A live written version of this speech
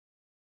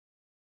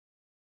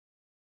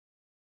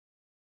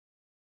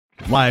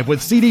Live with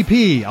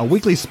CDP, a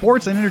weekly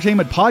sports and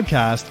entertainment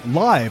podcast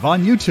live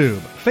on YouTube,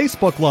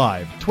 Facebook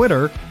Live,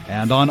 Twitter,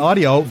 and on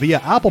audio via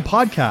Apple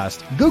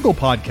Podcast, Google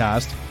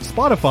Podcast,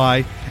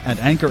 Spotify, and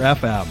Anchor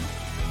FM.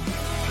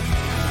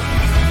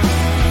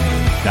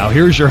 Now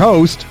here's your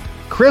host,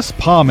 Chris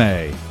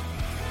Palme.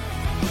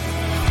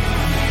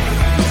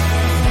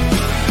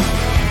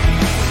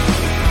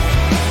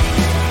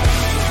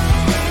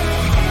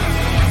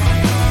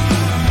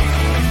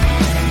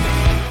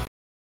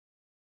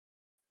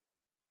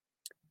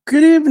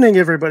 Good evening,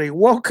 everybody.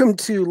 Welcome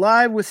to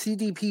Live with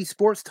CDP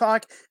Sports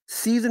Talk,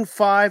 Season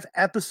 5,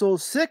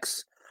 Episode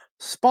 6,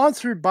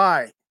 sponsored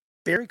by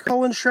Barry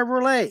Cullen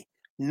Chevrolet,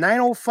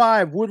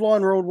 905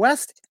 Woodlawn Road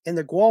West in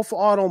the Guelph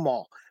Auto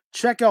Mall.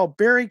 Check out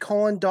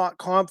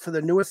barrycullen.com for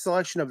the newest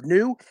selection of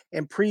new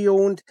and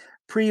pre-owned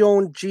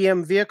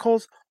GM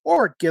vehicles,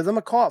 or give them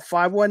a call at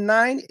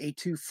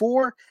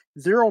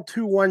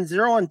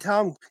 519-824-0210 and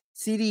tell them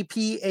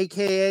CDP,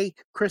 aka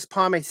Chris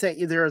Palme, sent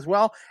you there as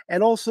well.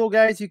 And also,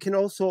 guys, you can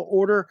also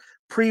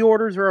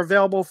pre-orders are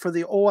available for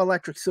the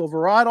all-electric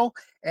Silverado,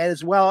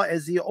 as well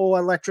as the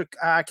all-electric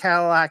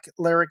Cadillac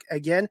Lyriq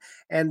again.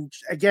 And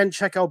again,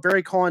 check out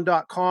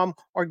barrycullen.com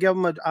or give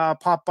them a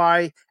pop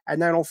by at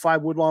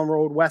 905 Woodlawn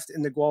Road West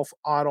in the Guelph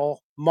Auto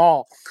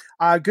Mall.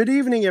 Good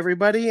evening,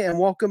 everybody, and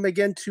welcome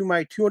again to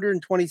my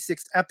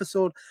 226th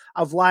episode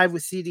of Live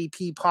with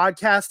CDP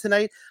podcast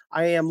tonight.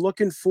 I am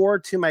looking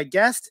forward to my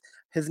guest.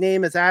 His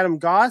name is Adam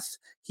Goss.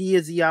 He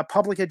is the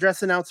public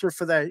address announcer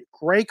for the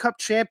Grey Cup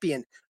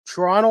champion,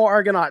 Toronto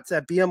Argonauts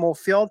at BMO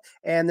Field.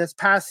 And this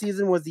past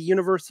season was the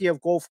University of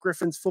Guelph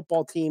Griffins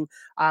football team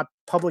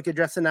public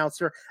address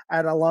announcer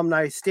at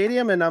Alumni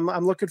Stadium. And I'm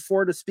looking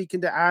forward to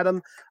speaking to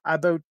Adam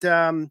about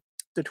the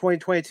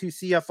 2022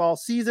 CFL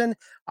season.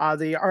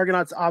 The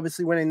Argonauts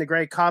obviously winning the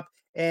Grey Cup,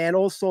 and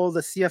also the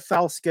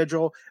CFL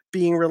schedule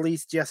being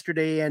released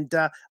yesterday. And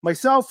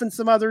myself and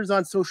some others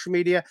on social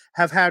media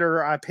have had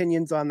our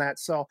opinions on that.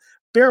 So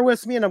bear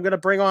with me, and I'm going to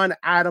bring on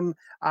Adam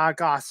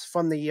Goss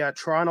from the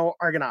Toronto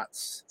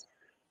Argonauts.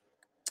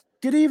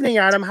 Good evening,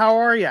 Adam. How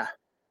are you?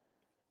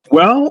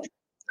 Well,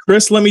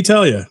 Chris, let me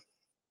tell you.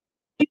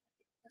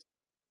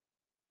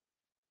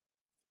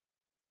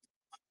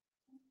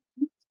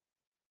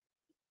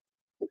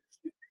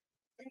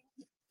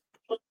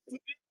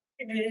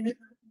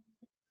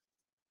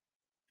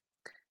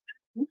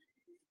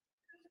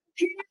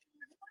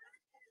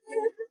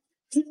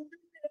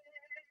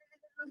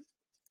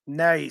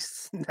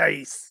 Nice.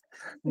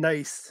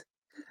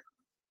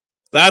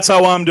 That's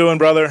how I'm doing,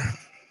 brother.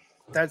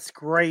 That's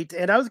great.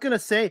 And I was going to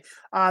say,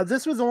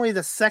 this was only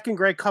the second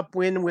Grey Cup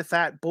win with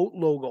that boat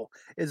logo.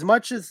 As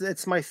much as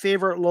it's my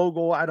favorite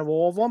logo out of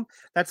all of them,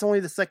 that's only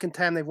the second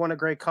time they've won a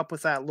Grey Cup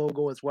with that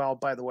logo as well,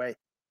 by the way.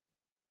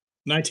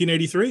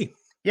 1983.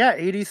 Yeah,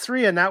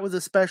 83. And that was a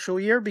special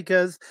year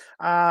because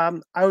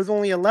I was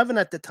only 11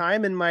 at the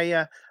time. And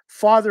my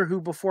father,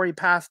 who before he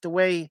passed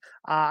away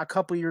a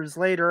couple years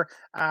later,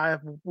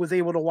 was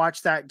able to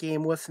watch that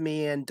game with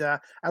me. And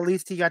at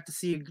least he got to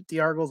see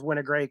the Argos win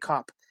a Grey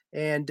Cup.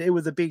 And it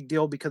was a big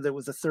deal because it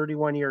was a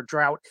 31-year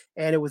drought,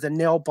 and it was a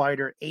nail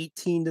biter,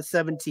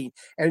 18-17.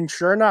 And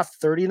sure enough,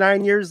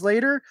 39 years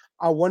later,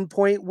 a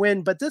 1-point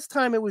win. But this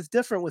time it was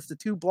different with the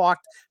 2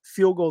 blocked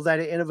field goals at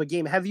the end of a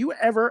game. Have you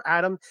ever,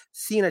 Adam,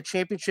 seen a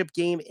championship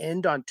game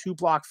end on 2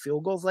 blocked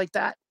field goals like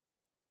that?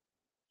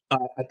 A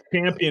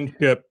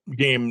championship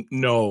game,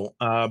 no.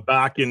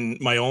 Back in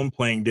my own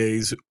playing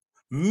days,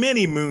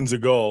 many moons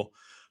ago,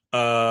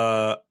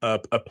 a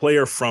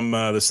player from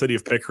the city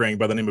of Pickering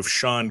by the name of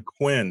Sean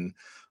Quinn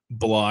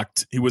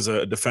he was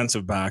a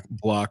defensive back,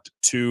 blocked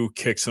 2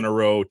 kicks in a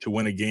row to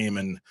win a game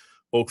in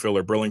Oakville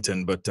or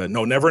Burlington. But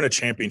no, never in a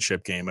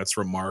championship game. That's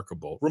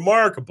remarkable.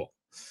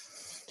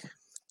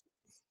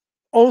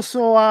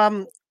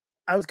 Also,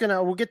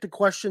 we'll get to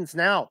questions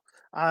now.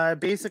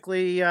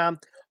 Basically,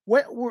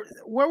 what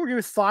were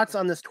your thoughts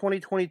on this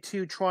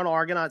 2022 Toronto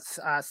Argonauts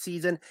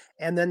season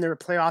and then their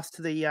playoffs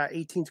to the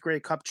 18th Grey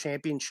Cup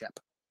championship?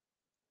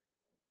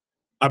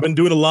 I've been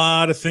doing a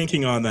lot of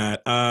thinking on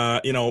that.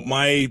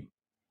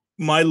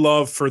 My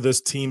love for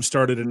this team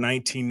started in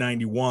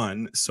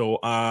 1991, so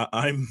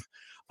I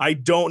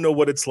don't know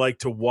what it's like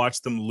to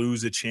watch them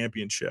lose a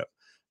championship.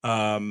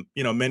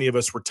 Many of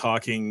us were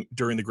talking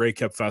during the Grey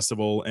Cup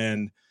Festival,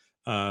 and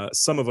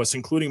some of us,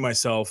 including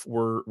myself,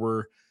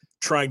 were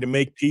trying to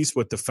make peace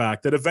with the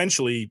fact that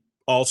eventually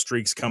all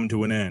streaks come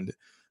to an end.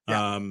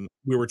 Yeah.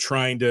 We were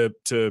trying to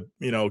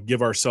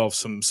give ourselves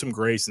some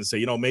grace and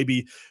say,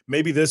 maybe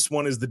this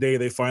one is the day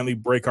they finally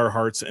break our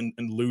hearts and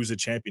lose a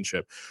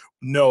championship.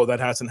 No, that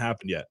hasn't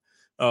happened yet.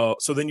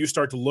 So then you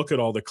start to look at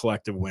all the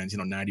collective wins,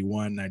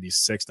 91,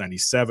 96,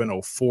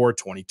 97, 04,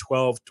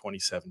 2012,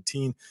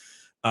 2017.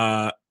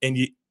 And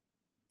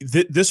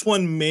this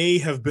one may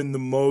have been the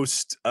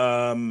most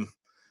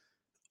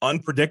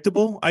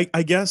unpredictable,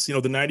 I guess.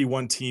 The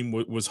 91 team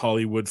was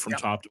Hollywood from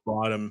Yep. top to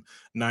bottom.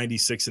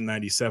 96 and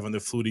 97, the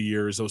Flutie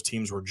years, those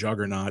teams were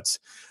juggernauts.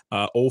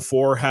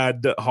 04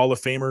 had Hall of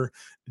Famer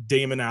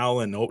Damon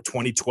Allen.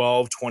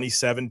 2012,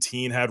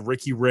 2017 had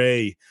Ricky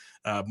Ray,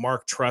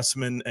 Mark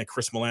Trestman, and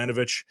Chris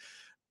Milanovich.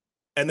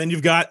 And then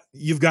you've got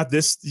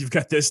this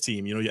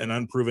team, an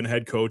unproven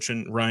head coach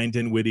and Ryan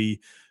Dinwiddie,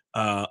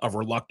 a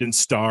reluctant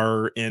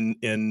star in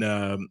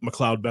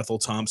McLeod Bethel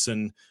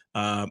Thompson,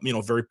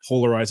 very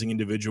polarizing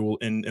individual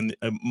in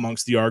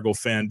amongst the Argo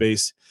fan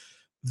base.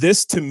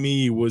 This to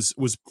me was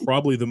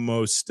probably the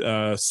most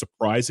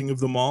surprising of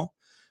them all,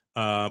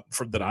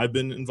 that I've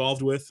been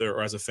involved with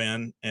or as a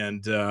fan,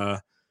 and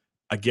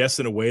I guess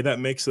in a way that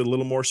makes it a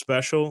little more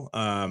special.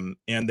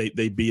 And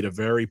they beat a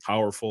very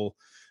powerful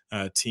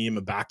team,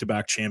 a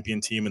back-to-back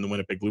champion team in the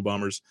Winnipeg Blue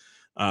Bombers.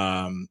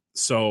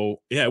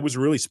 So yeah, it was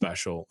really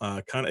special.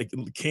 Kind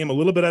of came a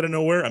little bit out of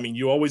nowhere. I mean,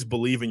 you always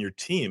believe in your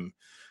team,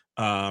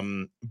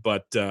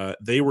 but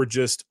they were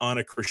just on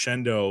a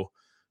crescendo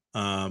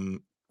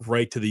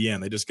right to the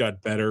end. They just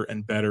got better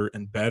and better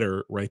and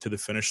better right to the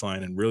finish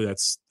line, and really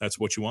that's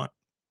what you want.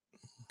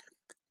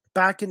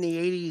 Back in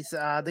the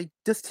 80s,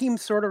 this team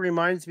sort of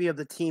reminds me of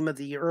the team of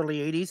the early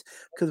 80s,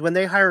 because when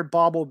they hired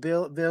Bobo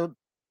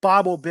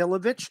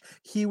Bilovich,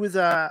 he was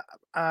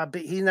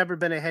he's never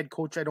been a head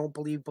coach, I don't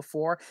believe,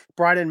 before.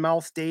 Brought in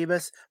Mouse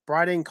Davis,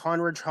 brought in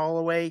Conrad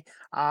Holloway,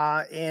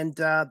 and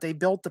they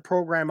built the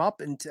program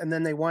up, and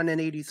then they won in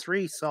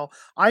 '83. So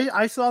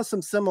I saw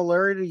some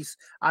similarities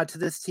to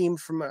this team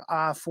from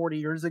 40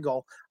 years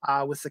ago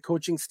with the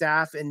coaching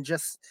staff and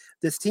just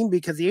this team,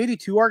 because the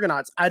 '82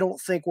 Argonauts, I don't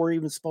think were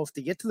even supposed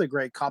to get to the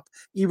Grey Cup,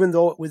 even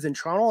though it was in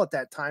Toronto at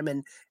that time.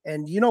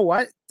 And you know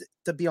what?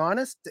 To be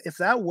honest, if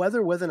that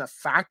weather wasn't a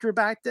factor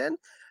back then,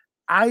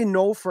 I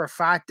know for a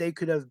fact they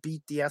could have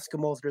beat the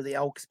Eskimos or the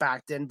Elks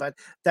back then, but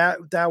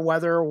that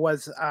weather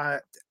was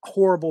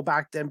horrible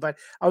back then. But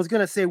I was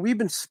going to say, we've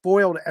been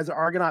spoiled as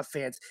Argonaut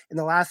fans in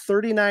the last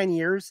 39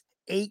 years,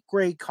 8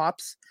 Grey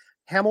Cups.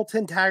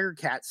 Hamilton Tiger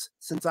Cats,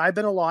 since I've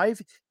been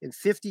alive, in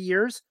 50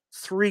 years,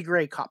 3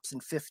 Grey Cups in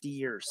 50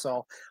 years.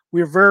 So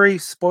we're very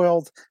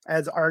spoiled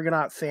as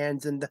Argonaut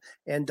fans, and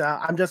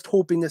I'm just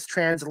hoping this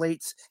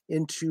translates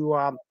into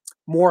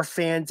more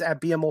fans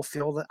at BMO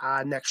Field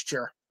next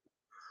year.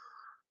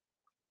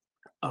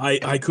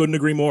 I couldn't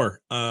agree more.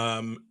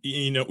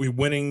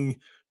 Winning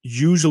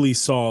usually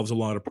solves a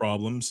lot of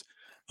problems.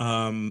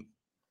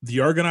 The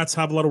Argonauts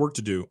have a lot of work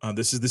to do.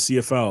 This is the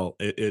CFL.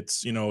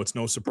 It's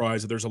no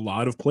surprise that there's a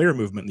lot of player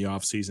movement in the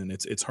offseason.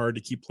 It's hard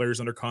to keep players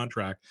under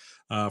contract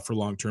for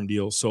long-term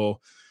deals. So,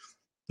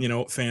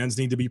 fans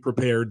need to be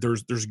prepared.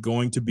 There's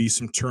going to be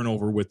some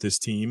turnover with this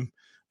team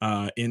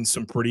in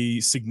some pretty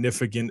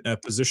significant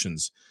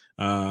positions.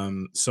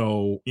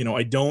 So,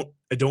 I don't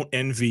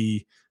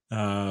envy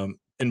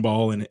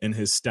Ball and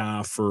his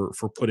staff for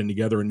putting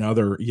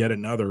together yet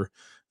another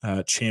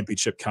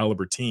championship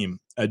caliber team.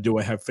 Do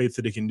I have faith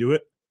that he can do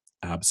it?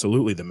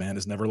 Absolutely. The man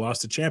has never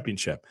lost a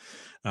championship.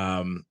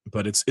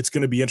 But it's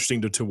going to be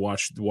interesting to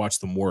watch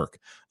them work.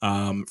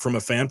 From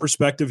a fan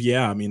perspective,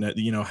 yeah, I mean,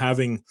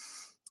 having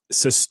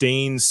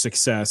sustained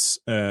success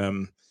at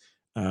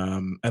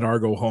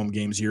Argo home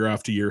games year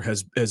after year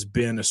has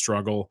been a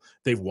struggle.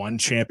 They've won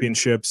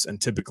championships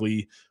and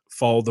typically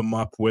followed them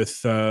up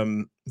with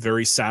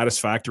very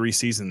satisfactory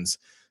seasons.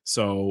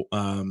 So,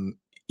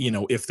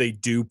 if they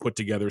do put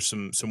together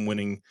some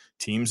winning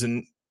teams,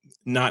 and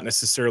not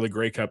necessarily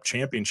Grey Cup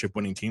championship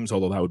winning teams,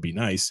 although that would be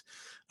nice,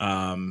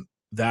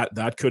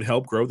 that could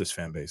help grow this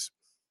fan base.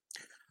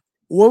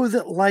 What was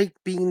it like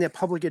being the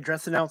public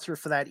address announcer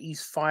for that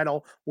East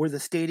final, where the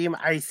stadium,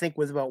 I think,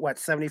 was about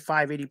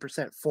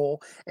 75-80%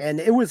 full, and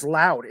it was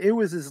loud. It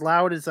was as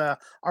loud as a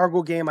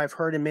Argo game I've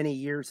heard in many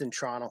years in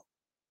Toronto.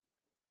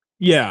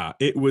 Yeah,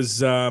 it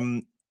was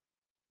one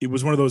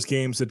of those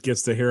games that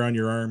gets the hair on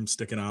your arm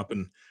sticking up,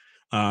 and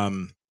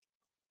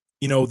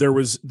there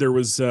was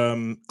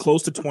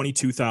close to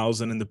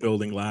 22,000 in the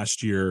building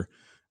last year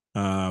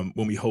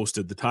when we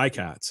hosted the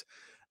Ticats.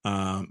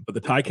 But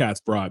the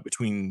Ticats brought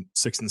between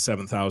 6,000 and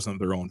 7,000 of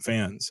their own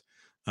fans.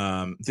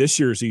 This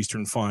year's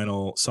Eastern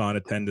Final saw an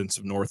attendance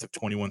of north of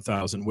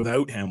 21,000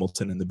 without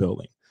Hamilton in the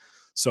building.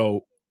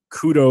 So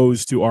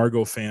kudos to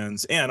Argo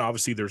fans, and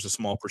obviously there's a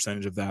small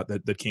percentage of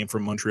that came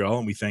from Montreal,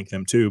 and we thank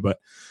them too. But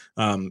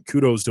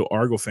kudos to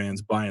Argo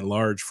fans by and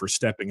large for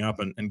stepping up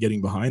and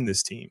getting behind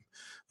this team.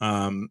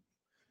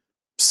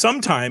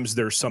 Sometimes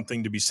there's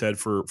something to be said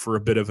for a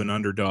bit of an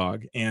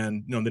underdog,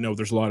 and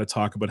there's a lot of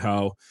talk about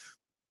how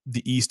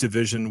the East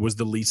Division was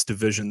the least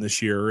division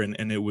this year,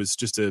 and it was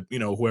just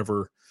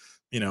whoever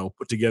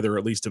put together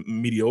at least a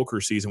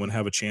mediocre season would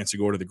have a chance to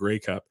go to the Grey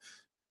Cup.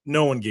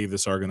 No one gave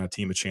this Argonaut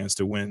team a chance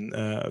to win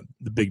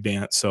the big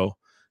dance. So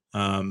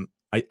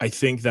I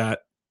think that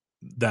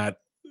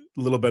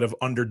little bit of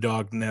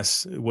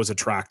underdogness was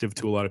attractive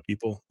to a lot of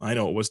people. I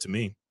know it was to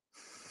me.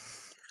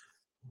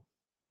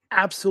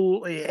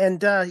 Absolutely.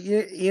 And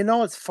you know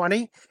what's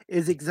funny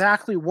is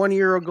exactly 1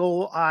 year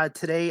ago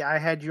today I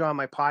had you on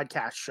my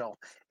podcast show.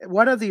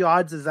 What are the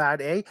odds of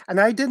that, eh?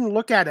 And I didn't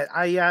look at it.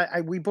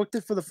 We booked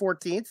it for the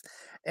 14th,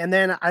 and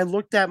then I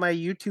looked at my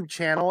YouTube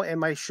channel and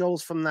my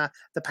shows from the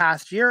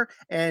past year,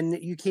 and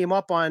you came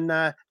up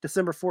on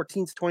December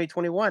 14th,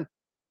 2021.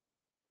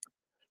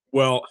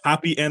 Well,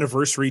 happy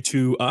anniversary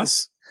to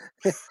us.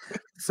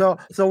 So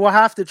we'll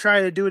have to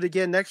try to do it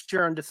again next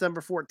year on December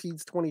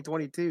 14th,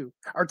 2022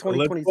 or Let's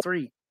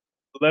 2023.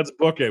 let's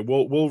book it.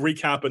 We'll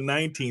recap a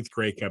 19th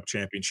Grey Cup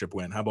championship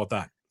win. How about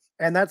that?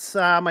 And that's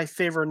my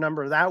favorite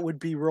number. That would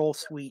be real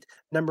sweet,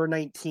 number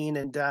 19.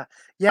 And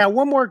yeah,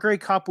 one more Grey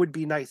Cup would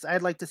be nice.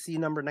 I'd like to see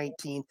number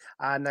 19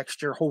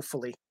 next year,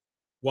 hopefully.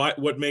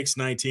 What makes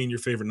 19 your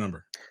favorite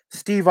number?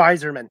 Steve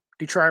Yzerman,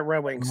 Detroit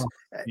Red Wings.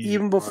 You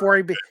Even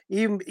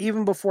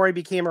before he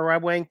became a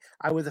Red Wing,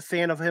 I was a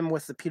fan of him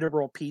with the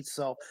Peterborough Petes.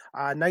 So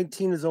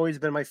 19 has always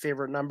been my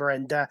favorite number.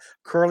 And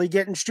Curly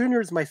Gittins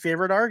Jr. is my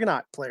favorite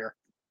Argonaut player.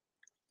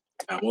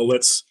 Well,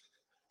 let's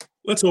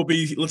hope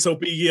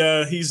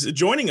he's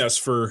joining us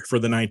for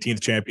the 19th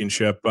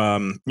championship.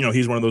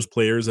 He's one of those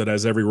players that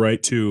has every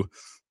right to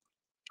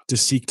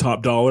seek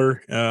top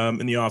dollar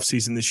in the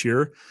offseason this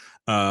year.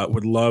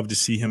 Would love to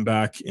see him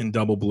back in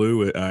double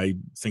blue. I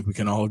think we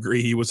can all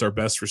agree he was our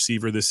best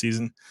receiver this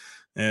season,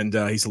 and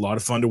he's a lot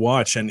of fun to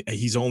watch, and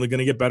he's only going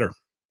to get better.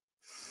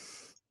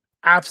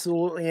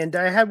 Absolutely. And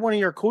I had one of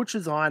your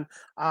coaches on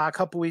a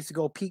couple weeks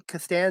ago, Pete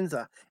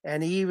Costanza,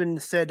 and he even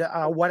said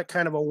what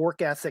kind of a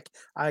work ethic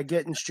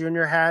Gittins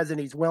Jr. has, and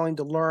he's willing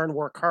to learn,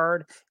 work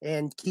hard,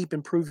 and keep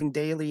improving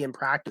daily in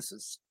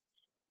practices.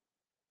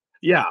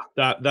 Yeah,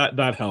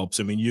 that helps.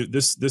 I mean,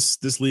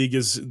 this league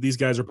these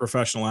guys are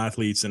professional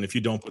athletes, and if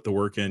you don't put the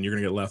work in, you're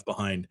going to get left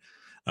behind.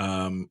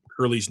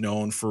 Curly's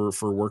known for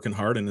working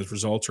hard, and his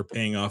results are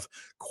paying off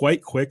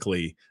quite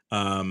quickly.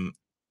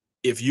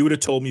 If you would have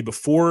told me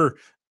before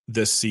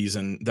this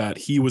season that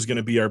he was going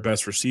to be our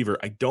best receiver,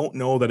 I don't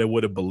know that I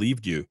would have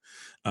believed you.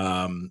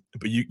 But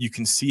you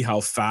can see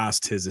how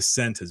fast his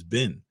ascent has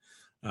been.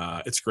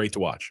 It's great to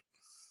watch.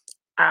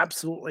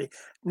 Absolutely.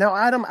 Now,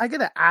 Adam, I got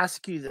to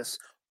ask you this.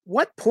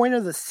 What point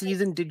of the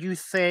season did you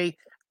think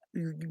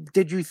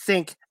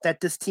that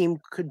this team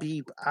could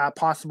be a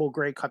possible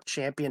Grey Cup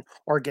champion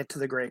or get to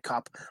the Grey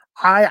Cup?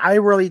 I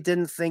really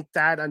didn't think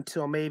that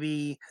until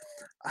maybe,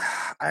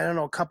 I don't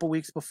know, a couple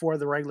weeks before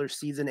the regular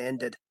season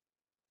ended.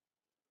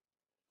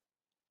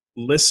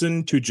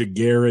 Listen to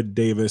Jagarad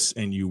Davis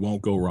and you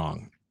won't go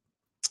wrong.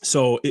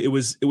 So it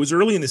was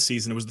early in the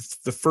season. It was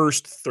the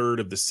first third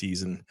of the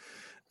season,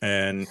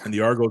 and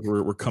the Argos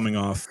were coming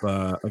off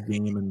a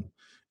game in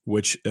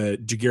which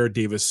Jagarad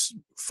Davis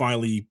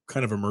finally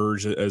kind of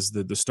emerged as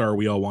the star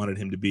we all wanted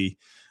him to be.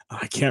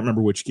 I can't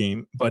remember which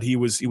game, but he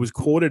was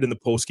quoted in the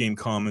post-game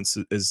comments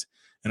as,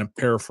 and I'm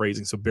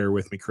paraphrasing, so bear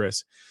with me,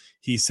 Chris.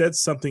 He said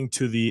something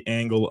to the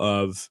angle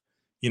of,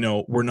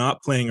 we're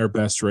not playing our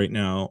best right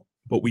now,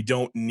 but we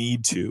don't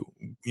need to.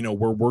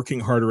 We're working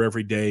harder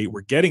every day.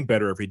 We're getting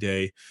better every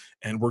day,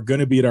 and we're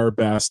going to be at our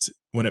best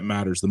when it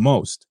matters the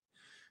most.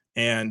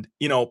 And,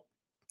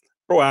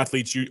 pro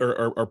athletes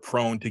are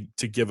prone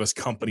to give us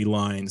company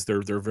lines.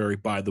 They're very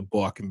by the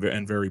book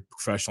and very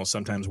professional,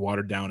 sometimes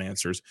watered down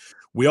answers.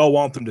 We all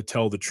want them to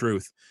tell the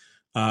truth.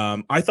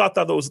 I thought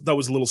that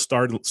was a little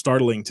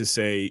startling to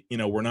say,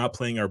 we're not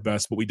playing our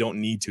best, but we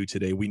don't need to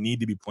today. We need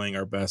to be playing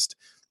our best,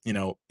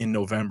 in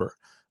November.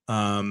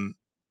 And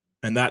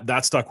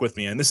that stuck with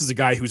me. And this is a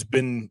guy who's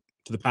been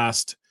to the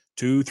past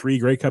 2-3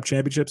 Grey Cup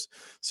championships.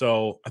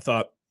 So I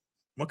thought,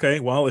 okay,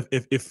 well,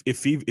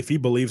 if he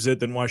believes it,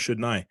 then why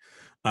shouldn't I?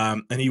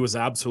 And he was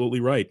absolutely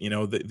right.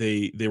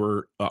 They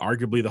were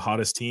arguably the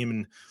hottest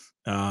team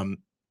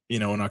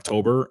in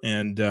October,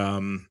 and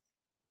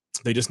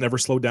they just never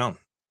slowed down.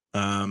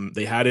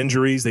 They had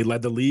injuries. They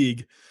led the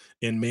league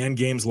in man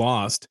games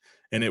lost,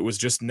 and it was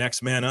just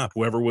next man up.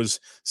 Whoever was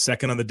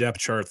second on the depth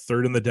chart,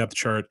 third in the depth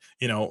chart,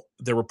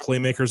 there were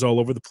playmakers all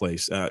over the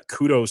place.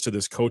 Kudos to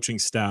this coaching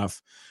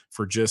staff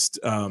for just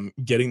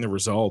getting the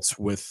results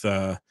with,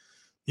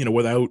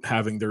 without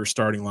having their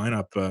starting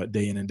lineup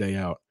day in and day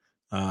out.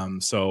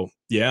 So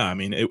yeah, I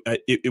mean,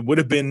 it would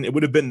have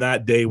been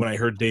that day when I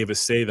heard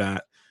Davis say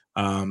that.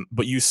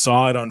 But you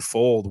saw it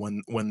unfold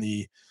when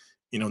the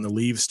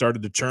leaves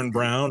started to turn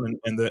brown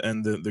and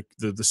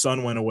the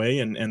sun went away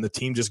and the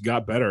team just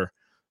got better.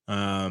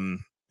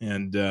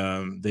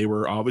 They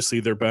were obviously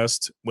their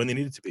best when they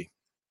needed to be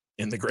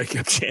in the Grey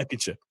Cup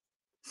championship.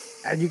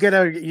 And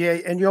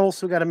you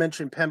also got to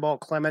mention Penball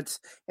Clements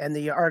and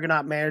the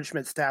Argonaut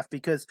management staff,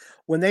 because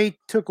when they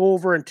took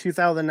over in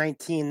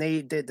 2019,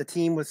 the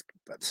team was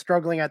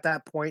struggling at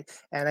that point,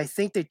 and I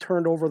think they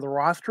turned over the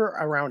roster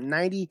around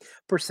 90%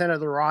 of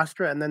the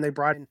roster, and then they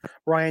brought in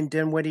Ryan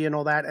Dinwiddie and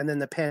all that, and then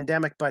the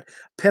pandemic. But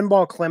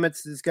Pinball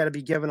Clements has got to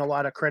be given a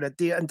lot of credit.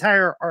 The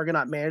entire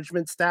Argonaut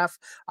management staff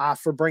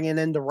for bringing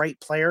in the right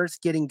players,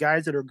 getting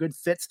guys that are good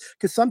fits.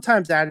 Because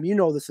sometimes, Adam, you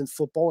know this in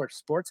football or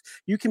sports,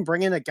 you can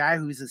bring in a guy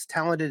who's as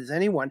talented as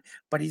anyone,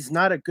 but he's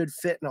not a good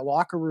fit in a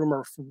locker room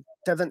or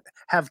doesn't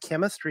have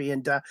chemistry.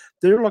 And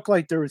they look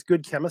like there was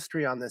good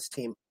chemistry on this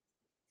team.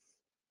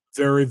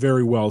 Very,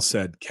 very well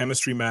said.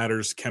 Chemistry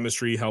matters.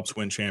 Chemistry helps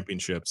win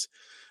championships.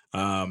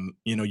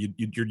 You know,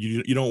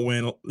 you don't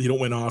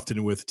win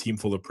often with a team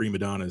full of prima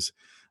donnas.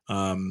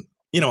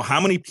 You know, how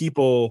many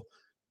people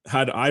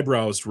had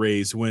eyebrows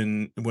raised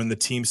when the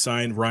team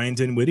signed Ryan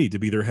Dinwiddie to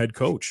be their head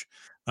coach?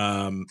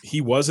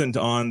 He wasn't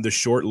on the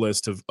short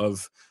list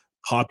of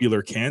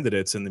popular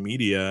candidates in the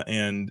media,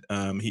 and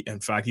in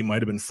fact, he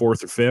might have been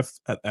fourth or fifth,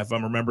 if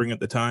I'm remembering at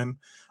the time.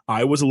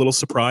 I was a little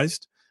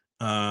surprised.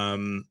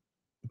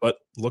 But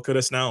look at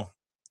us now.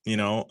 You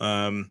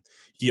know,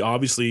 he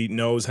obviously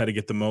knows how to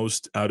get the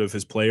most out of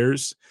his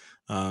players.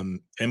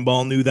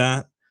 Pinball knew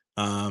that,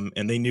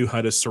 and they knew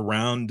how to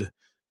surround,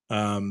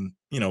 you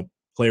know,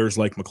 players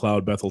like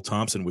McLeod Bethel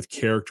Thompson with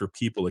character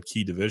people at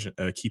key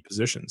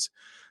positions.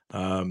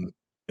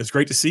 It's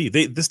great to see.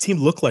 This team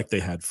looked like they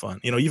had fun.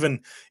 You know,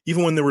 even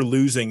when they were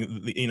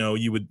losing, you know,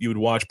 you would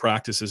watch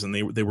practices and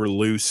they were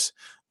loose.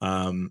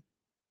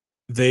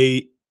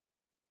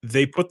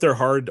 They put their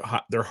hard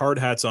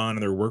hats on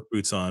and their work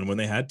boots on when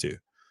they had to.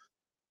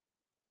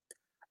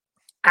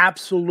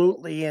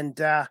 Absolutely. And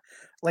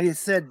like I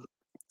said,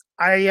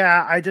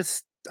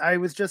 I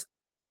was just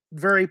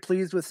very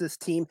pleased with this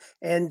team.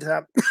 And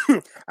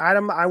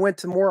Adam, I went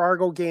to more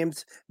Argo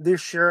games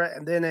this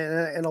year than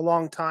in a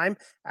long time.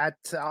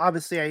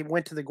 Obviously, I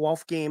went to the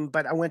Guelph game,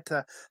 but I went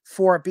to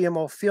 4 at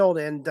BMO Field.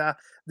 And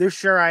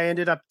this year, I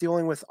ended up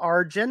dealing with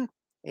Arjun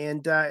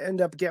and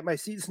ended up getting my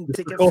season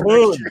ticket for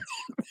next year.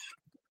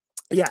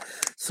 Yeah,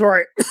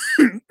 sorry.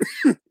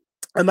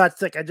 I'm not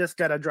sick. I just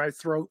got a dry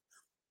throat.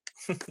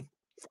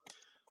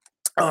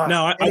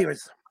 Now,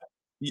 anyways.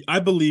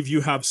 I believe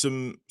you have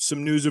some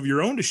news of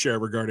your own to share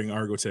regarding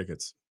Argo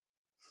tickets.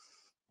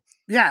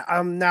 Yeah,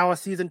 I'm now a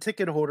season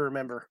ticket holder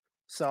member.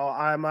 So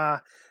I'm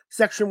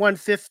section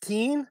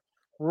 115,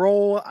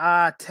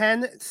 row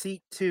 10,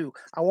 seat 2.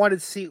 I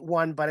wanted seat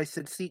 1, but I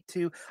said seat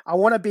 2. I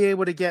want to be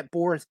able to get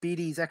Boris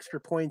Beatty's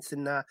extra points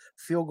and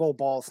field goal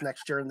balls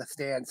next year in the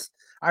stands.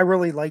 I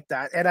really like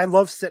that. And I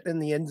love sitting in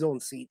the end zone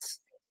seats.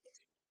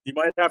 You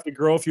might have to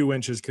grow a few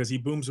inches because he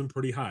booms them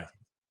pretty high.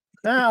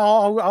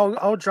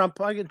 I'll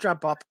jump. I can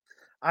jump up.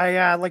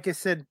 Like I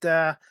said,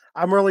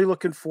 I'm really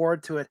looking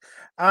forward to it.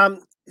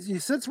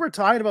 Since we're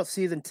talking about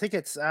season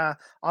tickets,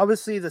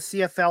 obviously the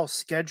CFL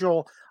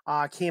schedule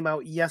came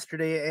out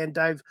yesterday, and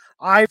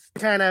I've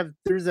kind of,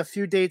 there's a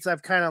few dates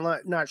I've kind of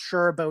not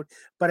sure about,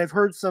 but I've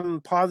heard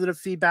some positive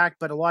feedback,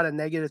 but a lot of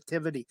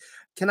negativity.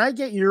 Can I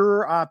get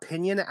your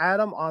opinion,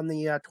 Adam, on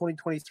the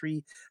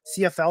 2023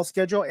 CFL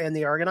schedule and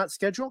the Argonaut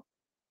schedule?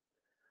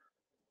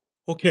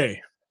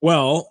 Okay.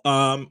 Well,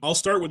 I'll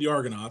start with the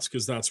Argonauts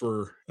because that's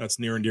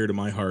near and dear to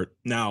my heart.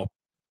 Now,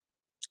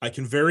 I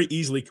can very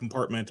easily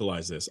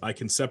compartmentalize this. I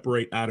can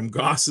separate Adam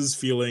Goss's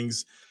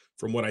feelings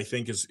from what I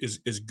think is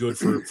good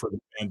for the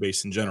fan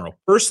base in general.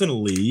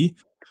 Personally,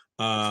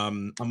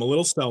 I'm a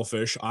little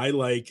selfish. I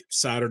like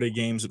Saturday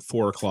games at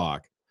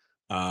 4:00.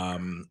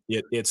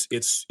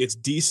 It's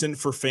decent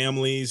for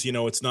families. You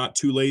know, it's not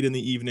too late in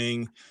the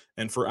evening,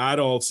 and for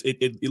adults,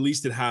 it at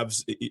least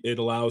it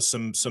allows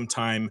some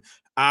time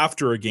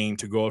after a game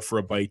to go out for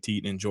a bite to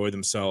eat and enjoy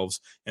themselves.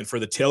 And for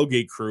the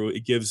tailgate crew,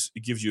 it gives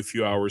you a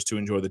few hours to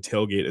enjoy the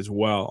tailgate as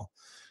well.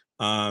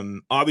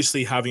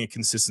 Obviously, having a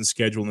consistent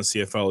schedule in the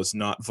CFL is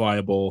not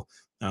viable.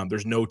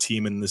 There's no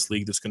team in this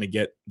league that's going to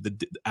get the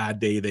ad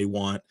day they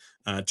want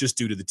just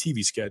due to the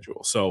TV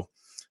schedule. So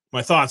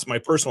my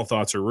personal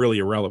thoughts are really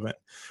irrelevant.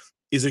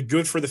 Is it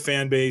good for the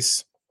fan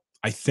base?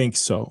 I think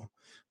so.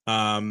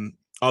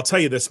 I'll tell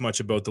you this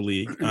much about the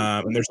league.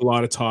 And there's a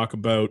lot of talk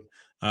about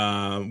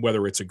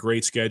whether it's a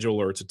great schedule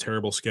or it's a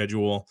terrible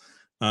schedule.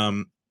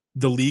 The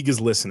league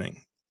is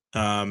listening.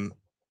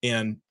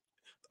 And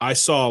I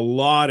saw a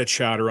lot of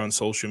chatter on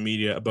social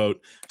media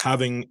about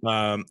having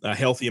a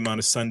healthy amount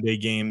of Sunday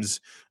games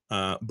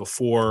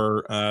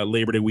before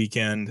Labor Day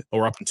weekend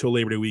or up until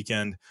Labor Day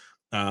weekend.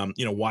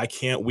 You know, why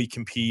can't we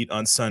compete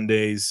on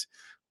Sundays?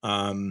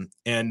 And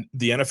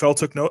the NFL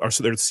took note, or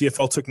so the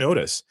CFL took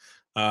notice.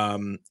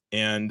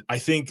 And I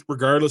think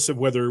regardless of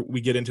whether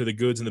we get into the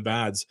goods and the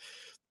bads,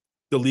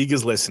 the league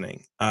is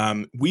listening.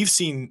 We've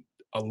seen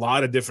a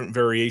lot of different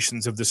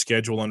variations of the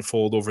schedule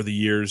unfold over the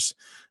years,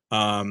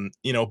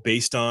 you know,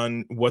 based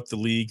on what the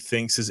league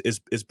thinks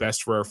is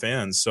best for our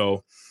fans.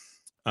 So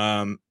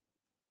find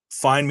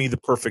me the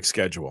perfect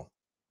schedule.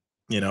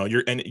 You know,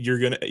 you're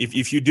gonna,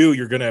 if you do,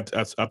 you're gonna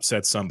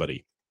upset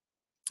somebody.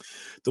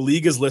 The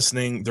league is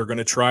listening. They're going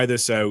to try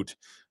this out.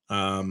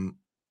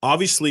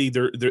 Obviously,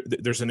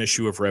 there's an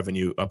issue of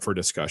revenue up for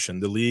discussion.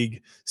 The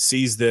league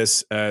sees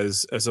this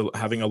as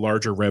having a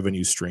larger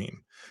revenue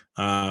stream.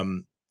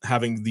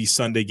 Having these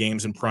Sunday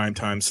games in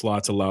primetime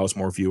slots allows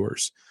more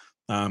viewers.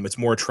 It's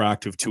more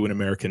attractive to an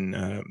American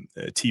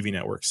TV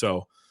network.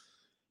 So,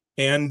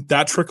 and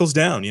that trickles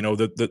down.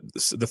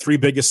 The three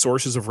biggest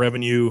sources of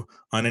revenue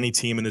on any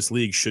team in this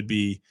league should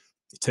be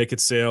ticket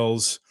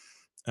sales,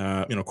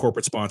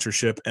 corporate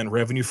sponsorship, and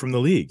revenue from the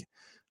league.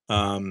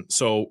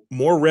 So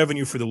more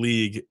revenue for the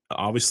league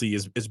obviously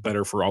is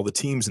better for all the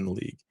teams in the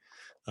league.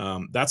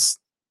 That's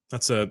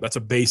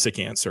a basic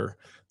answer.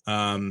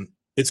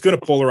 It's going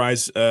to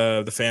polarize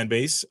the fan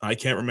base. I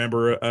can't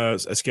remember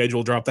a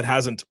schedule drop that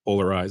hasn't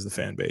polarized the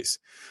fan base.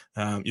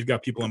 You've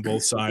got people on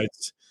both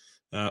sides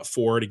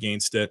for it,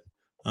 against it.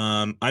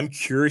 I'm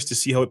curious to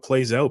see how it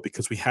plays out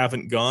because we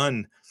haven't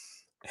gone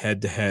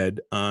head to head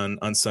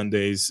on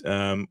Sundays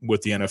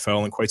with the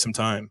NFL in quite some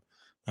time.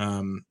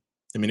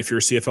 If you're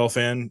a CFL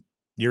fan,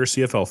 you're a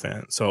CFL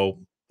fan. So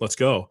let's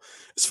go.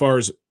 As far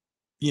as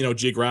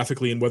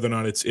geographically and whether or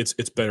not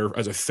it's better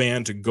as a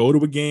fan to go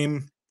to a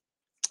game,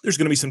 there's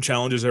going to be some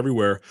challenges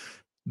everywhere.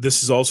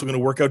 This is also going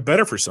to work out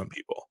better for some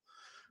people.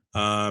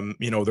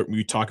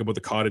 We talk about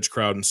the cottage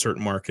crowd in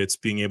certain markets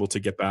being able to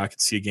get back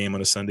and see a game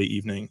on a Sunday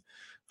evening.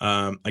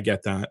 I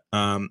get that.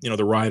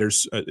 The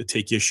riders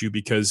take issue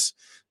because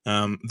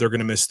they're going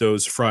to miss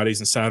those Fridays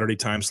and Saturday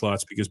time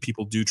slots because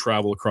people do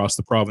travel across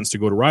the province to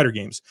go to rider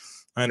games.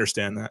 I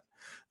understand that.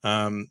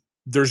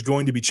 There's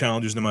going to be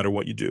challenges no matter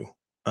what you do.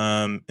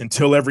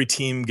 Until every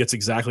team gets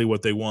exactly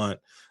what they want,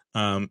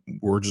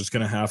 we're just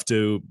going to have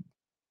to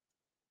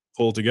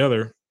pull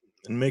together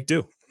and make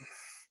do.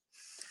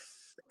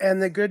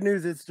 And the good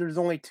news is there's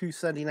only 2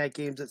 Sunday night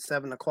games at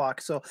 7:00.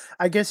 So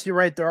I guess you're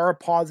right. There are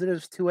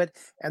positives to it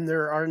and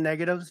there are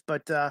negatives,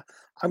 but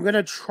I'm going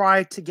to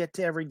try to get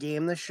to every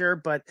game this year.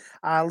 But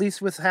at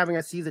least with having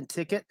a season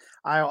ticket,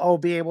 I'll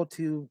be able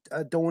to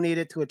donate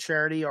it to a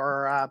charity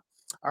or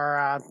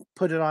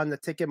put it on the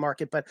ticket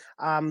market. But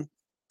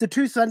the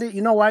 2 Sunday,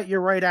 you know what?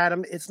 You're right,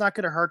 Adam. It's not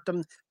going to hurt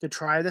them to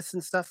try this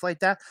and stuff like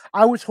that.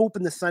 I was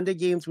hoping the Sunday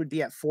games would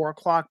be at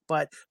 4:00,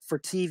 but for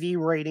TV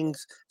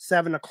ratings,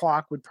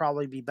 7:00 would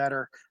probably be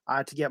better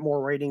to get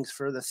more ratings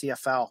for the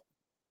CFL.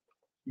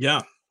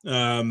 Yeah.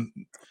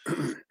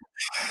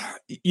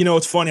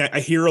 It's funny. I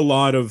hear a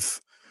lot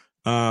of,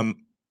 some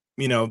of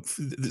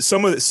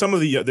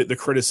the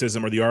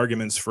criticism or the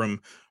arguments from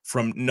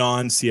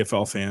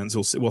non-CFL fans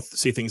will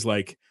say things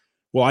like,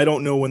 well, I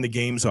don't know when the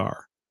games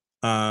are.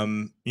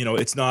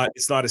 It's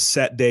not a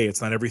set day.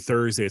 It's not every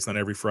Thursday. It's not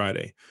every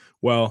Friday.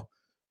 Well,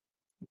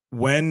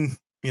 when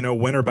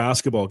are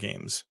basketball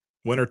games?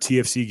 When are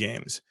TFC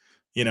games?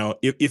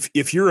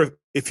 If you're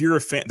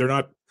a fan, they're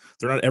not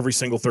every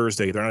single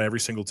Thursday. They're not every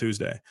single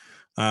Tuesday.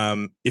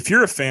 If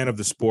you're a fan of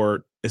the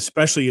sport,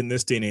 especially in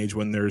this day and age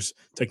when there's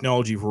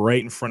technology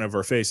right in front of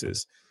our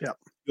faces, yeah,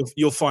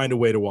 you'll find a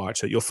way to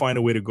watch it. You'll find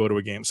a way to go to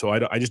a game. So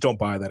I just don't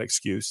buy that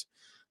excuse.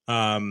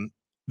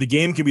 The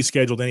game can be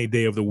scheduled any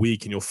day of the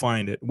week and you'll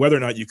find it. Whether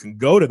or not you can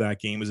go to that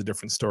game is a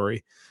different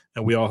story.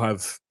 And we all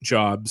have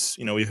jobs,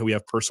 we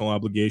have personal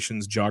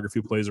obligations.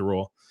 Geography plays a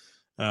role.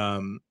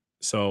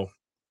 So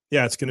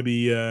yeah, it's going to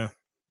be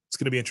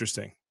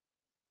interesting.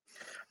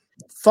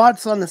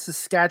 Thoughts on the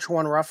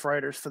Saskatchewan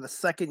Roughriders for the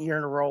second year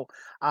in a row,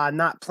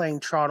 not playing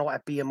Toronto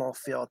at BMO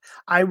Field.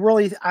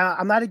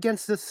 I'm not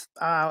against this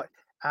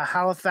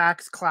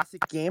Halifax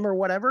Classic game or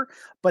whatever,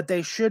 but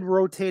they should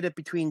rotate it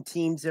between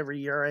teams every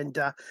year.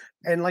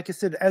 And like I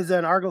said, as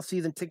an Argyle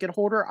season ticket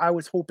holder, I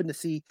was hoping to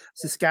see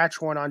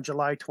Saskatchewan on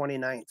July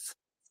 29th.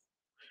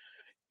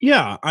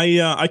 Yeah,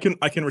 I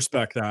can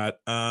respect that.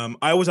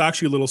 I was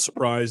actually a little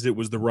surprised it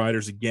was the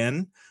Riders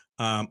again.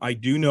 I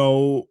do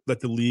know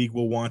that the league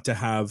will want to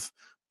have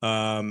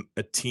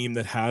a team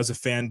that has a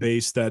fan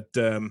base that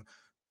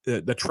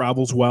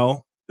travels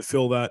well to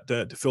fill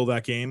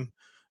that game.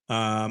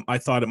 I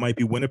thought it might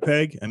be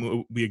Winnipeg, and it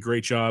would be a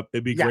great job.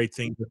 It'd be a great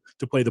thing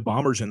to play the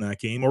Bombers in that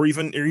game, or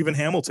even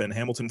Hamilton.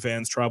 Hamilton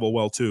fans travel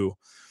well too.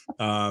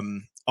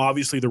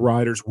 Obviously, the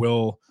Riders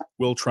will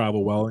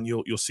travel well, and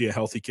you'll see a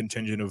healthy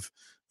contingent of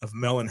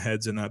melon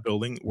heads in that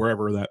building,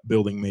 wherever that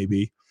building may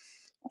be.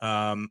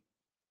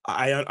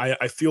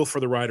 I feel for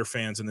the Rider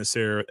fans in this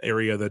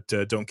area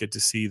that don't get to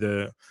see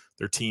their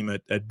team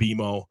at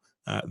BMO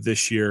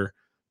this year.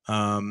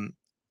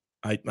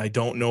 I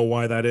don't know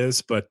why that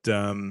is, but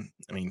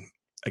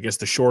I guess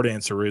the short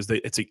answer is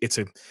that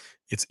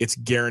it's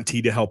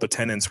guaranteed to help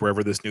attendance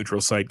wherever this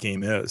neutral site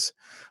game is.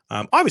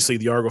 Obviously,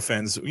 the Argo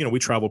fans, we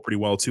travel pretty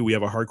well too. We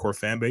have a hardcore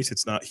fan base.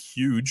 It's not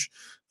huge,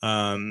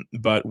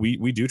 but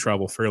we do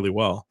travel fairly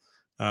well.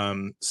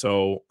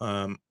 So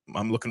I'm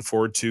looking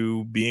forward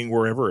to being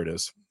wherever it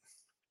is.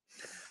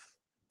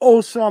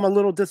 Also, I'm a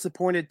little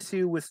disappointed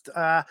too with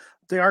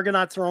the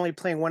Argonauts are only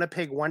playing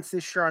Winnipeg once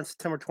this year on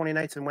September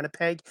 29th in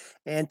Winnipeg.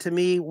 And to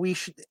me, we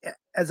should,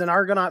 as an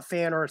Argonaut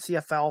fan or a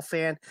CFL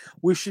fan,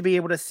 we should be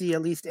able to see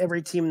at least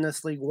every team in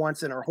this league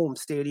once in our home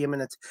stadium.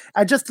 And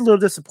I'm just a little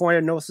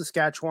disappointed. No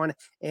Saskatchewan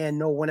and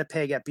no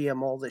Winnipeg at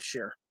BMO this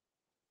year.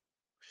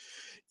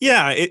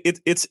 Yeah,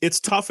 it's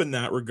tough in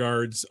that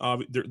regards.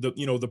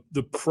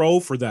 The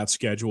pro for that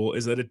schedule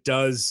is that it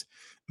does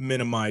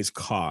minimize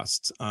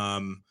costs.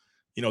 The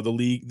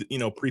league,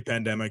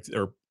 pre-pandemic,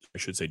 or I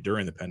should say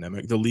during the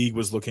pandemic, the league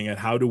was looking at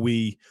how do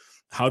we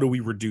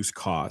reduce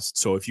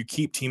costs. So if you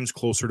keep teams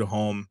closer to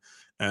home,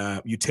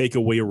 you take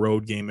away a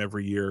road game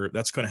every year,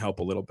 that's going to help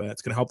a little bit.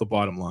 It's going to help the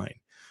bottom line.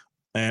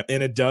 And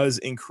it does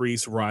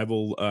increase or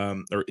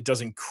it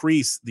does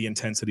increase the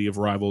intensity of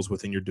rivals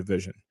within your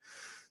division.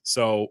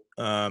 So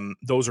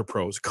those are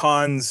pros.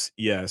 Cons,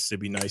 yes,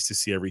 it'd be nice to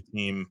see every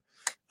team.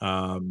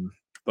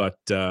 But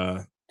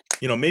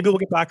maybe we'll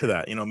get back to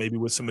that. Maybe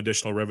with some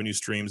additional revenue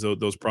streams,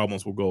 those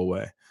problems will go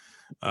away.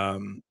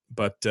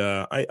 But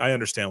I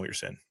understand what you're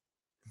saying.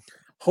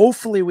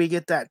 Hopefully we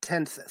get that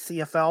 10th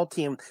CFL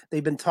team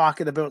they've been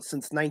talking about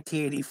since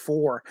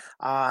 1984,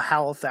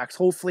 Halifax.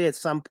 Hopefully at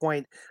some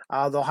point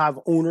they'll have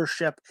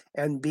ownership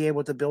and be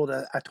able to build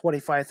a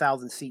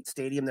 25,000 seat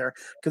stadium there,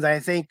 because I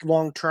think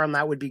long term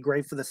that would be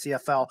great for the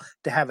CFL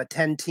to have a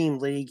 10-team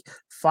league,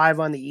 5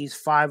 on the East,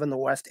 5 on the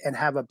West, and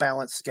have a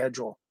balanced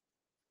schedule.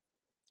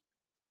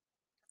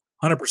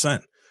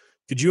 100%.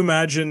 Could you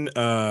imagine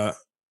a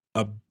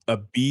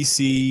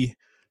BC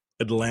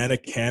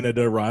Atlantic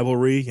Canada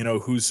rivalry?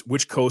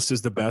 Which coast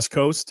is the best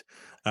coast?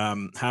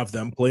 Have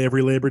them play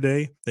every Labor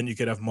Day. Then you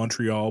could have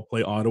Montreal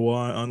play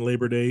Ottawa on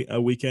Labor Day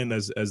weekend,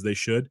 as they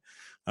should.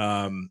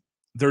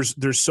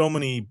 There's so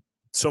many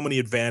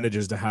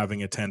advantages to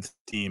having a 10th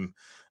team.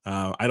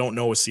 I don't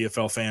know a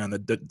CFL fan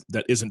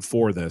that isn't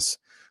for this.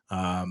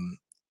 At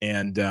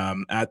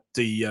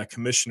the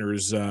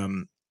commissioner's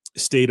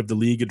State of the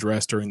League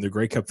address during the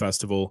Grey Cup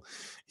Festival,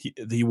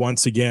 he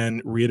once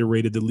again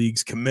reiterated the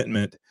league's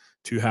commitment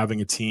to having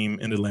a team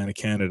in Atlantic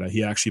Canada.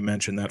 He actually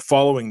mentioned that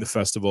following the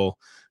festival,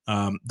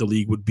 the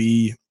league would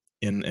be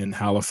in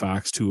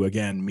Halifax to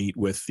again meet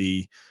with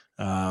the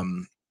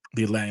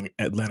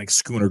Atlantic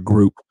Schooner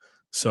Group.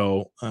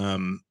 So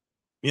I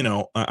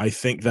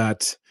think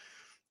that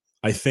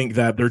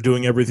they're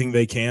doing everything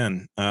they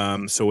can.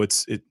 So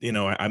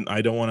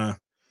I don't want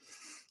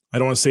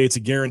to say it's a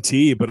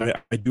guarantee,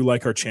 but I do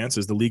like our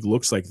chances. The league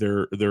looks like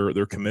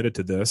they're committed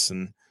to this,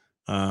 and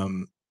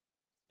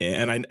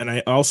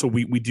I also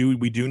we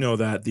do know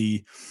that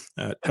the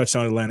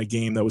Touchdown Atlanta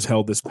game that was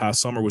held this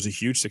past summer was a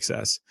huge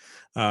success.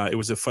 It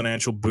was a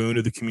financial boon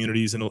to the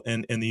communities in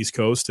the East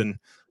Coast, and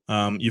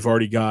you've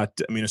already got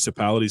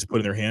municipalities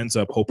putting their hands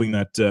up, hoping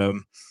that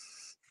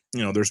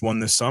there's one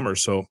this summer.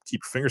 So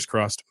keep your fingers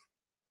crossed.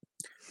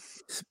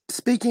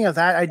 Speaking of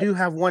that, I do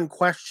have one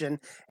question,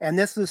 and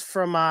this is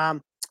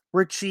from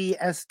Richie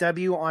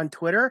SW on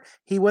Twitter.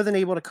 He wasn't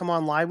able to come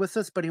on live with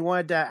us, but he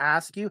wanted to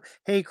ask you,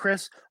 hey,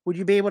 Chris, would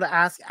you be able to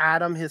ask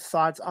Adam his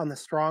thoughts on the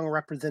strong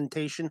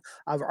representation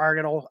of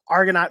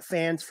Argonaut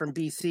fans from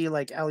BC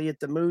like Elliot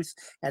the Moose,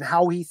 and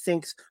how he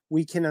thinks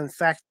we can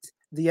affect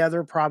the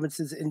other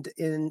provinces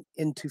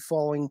into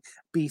following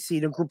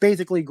BC to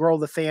basically grow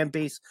the fan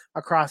base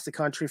across the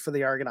country for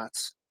the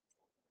Argonauts?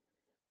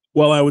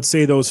 Well, I would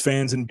say those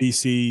fans in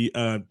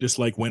BC just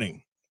like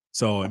winning.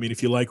 So,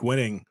 if you like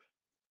winning,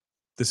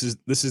 this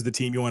is the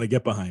team you want to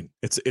get behind.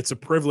 It's a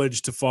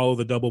privilege to follow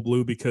the Double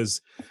Blue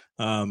because,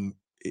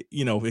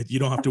 you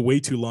don't have to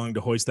wait too long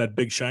to hoist that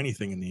big shiny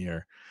thing in the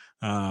air.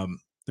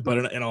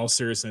 But in all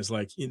seriousness,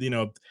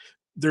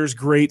 there's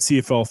great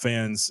CFL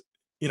fans.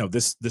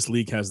 This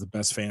league has the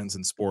best fans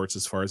in sports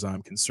as far as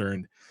I'm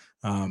concerned.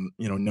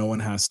 No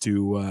one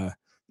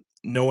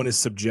is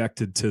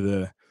subjected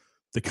to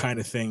the kind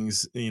of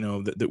things,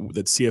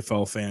 that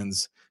CFL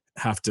fans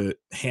have to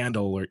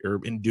handle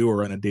or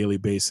endure on a daily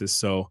basis.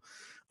 So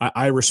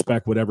I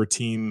respect whatever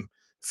team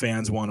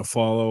fans want to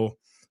follow.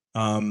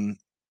 The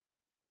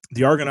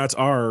Argonauts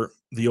are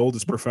the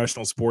oldest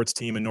professional sports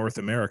team in North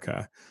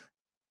America.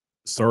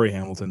 Sorry,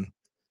 Hamilton.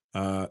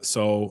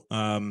 So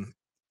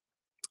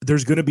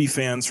there's going to be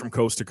fans from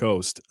coast to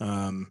coast.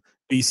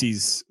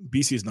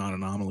 BC's not an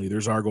anomaly.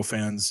 There's Argo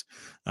fans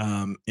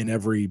in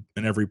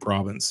every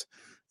province.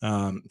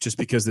 Just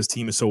because this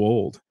team is so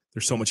old,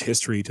 there's so much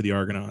history to the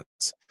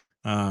Argonauts.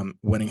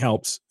 Winning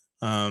helps.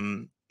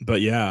 But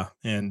yeah,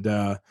 and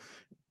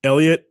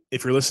Elliot,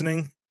 if you're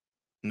listening,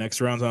 next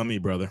round's on me,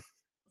 brother.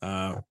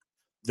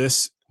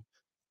 This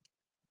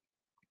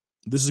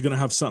is gonna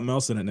have something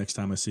else in it next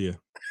time I see you.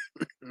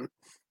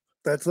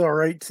 That's all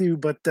right too,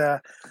 but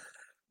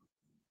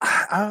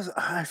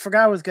I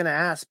forgot I was gonna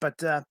ask,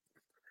 but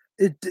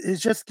it is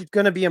just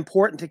going to be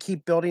important to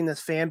keep building this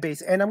fan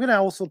base. And I'm going to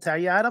also tell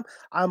you, Adam,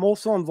 I'm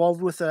also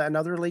involved with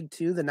another league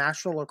too, the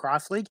National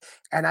Lacrosse League.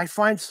 And I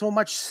find so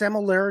much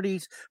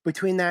similarities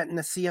between that and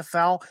the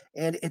CFL.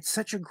 And it's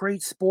such a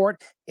great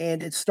sport.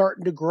 And it's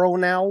starting to grow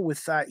now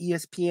with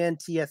ESPN,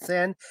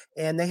 TSN,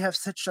 and they have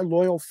such a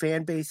loyal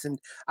fan base. And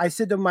I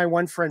said to my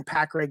one friend,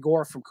 Pat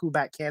Gregor from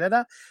Quebec,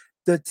 Canada,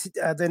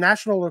 the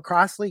National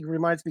Lacrosse League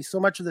reminds me so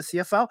much of the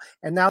CFL.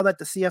 And now that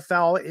the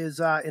CFL is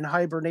in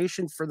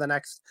hibernation for the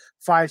next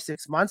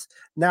 5-6 months,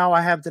 now I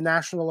have the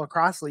National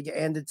Lacrosse League,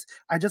 and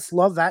I just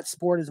love that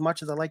sport as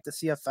much as I like the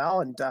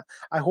CFL, and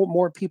I hope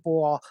more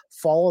people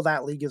follow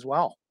that league as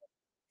well.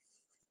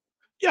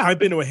 Yeah, I've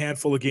been to a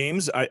handful of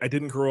games. I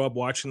didn't grow up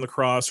watching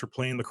lacrosse or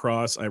playing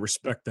lacrosse. I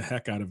respect the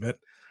heck out of it.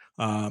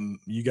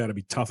 You got to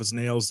be tough as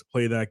nails to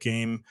play that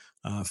game,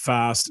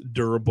 fast,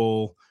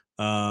 durable.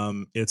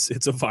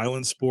 It's a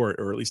violent sport,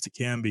 or at least it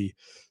can be,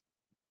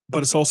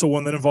 but it's also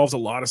one that involves a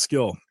lot of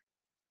skill.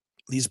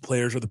 These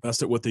players are the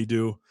best at what they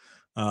do,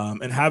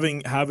 and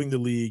having the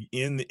league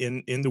in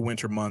the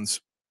winter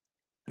months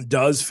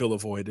does fill a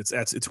void.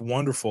 It's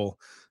wonderful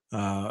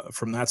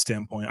from that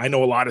standpoint. I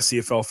know a lot of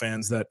CFL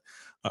fans that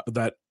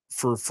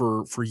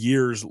for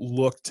years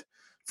looked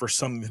for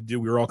something to do.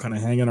 We were all kind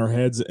of hanging our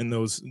heads in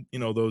those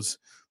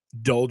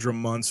doldrum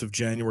months of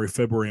January,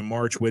 February, and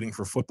March, waiting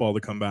for football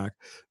to come back.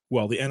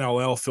 Well, the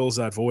NLL fills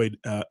that void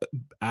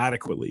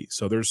adequately.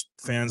 So there's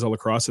fans all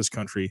across this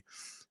country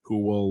who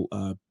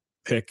will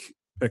pick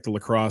the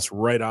lacrosse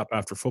right up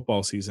after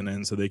football season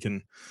ends, so they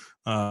can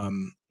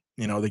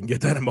they can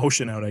get that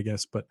emotion out, I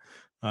guess. But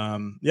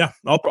yeah,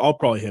 I'll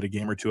probably hit a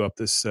game or two up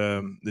this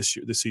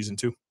season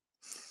too.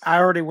 I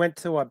already went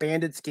to a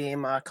Bandits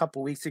game a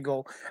couple weeks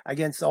ago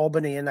against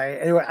Albany, and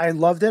I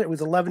loved it. It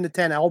was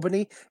 11-10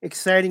 Albany.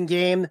 Exciting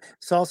game.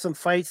 Saw some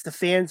fights. The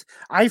fans,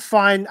 I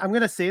find, I'm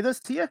going to say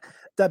this to you,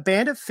 the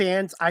Bandit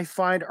fans I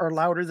find are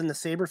louder than the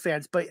Sabre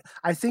fans, but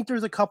I think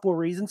there's a couple of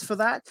reasons for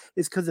that.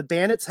 Is because the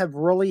Bandits have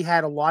really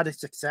had a lot of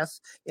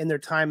success in their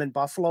time in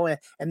Buffalo,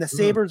 and the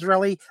Sabres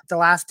really the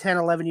last 10,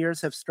 11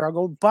 years have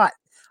struggled, but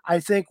I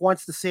think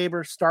once the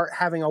Sabres start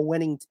having a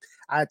winning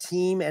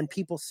team and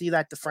people see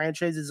that the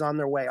franchise is on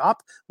their way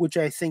up, which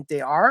I think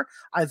they are,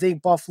 I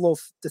think Buffalo,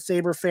 the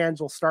Sabre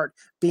fans will start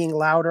being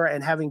louder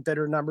and having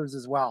better numbers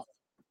as well.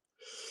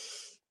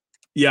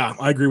 Yeah,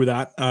 I agree with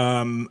that.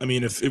 I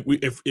mean,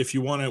 if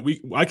you want to,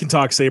 I can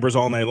talk Sabres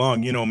all night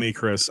long. You know me,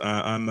 Chris.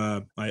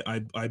 I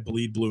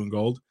bleed blue and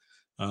gold.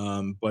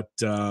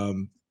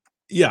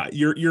 Yeah,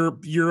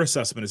 your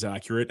assessment is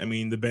accurate. I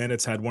mean, the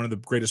Bandits had one of the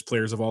greatest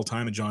players of all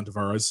time in John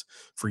Tavares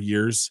for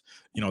years.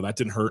 That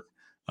didn't hurt.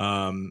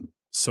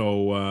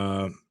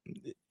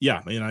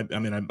 Yeah,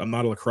 I'm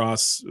not a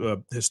lacrosse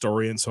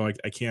historian, so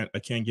I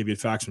can't give you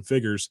facts and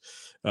figures.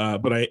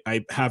 But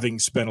I having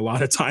spent a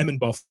lot of time in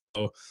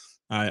Buffalo,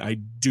 I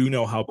do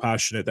know how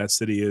passionate that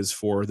city is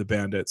for the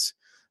Bandits.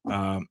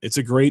 It's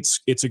a great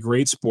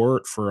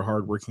sport for a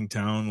hardworking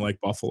town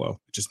like Buffalo.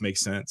 It just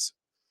makes sense.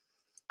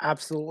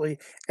 Absolutely.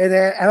 And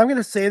I'm going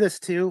to say this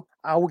too.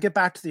 We'll get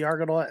back to the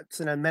Argonauts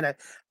in a minute.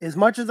 As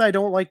much as I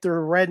don't like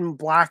their red and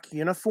black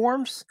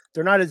uniforms,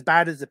 they're not as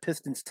bad as the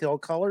Pistons teal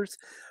colors.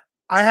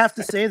 I have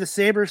to say the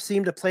Sabres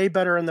seem to play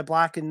better in the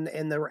black and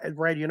the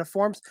red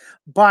uniforms,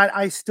 but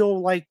I still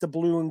like the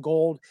blue and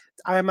gold.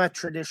 I'm a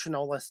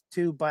traditionalist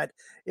too, but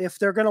if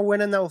they're going to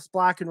win in those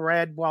black and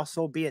red, well,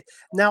 so be it.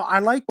 Now, I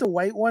like the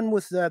white one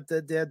with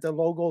the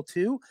logo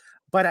too,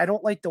 but I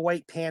don't like the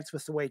white pants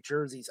with the white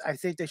jerseys. I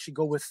think they should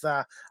go with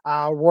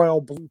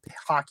royal blue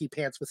hockey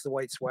pants with the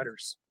white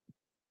sweaters.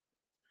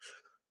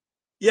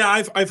 Yeah,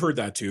 I've heard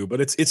that too, but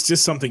it's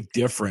just something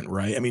different,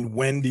 right? I mean,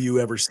 when do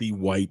you ever see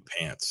white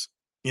pants?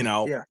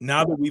 Yeah.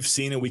 Now that we've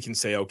seen it, we can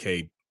say,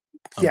 okay,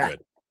 I'm good.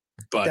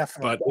 But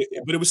definitely.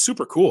 But it was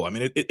super cool. I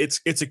mean,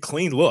 it's a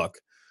clean look.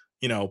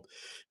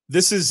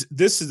 This is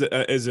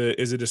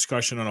a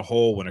discussion on a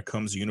whole when it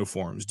comes to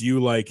uniforms. Do you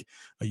like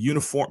a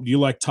uniform? Do you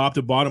like top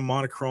to bottom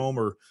monochrome,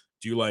 or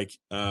do you like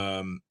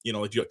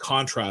like a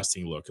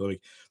contrasting look?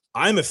 Like,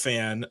 I'm a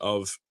fan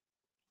of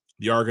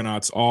the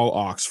Argonauts all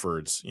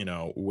Oxfords,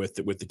 with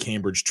the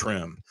Cambridge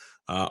trim.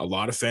 A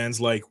lot of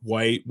fans like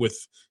white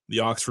with the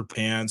Oxford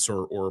pants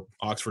or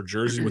Oxford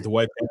jersey with the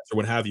white pants or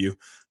what have you.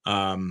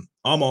 I'm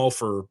all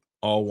for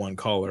all one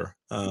color.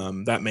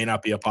 That may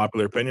not be a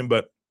popular opinion,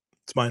 but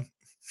it's mine.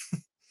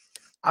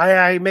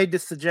 I made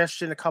this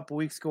suggestion a couple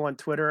weeks ago on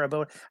Twitter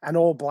about an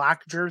old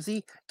black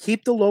jersey.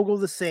 Keep the logo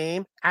the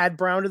same, add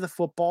brown to the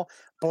football,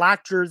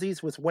 black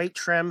jerseys with white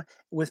trim,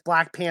 with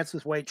black pants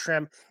with white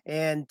trim,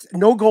 and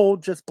no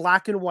gold, just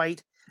black and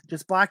white.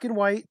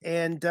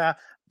 And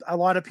a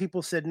lot of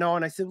people said no.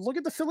 And I said, look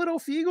at the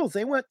Philadelphia Eagles.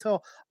 They went to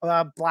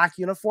black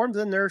uniforms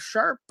and they're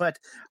sharp. But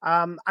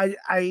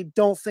I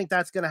don't think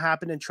that's going to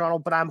happen in Toronto.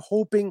 But I'm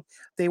hoping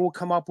they will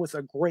come up with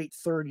a great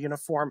third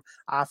uniform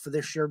for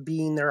this year,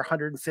 being their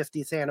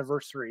 150th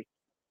anniversary.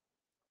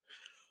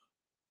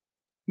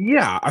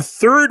 Yeah, a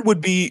third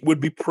would be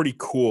pretty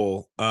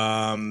cool.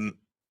 I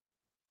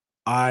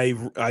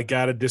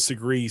gotta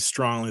disagree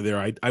strongly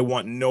there. I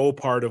want no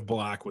part of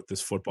black with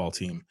this football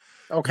team.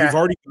 Okay.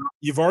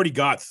 You've already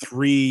got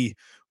 3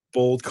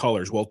 bold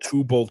colors. Well,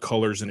 2 bold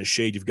colors in a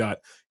shade. You've got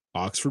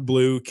Oxford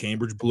blue,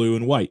 Cambridge blue,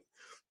 and white.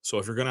 So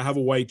if you're going to have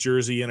a white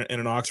jersey and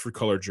an Oxford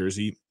color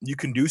jersey, you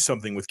can do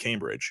something with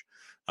Cambridge,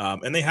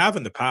 and they have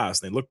in the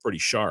past. They look pretty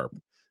sharp.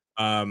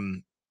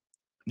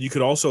 You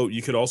could also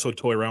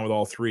toy around with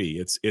all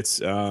 3.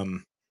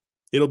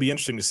 It'll be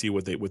interesting to see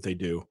what they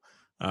do.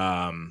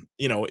 In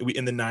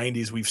the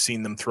 90s, we've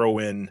seen them throw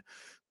in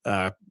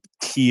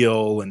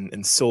teal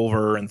and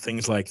silver and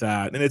things like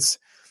that, and it's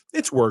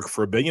worked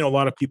for a bit. A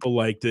lot of people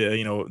like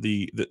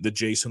the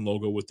Jason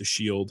logo with the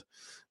shield,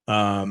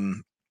 but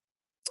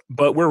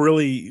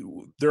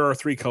there are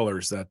 3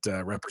 colors that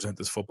represent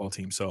this football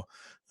team. So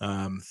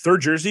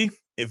third jersey,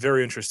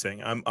 very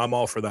interesting. I'm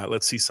all for that.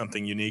 Let's see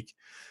something unique.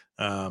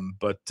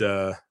 But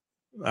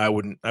I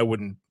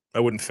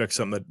wouldn't fix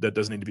something that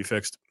doesn't need to be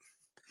fixed.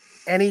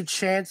 Any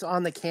chance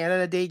on the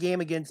Canada Day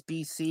game against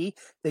BC,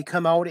 they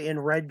come out in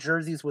red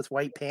jerseys with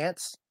white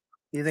pants?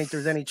 Do you think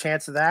there's any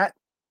chance of that?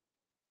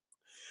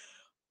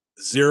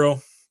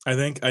 Zero. I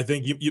think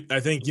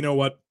you know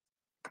what?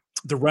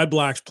 The Red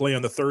Blacks play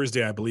on the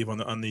Thursday, I believe,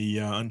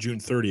 on June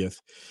 30th.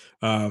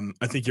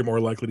 I think you're more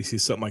likely to see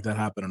something like that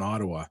happen in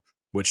Ottawa,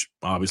 which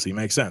obviously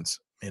makes sense.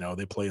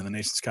 They play in the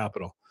nation's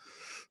capital.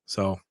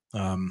 So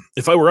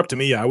if I were up to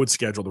me, I would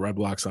schedule the Red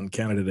Blacks on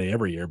Canada Day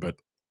every year. But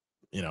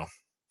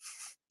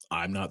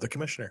I'm not the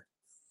commissioner.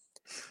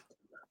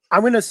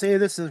 I'm going to say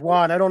this as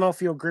well, and I don't know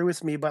if you agree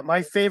with me, but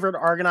my favorite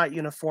Argonaut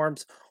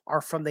uniforms are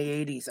from the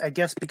 80s. I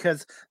guess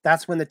because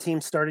that's when the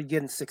team started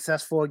getting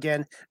successful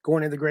again,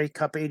 going to the Grey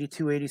Cup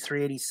 82,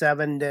 83,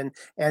 87,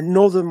 and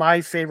those are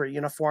my favorite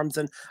uniforms.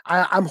 And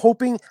I'm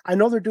hoping, I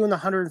know they're doing the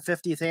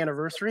 150th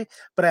anniversary,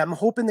 but I'm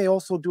hoping they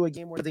also do a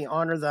game where they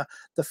honor the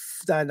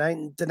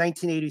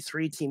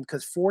 1983 team,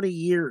 because 40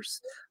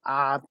 years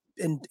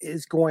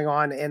is going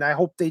on, and I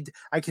hope they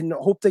can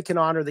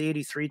honor the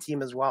 83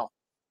 team as well.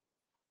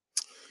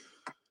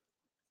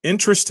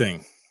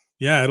 Interesting.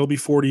 Yeah, it'll be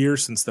 40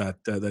 years since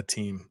that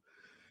team.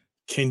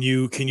 Can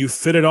you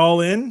fit it all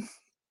in?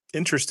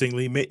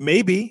 Interestingly,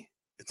 maybe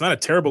it's not a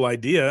terrible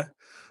idea.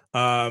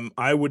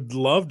 I would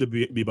love to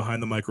be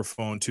behind the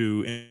microphone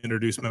to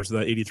introduce members of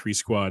that 83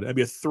 squad. That'd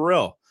be a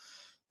thrill.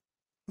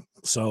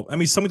 So,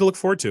 something to look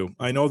forward to.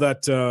 I know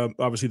that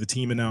obviously the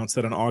team announced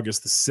that on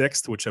August the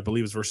 6th, which I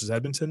believe is versus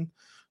Edmonton,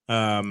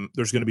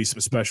 there's going to be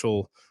some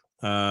special,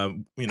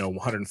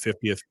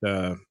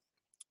 150th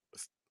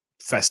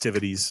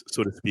festivities,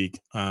 so to speak.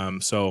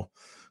 So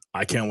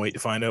I can't wait to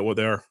find out what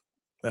they're.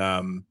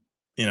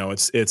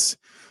 It's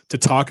to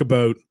talk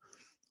about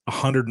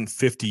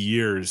 150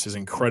 years is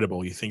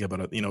incredible. You think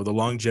about it, the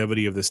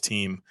longevity of this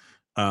team,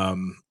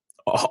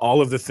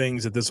 all of the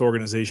things that this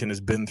organization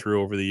has been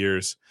through over the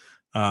years.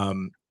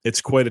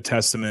 It's quite a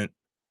testament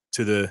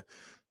to the,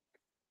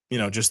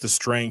 just the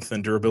strength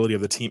and durability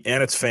of the team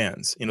and its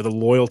fans, the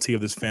loyalty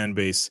of this fan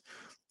base.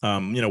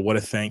 What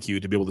a thank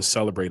you to be able to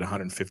celebrate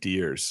 150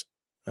 years.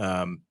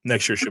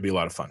 Next year should be a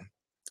lot of fun.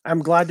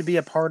 I'm glad to be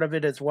a part of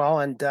it as well,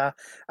 and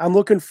I'm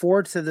looking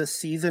forward to this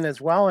season as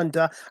well. And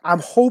I'm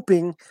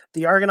hoping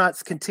the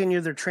Argonauts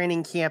continue their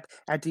training camp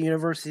at the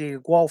University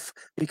of Guelph,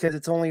 because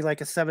it's only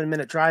like a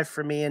 7-minute drive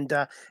for me. And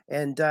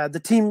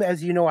the team,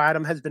 as you know,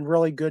 Adam, has been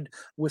really good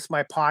with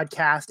my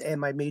podcast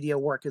and my media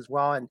work as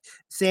well. And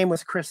same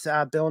with Chris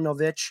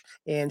Bilnovich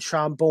and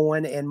Sean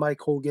Bowen and Mike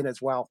Hogan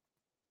as well.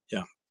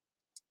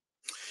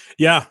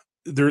 Yeah.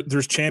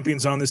 There's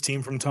champions on this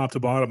team from top to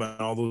bottom, and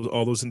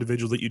all those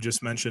individuals that you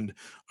just mentioned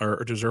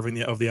are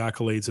deserving of the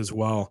accolades as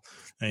well.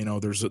 And,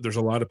 there's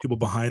a lot of people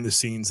behind the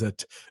scenes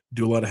that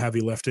do a lot of heavy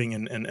lifting,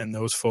 and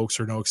those folks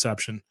are no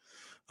exception.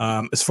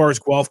 As far as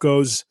Guelph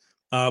goes,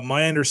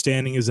 my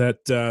understanding is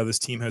that this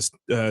team has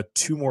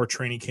 2 more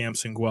training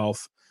camps in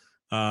Guelph.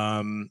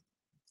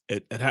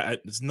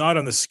 It's not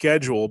on the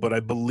schedule, but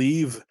I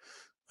believe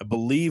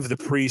the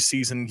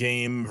preseason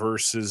game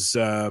versus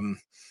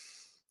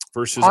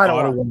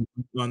Ottawa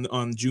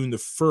on June the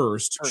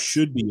 1st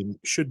should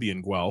be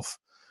in Guelph,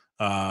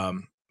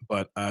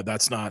 but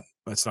that's not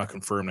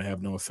confirmed. I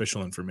have no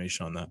official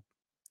information on that.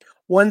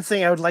 One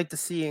thing I would like to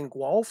see in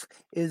Guelph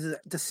is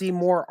to see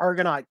more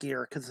Argonaut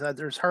gear, because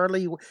there's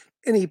hardly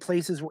any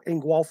places in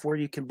Guelph where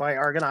you can buy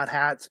Argonaut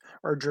hats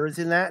or jerseys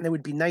and that, and it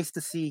would be nice to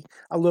see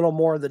a little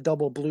more of the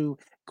double blue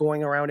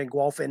going around in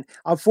Guelph. And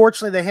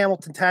unfortunately, the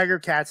Hamilton Tiger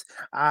Cats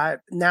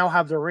now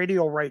have the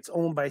radio rights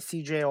owned by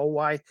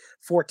CJOY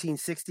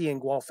 1460 in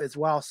Guelph as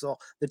well. So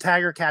the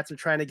Tiger Cats are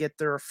trying to get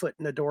their foot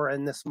in the door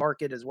in this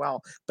market as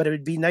well. But it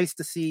would be nice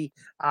to see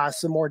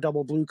some more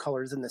double blue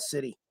colors in the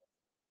city.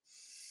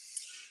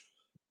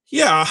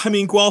 Yeah,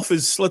 Guelph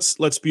is,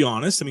 let's be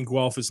honest.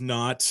 Guelph is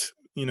not,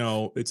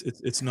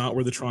 it's not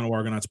where the Toronto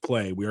Argonauts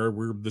play.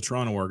 We're the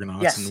Toronto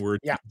Argonauts, yes. And we're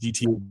a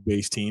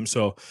GTA-based team.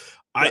 So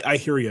I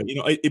hear you.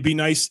 It'd be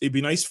nice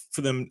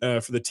for them,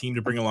 for the team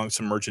to bring along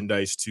some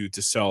merchandise to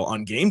sell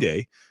on game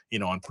day,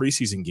 on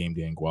preseason game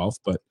day in Guelph.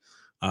 But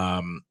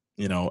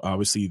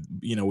obviously,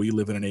 we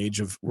live in an age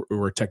of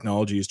where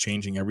technology is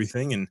changing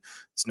everything, and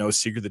it's no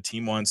secret the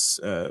team wants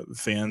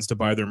fans to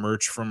buy their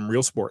merch from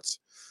Real Sports.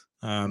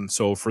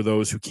 So for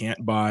those who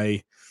can't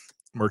buy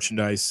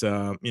merchandise,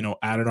 at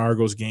an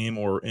Argos game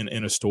or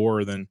in a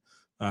store, then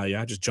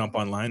just jump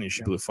online and you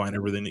should be able to find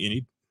everything that you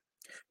need.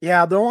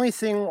 Yeah, the only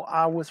thing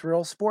with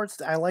Real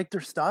Sports, I like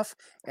their stuff,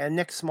 and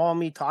Nick Small and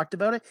me talked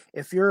about it.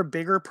 If you're a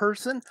bigger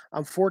person,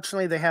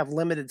 unfortunately, they have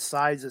limited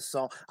sizes.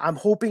 So I'm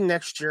hoping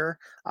next year,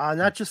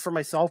 not just for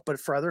myself, but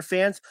for other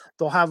fans,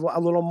 they'll have a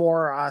little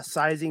more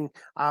sizing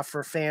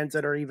for fans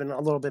that are even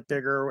a little bit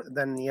bigger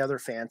than the other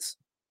fans.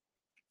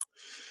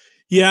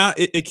 Yeah,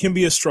 it can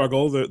be a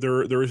struggle.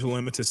 There is a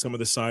limit to some of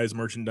the size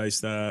merchandise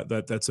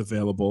that's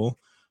available.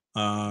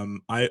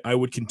 I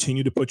would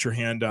continue to put your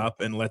hand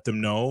up and let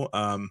them know.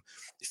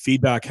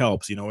 Feedback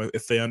helps.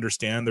 If they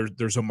understand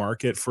there's a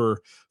market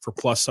for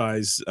plus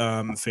size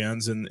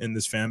fans in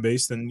this fan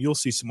base, then you'll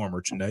see some more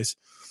merchandise.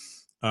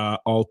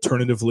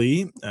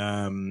 Alternatively,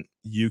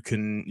 you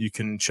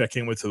can check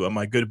in with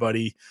my good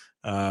buddy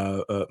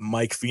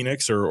Mike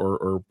Phoenix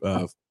or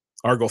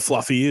Argo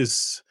Fluffy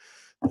as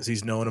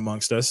he's known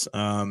amongst us,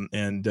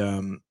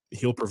 and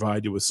he'll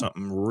provide you with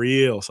something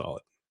real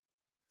solid.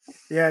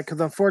 Yeah,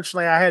 because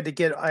unfortunately, I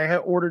had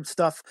ordered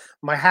stuff,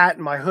 my hat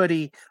and my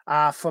hoodie,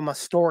 from a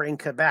store in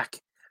Quebec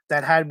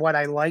that had what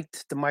I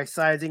liked, my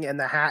sizing and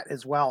the hat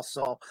as well.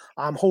 So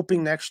I'm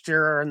hoping next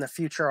year or in the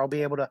future I'll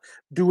be able to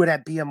do it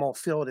at BMO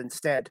Field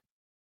instead.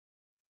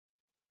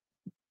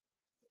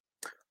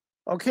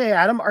 Okay,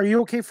 Adam, are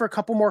you okay for a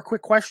couple more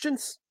quick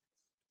questions?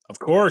 Of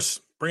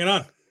course, bring it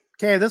on.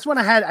 Okay, this one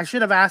I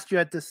should have asked you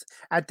at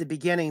the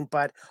beginning,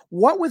 but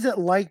what was it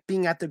like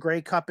being at the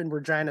Grey Cup in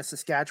Regina,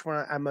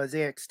 Saskatchewan at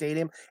Mosaic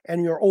Stadium,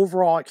 and your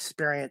overall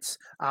experience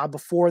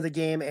before the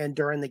game and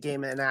during the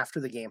game and after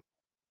the game?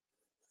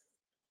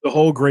 The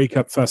whole Grey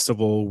Cup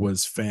festival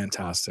was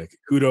fantastic.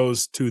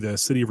 Kudos to the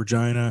city of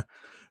Regina.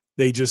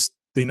 They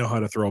know how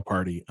to throw a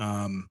party.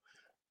 The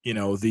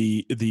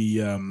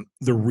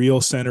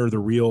real center, the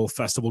real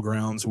festival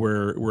grounds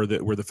where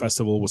the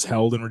festival was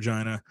held in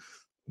Regina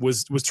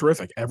was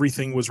terrific.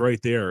 Everything was right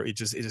there.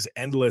 It is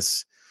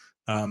endless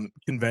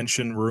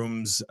convention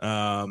rooms,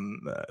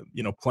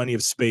 plenty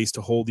of space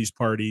to hold these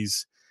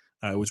parties.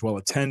 It was well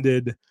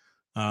attended.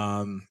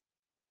 The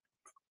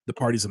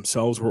parties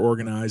themselves were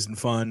organized and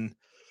fun.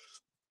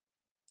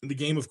 The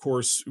game, of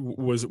course,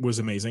 was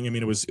amazing. I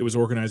mean, it was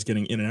organized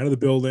getting in and out of the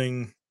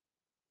building.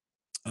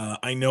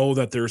 I know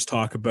that there's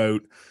talk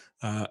about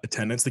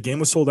attendance. The game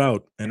was sold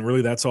out, and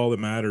really that's all that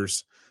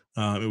matters.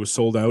 It was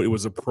sold out. It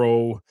was a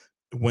pro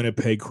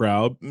Winnipeg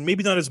crowd,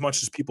 maybe not as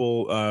much as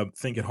people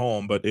think at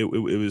home, but it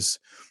was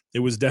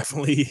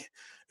definitely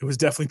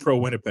pro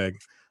Winnipeg.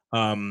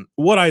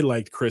 What I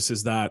liked, Chris,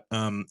 is that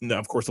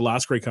of course the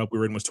last Grey Cup we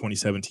were in was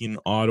 2017 in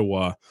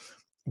Ottawa.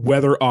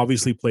 Weather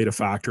obviously played a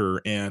factor,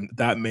 and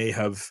that may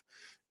have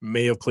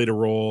played a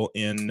role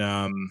in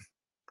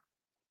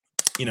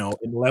in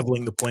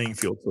leveling the playing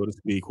field, so to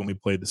speak, when we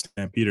played the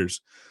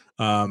Stampeders.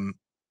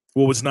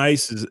 What was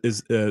nice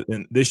is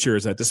in this year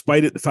is that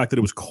despite the fact that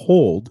it was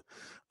cold,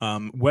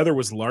 weather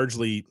was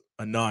largely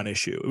a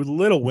non-issue. It was a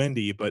little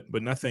windy, but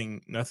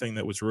nothing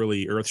that was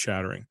really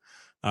earth-shattering.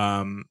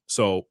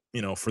 So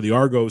for the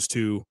Argos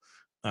to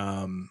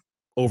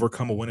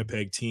overcome a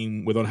Winnipeg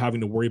team without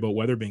having to worry about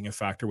weather being a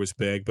factor was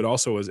big, but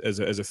also as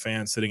a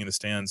fan sitting in the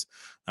stands,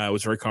 it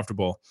was very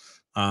comfortable.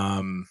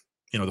 The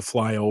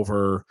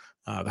flyover,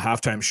 the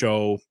halftime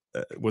show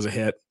was a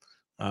hit.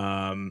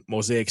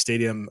 Mosaic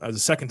Stadium, the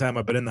second time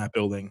I've been in that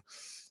building,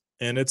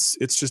 and it's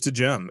just a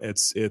gem.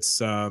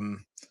 It's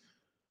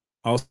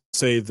I'll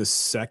say the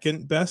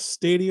second best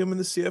stadium in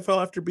the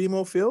CFL after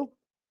BMO Field,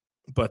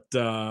 but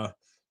I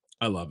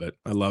love it.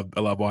 I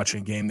love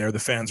watching a game there. The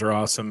fans are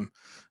awesome.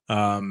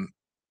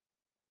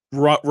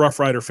 Rough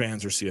Rider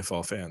fans are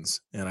CFL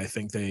fans, and I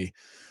think they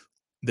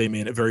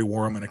made it very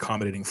warm and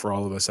accommodating for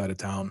all of us out of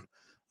town.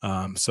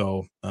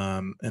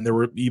 And there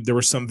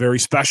were some very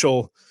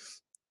special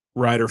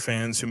Rider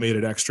fans who made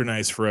it extra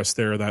nice for us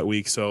there that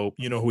week. So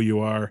you know who you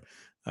are.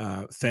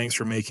 Thanks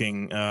for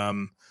making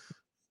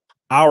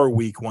our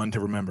week one to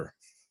remember.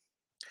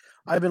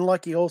 I've been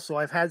lucky also.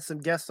 I've had some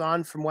guests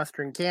on from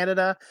Western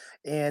Canada,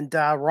 and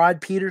Rod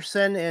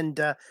Peterson and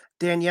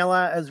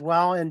Daniela as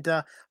well. And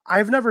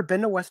I've never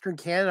been to Western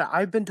Canada.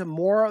 I've been to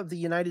more of the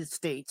United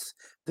States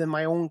than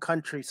my own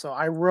country. So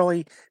I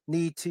really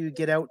need to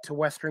get out to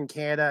Western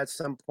Canada at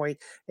some point.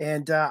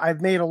 And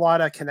I've made a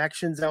lot of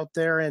connections out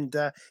there, and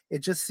it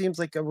just seems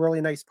like a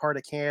really nice part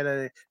of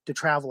Canada to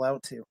travel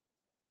out to.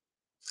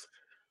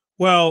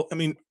 Well, I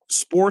mean,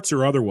 sports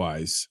or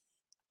otherwise,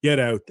 get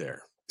out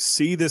there.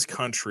 See this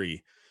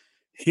country,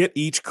 hit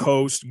each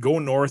coast, go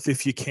north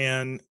if you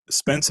can,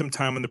 spend some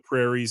time on the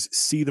prairies,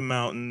 see the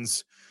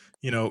mountains,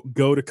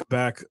 go to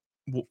Quebec,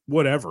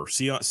 whatever,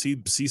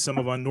 see some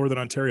of on Northern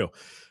Ontario.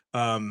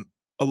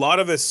 A lot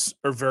of us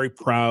are very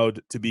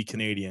proud to be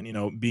Canadian.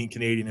 Being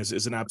Canadian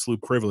is an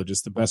absolute privilege.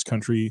 It's the best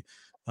country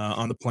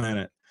on the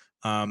planet.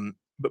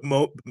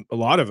 But a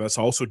lot of us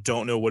also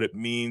don't know what it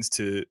means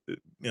to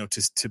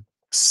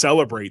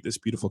celebrate this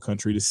beautiful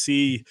country, to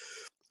see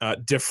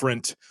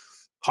different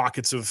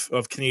pockets of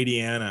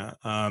Canadiana,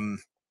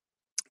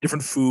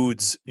 different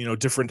foods,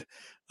 different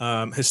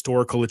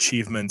historical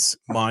achievements,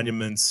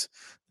 monuments,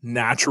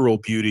 natural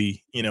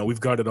beauty. We've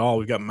got it all.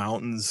 We've got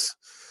mountains,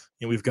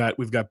 we've got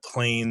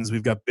plains,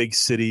 we've got big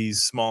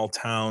cities, small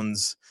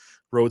towns,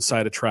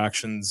 roadside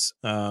attractions.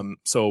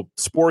 So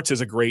sports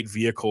is a great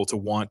vehicle to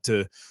want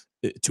to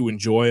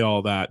enjoy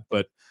all that,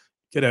 but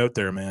get out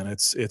there, man.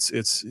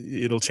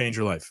 It'll change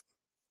your life.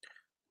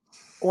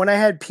 When I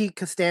had Pete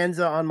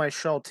Costanza on my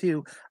show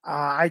too,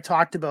 I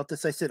talked about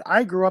this. I said,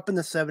 I grew up in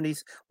the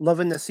 70s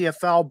loving the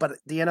CFL, but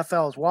the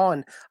NFL as well.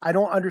 And I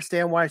don't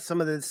understand why some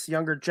of this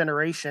younger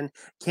generation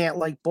can't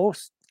like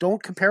both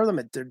Don't compare them.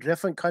 They're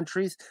different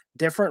countries,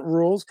 different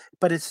rules,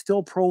 but it's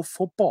still pro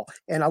football.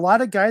 And a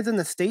lot of guys in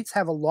the States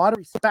have a lot of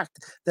respect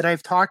that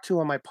I've talked to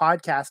on my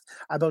podcast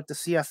about the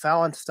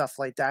CFL and stuff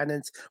like that.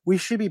 And we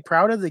should be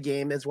proud of the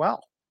game as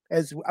well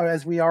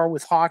as we are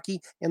with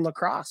hockey and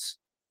lacrosse.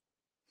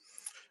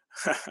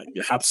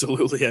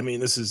 Absolutely. I mean,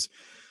 this is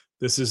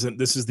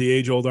the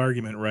age old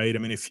argument, right? I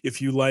mean,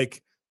 if you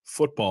like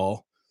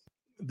football,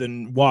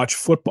 then watch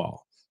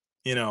football.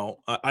 You know,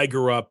 I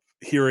grew up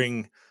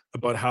hearing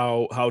about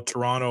how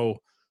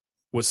Toronto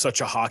was such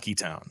a hockey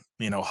town.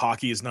 You know,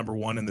 hockey is number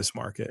one in this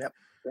market. Yep.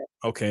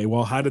 Okay,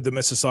 well, how did the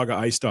Mississauga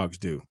Ice Dogs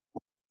do?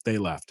 They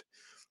left.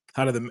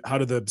 How did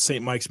the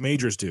St. Mike's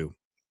Majors do?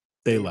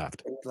 They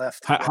left.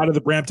 How did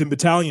the Brampton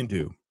Battalion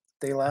do?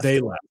 They left.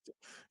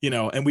 You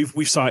know, and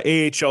we saw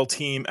AHL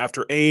team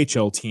after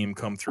AHL team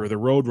come through, the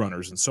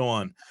Roadrunners and so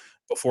on,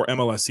 before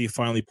MLSE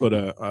finally put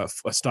a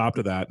stop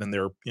to that. And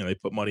they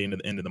put money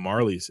into the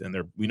Marlies, and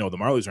we know the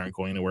Marlies aren't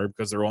going anywhere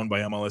because they're owned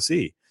by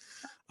MLSE.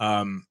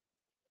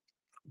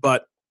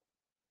 But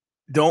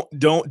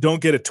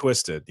don't get it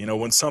twisted. You know,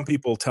 when some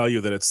people tell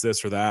you that it's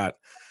this or that,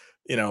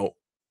 you know,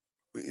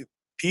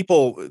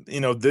 people, you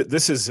know,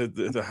 this is,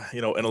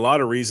 you know, in a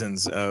lot of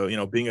reasons, you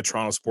know, being a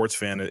Toronto sports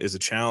fan is a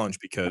challenge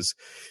because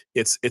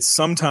it's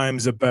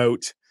sometimes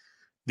about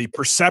the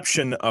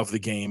perception of the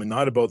game and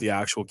not about the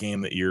actual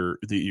game that you're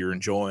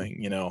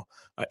enjoying. You know,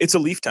 it's a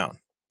Leaf town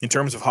in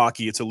terms of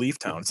hockey. It's a Leaf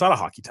town. It's not a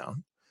hockey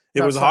town.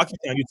 If it was a hockey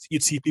town,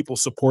 you'd see people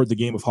support the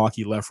game of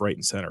hockey left, right,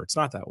 and center. It's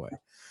not that way.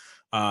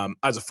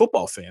 As a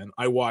football fan,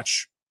 I'll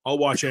watch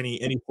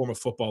any form of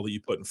football that you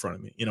put in front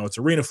of me. You know, it's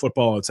arena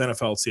football, it's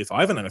NFL, it's CFL.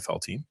 I have an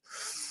NFL team.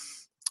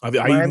 I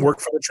even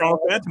worked for the Toronto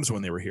Phantoms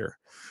when they were here.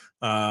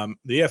 The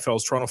AFL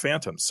is Toronto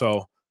Phantoms.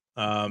 So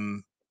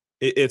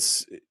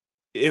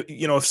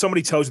you know, if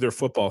somebody tells you they're a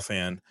football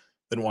fan,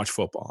 then watch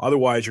football.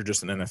 Otherwise, you're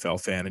just an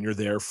NFL fan, and you're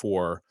there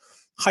for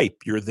hype.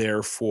 You're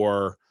there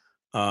for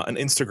an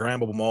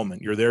Instagrammable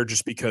moment. You're there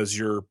just because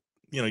you're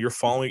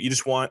following. You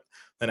just want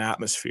an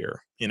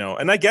atmosphere, you know,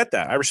 and I get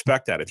that. I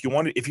respect that. If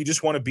you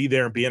just want to be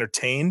there and be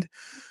entertained,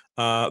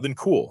 then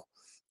cool.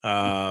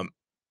 But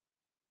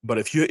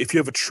if you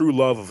have a true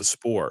love of a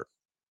sport,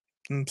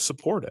 then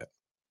support it.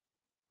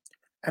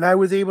 And I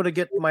was able to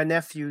get my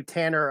nephew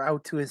Tanner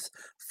out to his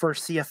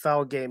first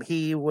CFL game.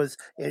 He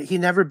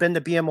never been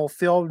to BMO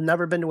Field,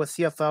 never been to a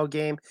CFL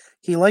game.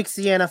 He likes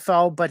the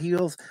NFL, but he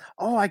goes,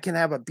 "Oh, I can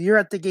have a beer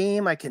at the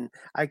game. I can.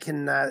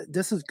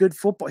 This is good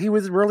football." He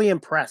was really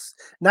impressed,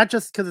 not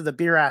just because of the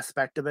beer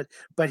aspect of it,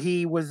 but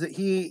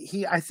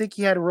I think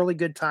he had a really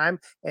good time,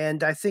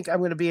 and I think I'm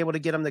going to be able to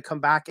get him to come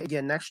back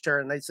again next year.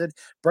 And I said,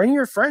 "Bring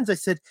your friends." I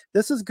said,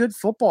 "This is good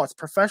football. It's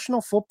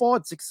professional football.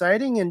 It's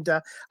exciting." And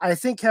I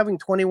think having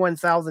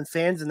 21,000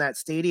 fans in that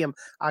stadium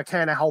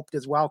kind of helped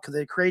as well because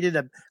it created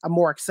a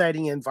more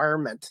exciting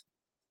environment.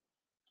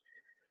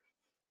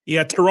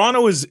 Yeah,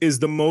 Toronto is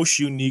the most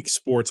unique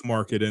sports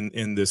market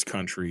in this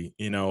country.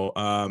 You know,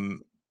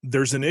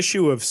 there's an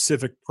issue of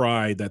civic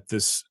pride that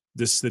this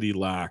city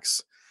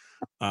lacks,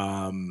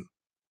 and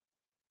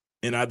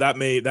that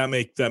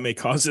may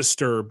cause a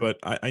stir. But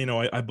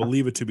I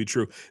believe it to be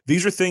true.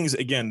 These are things,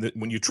 again, that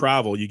when you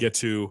travel, you get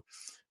to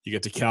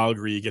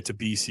Calgary, you get to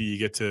BC, you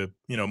get to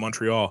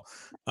Montreal.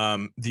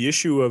 The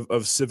issue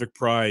of civic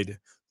pride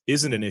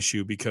isn't an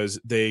issue because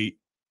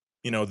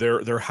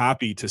they're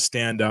happy to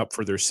stand up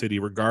for their city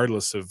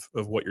regardless of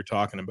what you're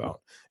talking about.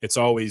 It's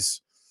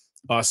always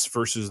us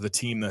versus the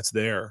team that's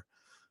there.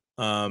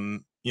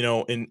 In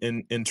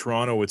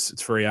Toronto,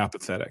 it's very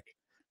apathetic.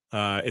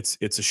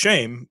 It's a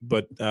shame,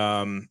 but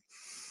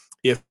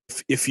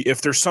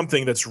if there's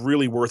something that's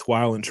really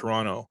worthwhile in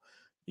Toronto,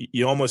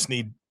 you almost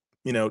need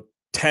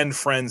 10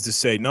 friends to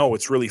say, no,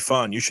 it's really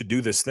fun, you should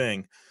do this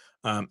thing,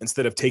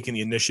 instead of taking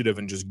the initiative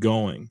and just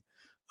going.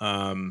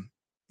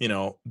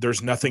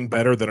 There's nothing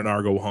better than an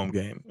Argo home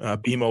game.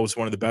 BMO is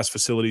one of the best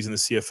facilities in the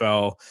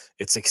CFL.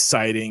 It's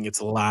exciting.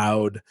 It's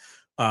loud.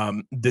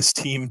 This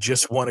team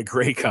just won a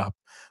Grey Cup.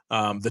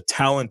 The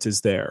talent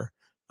is there.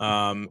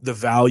 The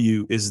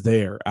value is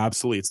there.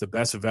 Absolutely. It's the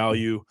best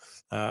value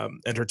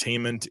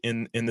entertainment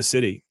in the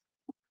city.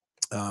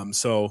 I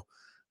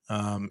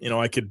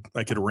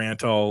could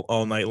rant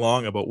all night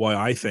long about why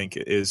I think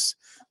it is,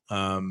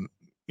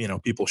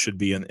 people should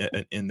be in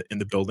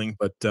the building,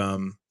 but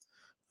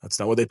that's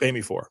not what they pay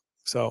me for.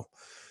 So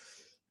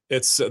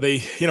it's they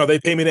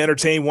pay me to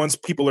entertain once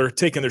people are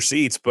taking their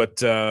seats, but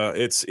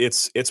there's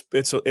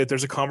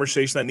a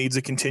conversation that needs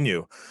to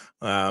continue.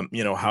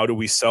 How do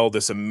we sell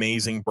this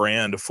amazing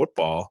brand of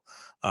football,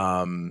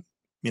 to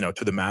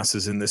the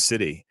masses in this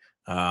city?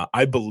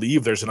 I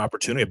believe there's an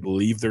opportunity. I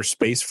believe there's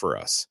space for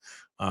us.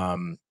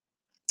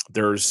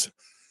 There's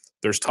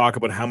talk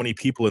about how many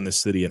people in this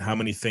city and how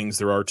many things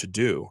there are to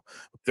do.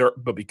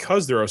 But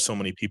because there are so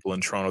many people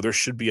in Toronto, there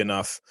should be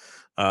enough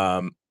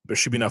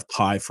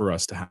pie for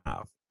us to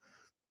have.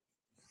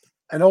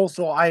 And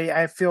also,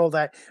 I feel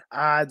that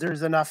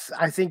there's enough.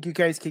 I think you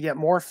guys could get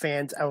more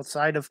fans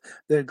outside of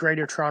the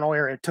Greater Toronto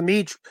area. To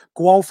me,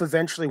 Guelph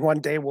eventually one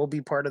day will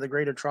be part of the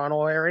Greater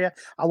Toronto area.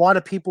 A lot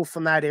of people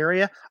from that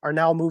area are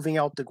now moving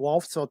out to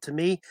Guelph. So to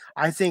me,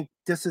 I think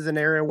this is an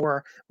area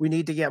where we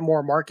need to get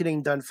more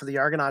marketing done for the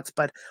Argonauts.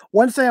 But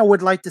one thing I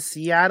would like to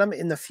see, Adam,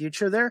 in the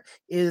future there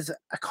is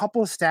a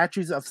couple of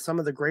statues of some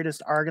of the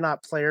greatest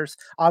Argonaut players.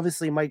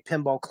 Obviously, Mike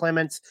Pinball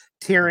Clements,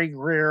 Terry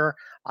Greer,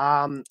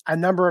 a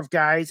number of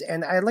guys,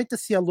 and I'd like to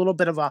see a little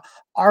bit of a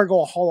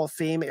Argo Hall of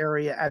Fame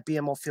area at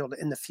BMO Field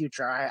in the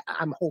future.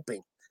 I'm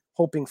hoping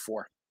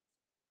for.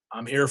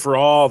 I'm here for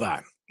all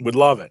that. Would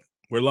love it.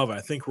 We'd love it.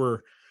 I think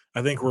we're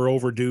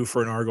overdue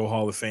for an Argo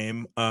Hall of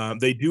Fame.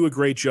 They do a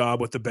great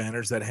job with the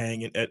banners that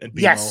hang at BMO.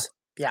 Yes,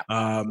 yeah.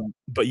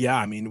 But yeah,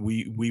 I mean,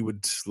 we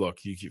would look.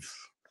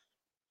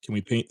 Can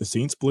we paint the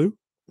scenes blue?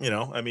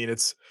 I mean,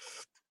 it's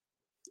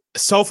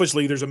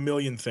selfishly, there's a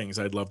million things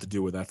I'd love to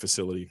do with that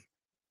facility.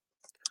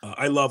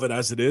 I love it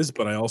as it is,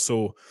 but I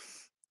also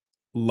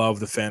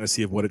love the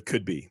fantasy of what it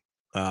could be.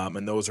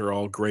 And those are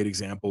all great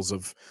examples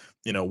of,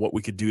 what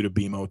we could do to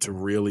BMO to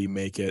really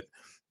make it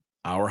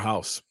our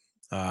house.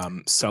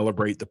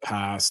 Celebrate the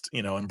past,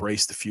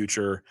 embrace the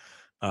future,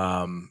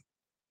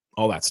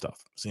 all that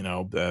stuff.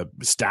 The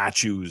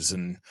statues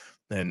and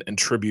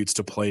tributes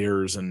to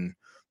players and,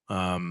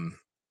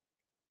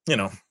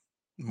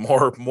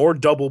 more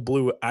double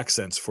blue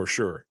accents for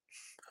sure.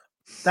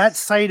 That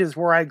site is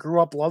where I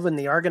grew up loving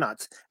the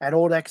Argonauts at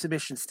Old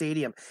Exhibition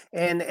Stadium.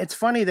 And it's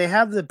funny, they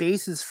have the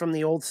bases from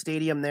the old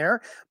stadium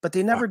there, but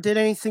they never did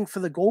anything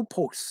for the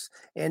goalposts.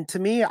 And to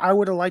me, I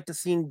would have liked to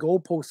seen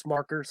goalpost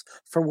markers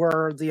for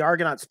where the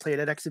Argonauts played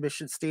at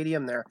Exhibition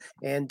Stadium there.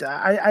 And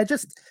I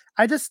just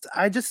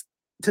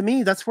to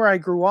me, that's where I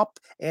grew up,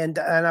 and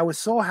I was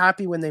so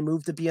happy when they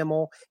moved to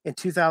BMO in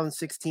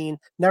 2016.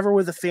 Never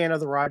was a fan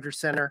of the Rogers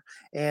Center,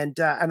 and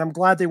I'm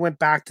glad they went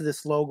back to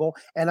this logo.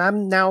 And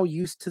I'm now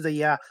used to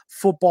the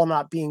football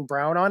not being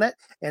brown on it,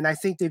 and I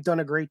think they've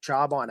done a great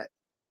job on it.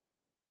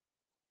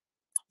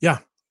 Yeah,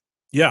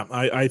 yeah.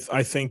 I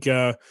think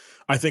our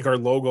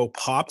logo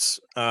pops.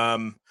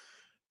 We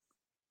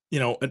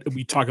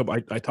talk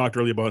about. I talked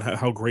earlier about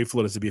how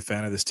grateful it is to be a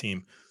fan of this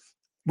team.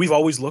 We've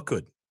always looked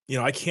good.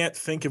 I can't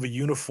think of a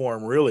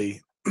uniform really,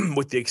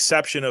 with the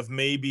exception of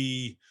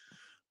maybe,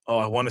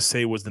 I want to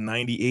say it was the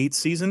 98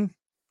 season,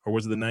 or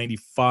was it the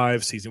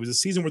 95 season? It was a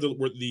season where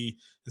the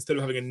instead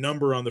of having a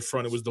number on the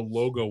front, it was the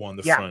logo on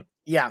the front.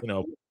 Yeah.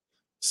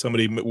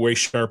 Somebody way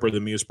sharper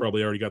than me has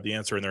probably already got the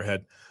answer in their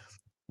head.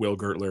 Will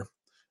Gertler.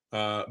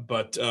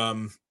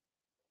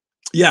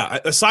 Yeah,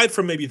 aside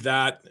from maybe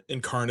that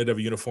incarnate of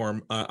a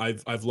uniform,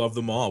 I've loved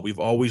them all. We've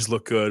always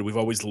looked good. We've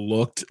always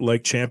looked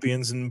like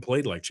champions and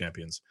played like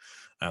champions.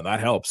 That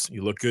helps.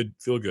 You look good,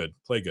 feel good,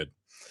 play good.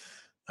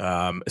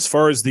 As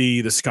far as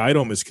the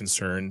Skydome is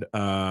concerned,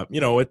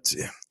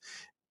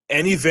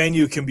 any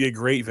venue can be a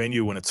great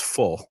venue when it's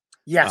full.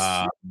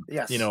 Yes.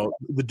 Yes.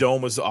 The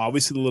dome was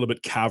obviously a little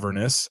bit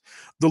cavernous.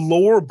 The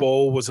lower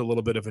bowl was a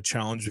little bit of a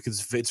challenge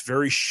because it's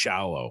very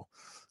shallow.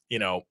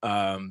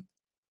 20th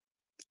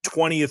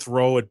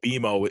row at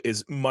BMO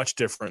is much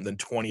different than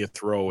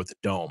 20th row at the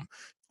dome.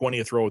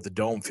 20th row at the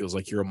dome feels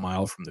like you're a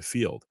mile from the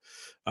field.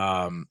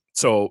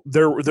 So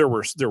there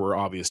were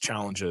obvious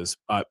challenges,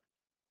 but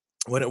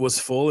when it was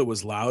full, it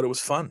was loud, it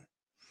was fun.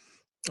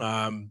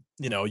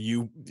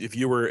 If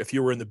you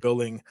were in the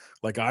building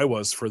like I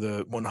was for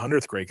the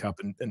 100th Grey Cup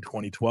in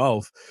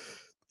 2012,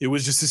 it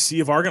was just a sea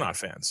of Argonaut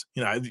fans.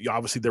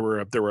 Obviously there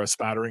were a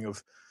smattering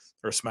of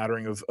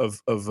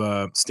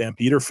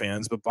Stampeder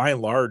fans, but by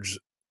and large,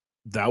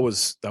 that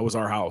was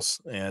our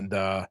house, and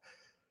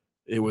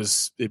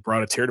it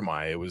brought a tear to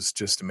my eye. It was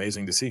just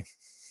amazing to see.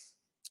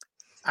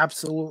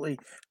 Absolutely.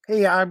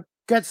 Hey, I've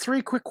got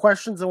 3 quick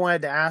questions I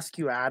wanted to ask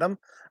you, Adam.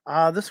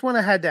 This one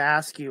I had to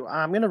ask you.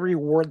 I'm going to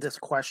reward this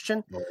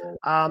question.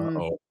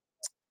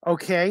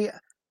 Okay.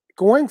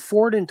 Going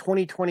forward in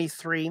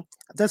 2023,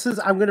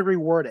 I'm going to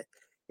reward it.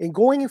 In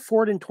going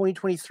forward in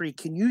 2023,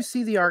 can you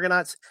see the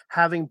Argonauts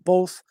having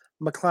both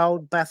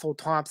McLeod Bethel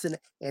Thompson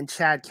and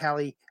Chad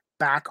Kelly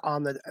back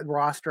on the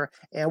roster?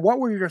 And what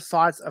were your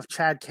thoughts of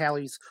Chad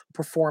Kelly's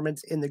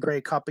performance in the Grey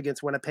Cup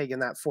against Winnipeg in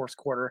that fourth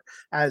quarter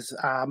as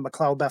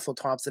McLeod Bethel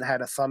Thompson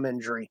had a thumb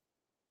injury?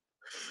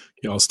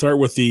 Yeah, I'll start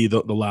with the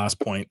last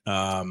point.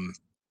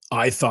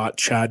 I thought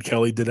Chad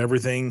Kelly did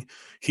everything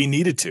he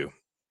needed to.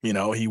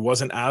 He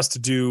wasn't asked to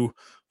do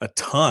a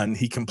ton.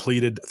 He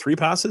completed 3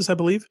 passes, I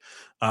believe.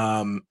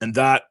 And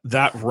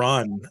that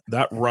run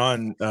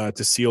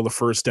to seal the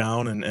first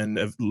down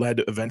and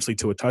led eventually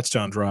to a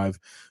touchdown drive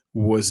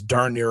was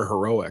darn near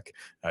heroic.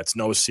 It's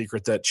no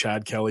secret that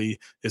Chad Kelly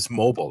is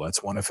mobile.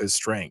 That's one of his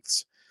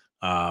strengths.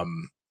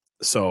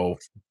 So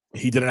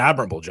he did an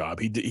admirable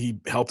job. He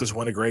helped us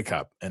win a Grey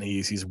Cup, and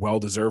he's well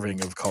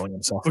deserving of calling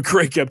himself a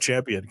Grey Cup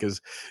champion because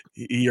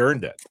he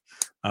earned it.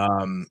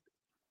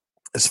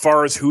 As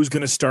far as who's going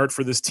to start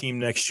for this team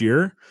next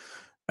year,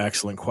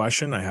 excellent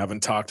question. I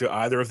haven't talked to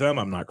either of them.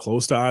 I'm not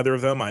close to either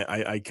of them.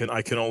 I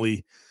can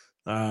only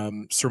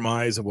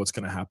surmise of what's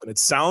going to happen. It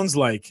sounds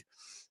like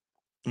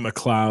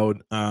McLeod,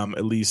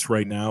 at least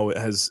right now,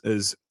 has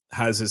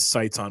his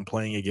sights on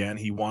playing again.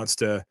 He wants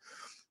to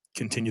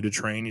continue to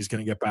train. He's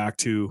going to get back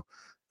to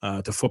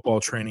football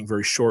training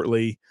very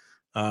shortly.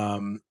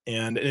 And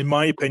in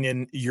my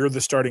opinion, you're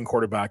the starting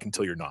quarterback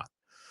until you're not.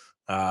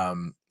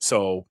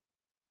 So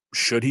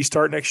should he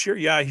start next year?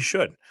 Yeah, he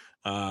should.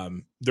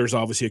 There's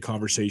obviously a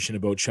conversation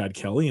about Chad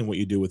Kelly and what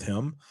you do with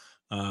him.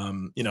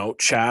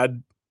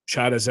 Chad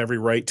has every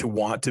right to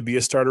want to be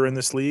a starter in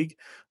this league.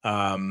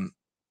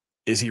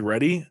 Is he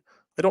ready?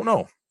 I don't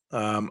know.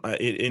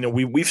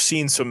 We've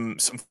seen some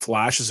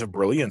flashes of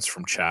brilliance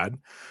from Chad.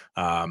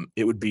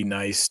 It would be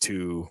nice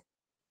to.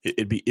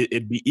 It'd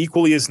be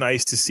equally as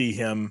nice to see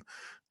him,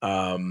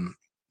 earn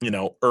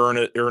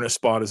a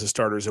spot as a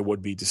starter as it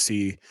would be to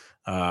see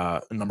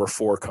number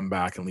 4 come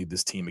back and lead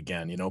this team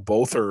again.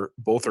 Both are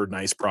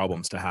nice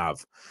problems to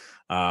have.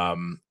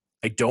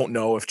 I don't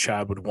know if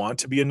Chad would want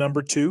to be a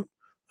number 2.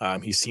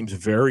 He seems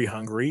very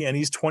hungry, and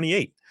he's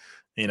 28.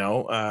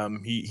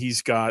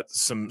 He's got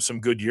some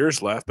good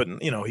years left, but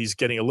he's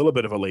getting a little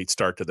bit of a late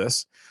start to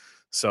this.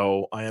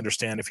 So I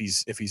understand if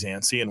he's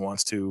antsy and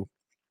wants to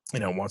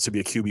be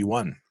a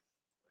QB1.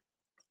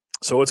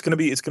 So it's going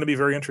to be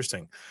very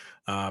interesting.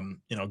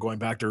 Going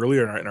back to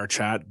earlier in our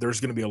chat, there's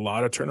going to be a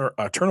lot of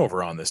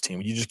turnover on this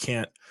team. You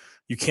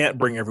can't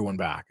bring everyone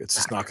back. It's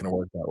just not going to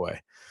work that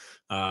way.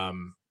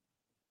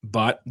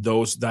 But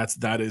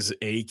that is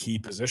a key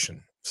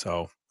position.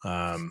 So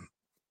I'm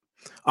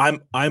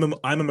a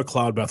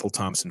McLeod Bethel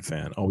Thompson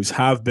fan. Always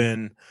have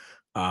been.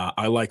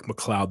 I like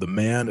McLeod the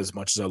man as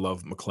much as I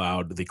love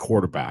McLeod the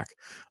quarterback.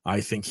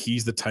 I think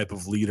he's the type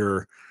of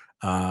leader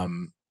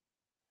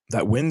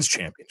that wins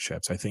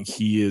championships. I think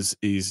he is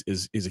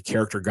a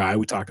character guy.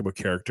 We talk about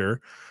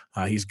character.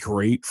 He's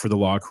great for the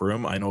locker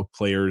room. I know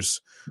players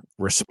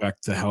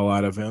respect the hell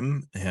out of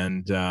him,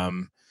 and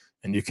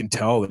you can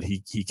tell that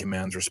he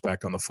commands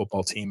respect on the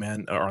football team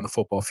or on the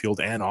football field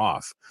and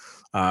off.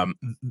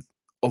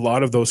 A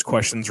lot of those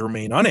questions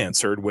remain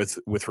unanswered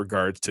with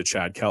regards to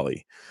Chad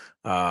Kelly.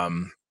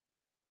 Those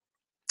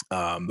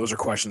are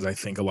questions I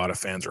think a lot of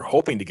fans are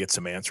hoping to get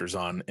some answers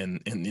on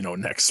in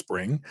next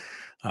spring.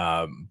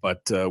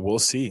 But we'll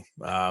see.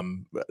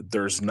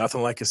 There's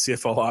nothing like a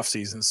CFL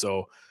offseason,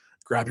 so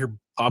grab your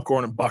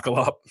popcorn and buckle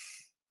up.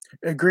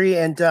 Agree.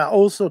 And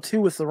also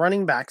too with the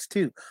running backs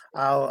too.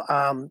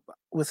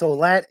 With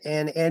Ouellette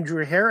and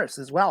Andrew Harris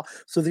as well.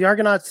 So the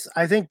Argonauts,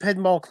 I think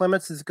Pinball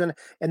Clements and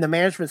the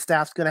management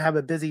staff's going to have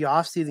a busy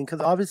offseason, because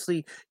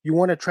obviously you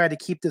want to try to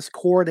keep this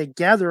core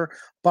together,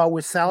 but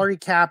with salary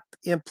cap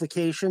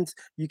implications,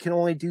 you can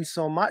only do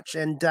so much.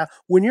 And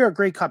when you're a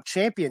Grey Cup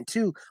champion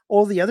too,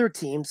 all the other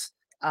teams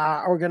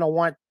are going to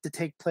want to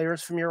take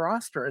players from your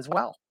roster as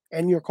well,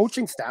 and your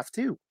coaching staff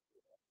too.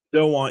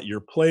 They'll want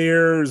your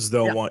players.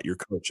 They'll want your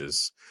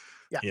coaches.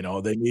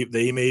 Yeah.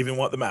 They may even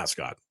want the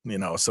mascot,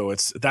 so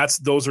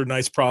those are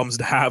nice problems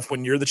to have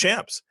when you're the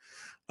champs.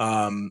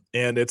 And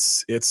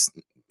this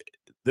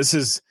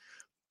is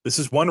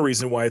one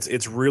reason why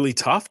it's really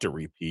tough to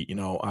repeat.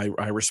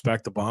 I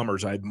respect the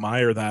Bombers. I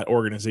admire that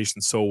organization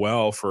so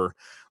well for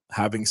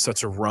having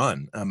such a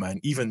run. And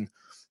even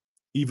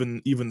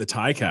the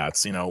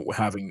Ticats,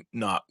 having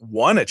not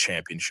won a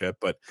championship,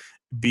 but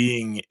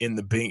being in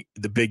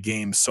the big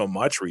game so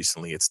much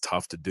recently, it's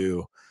tough to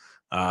do.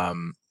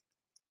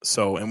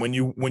 So, and when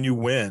you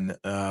win,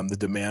 the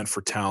demand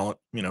for talent,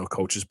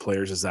 coaches,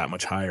 players is that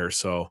much higher.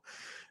 So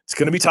it's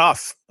going to be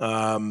tough.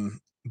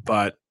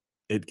 But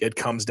it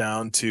comes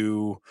down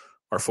to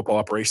our football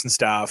operations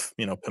staff,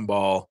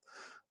 Pinball,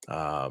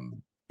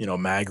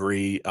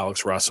 Magri,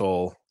 Alex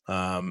Russell.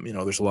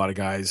 There's a lot of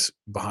guys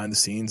behind the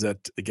scenes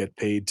that get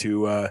paid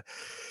to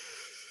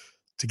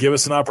give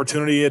us an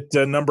opportunity at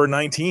number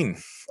 19.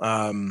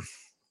 I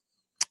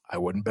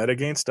wouldn't bet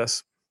against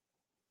us.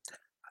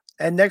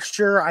 And next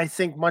year, I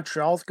think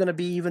Montreal's going to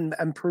be even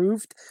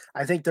improved.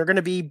 I think they're going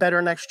to be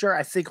better next year.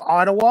 I think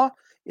Ottawa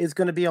is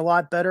going to be a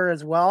lot better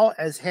as well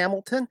as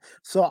Hamilton.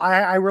 So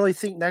I really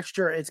think next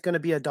year it's going to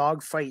be a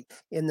dogfight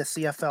in the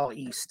CFL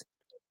East.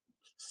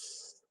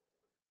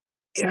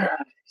 Yeah,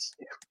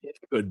 it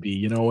could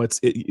be.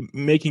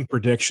 Making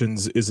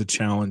predictions is a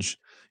challenge.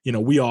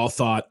 We all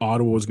thought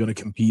Ottawa was going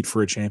to compete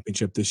for a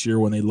championship this year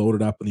when they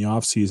loaded up in the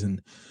offseason,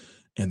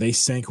 and they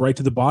sank right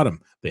to the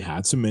bottom. They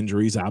had some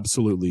injuries,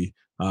 absolutely.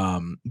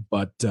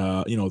 But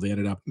they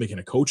ended up making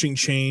a coaching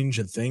change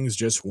and things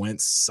just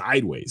went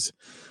sideways.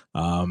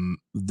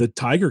 The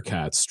Tiger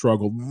Cats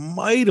struggled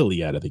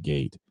mightily out of the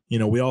gate.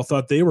 We all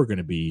thought they were going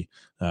to be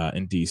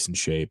in decent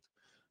shape.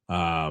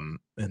 And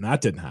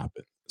that didn't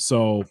happen.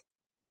 So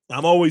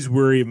I'm always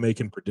wary of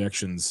making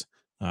predictions.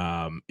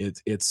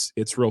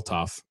 It's real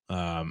tough.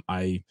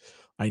 I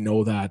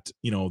know that,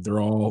 they're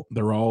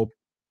all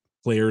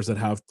players that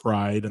have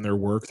pride in their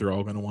work. They're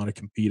all going to want to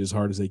compete as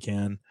hard as they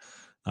can.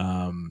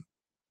 I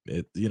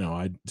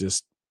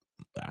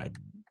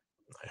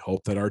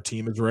hope that our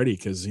team is ready,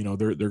 because they're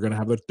going to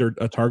have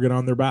a target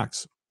on their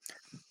backs.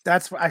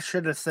 That's what I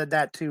should have said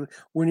that too.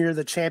 When you're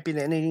the champion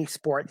in any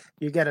sport,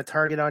 you get a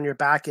target on your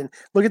back. And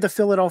look at the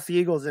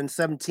Philadelphia Eagles in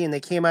 17. They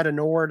came out of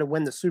nowhere to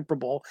win the Super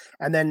Bowl.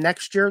 And then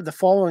next year, the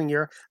following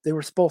year, they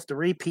were supposed to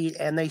repeat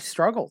and they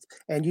struggled.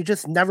 And you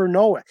just never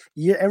know it.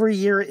 Every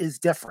year is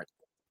different.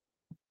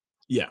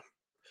 Yeah.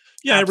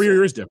 Yeah, every Absolutely.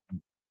 year is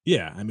different.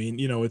 Yeah, I mean,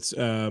 it's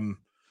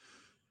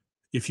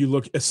if you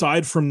look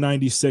aside from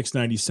 96,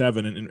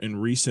 97 in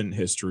recent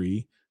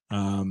history,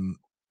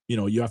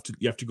 you have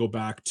to go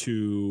back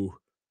to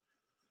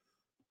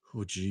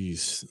oh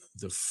geez,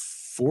 the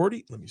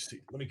 40. Let me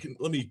see.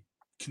 Let me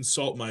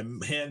consult my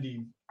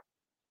handy I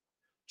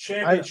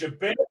championship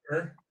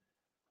banner.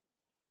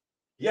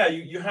 Yeah,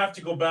 you have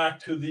to go back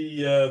to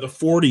the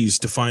 40s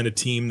to find a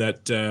team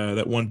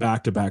that won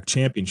back-to-back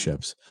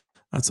championships.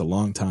 That's a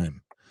long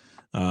time.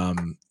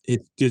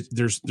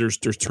 There's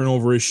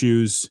turnover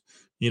issues.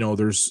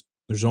 There's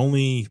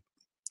only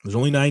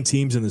 9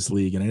 teams in this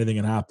league, and anything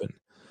can happen.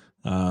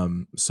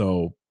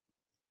 So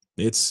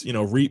it's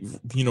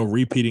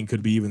repeating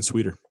could be even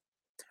sweeter.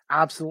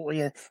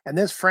 Absolutely. And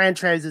this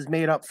franchise is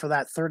made up for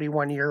that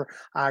 31-year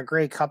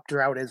Grey Cup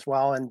drought as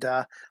well. And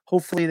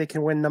hopefully they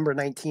can win number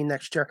 19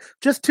 next year.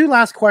 Just 2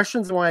 last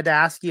questions I wanted to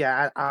ask you,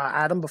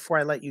 Adam, before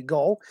I let you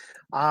go.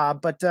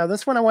 But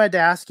this one I wanted to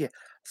ask you.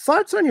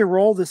 Thoughts on your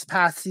role this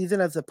past season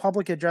as a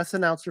public address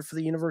announcer for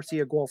the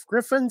University of Guelph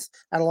Griffins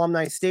at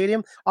Alumni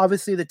Stadium?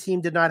 Obviously, the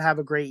team did not have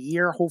a great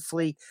year.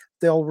 Hopefully,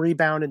 they'll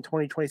rebound in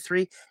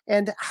 2023.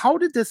 And how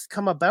did this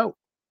come about?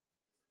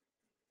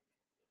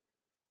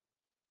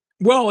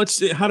 Well,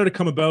 how did it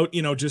come about?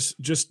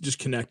 Just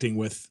connecting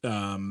with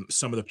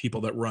some of the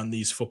people that run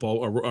these football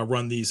or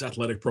run these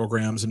athletic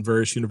programs in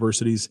various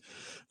universities.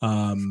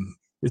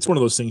 It's one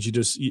of those things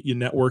you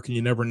network and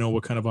you never know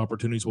what kind of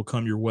opportunities will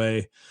come your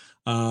way.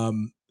 I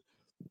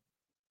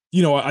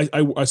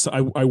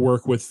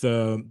work with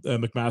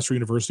McMaster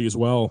University as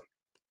well,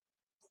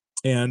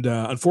 and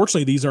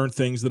unfortunately, these aren't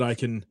things that I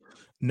can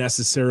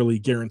necessarily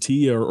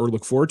guarantee or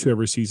look forward to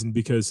every season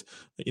because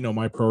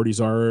my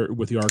priorities are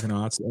with the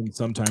Argonauts, and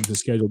sometimes the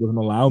schedule doesn't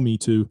allow me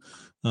to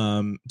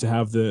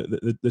have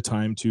the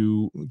time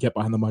to get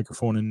behind the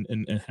microphone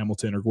in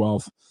Hamilton or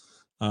Guelph.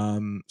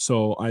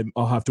 So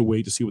I'll have to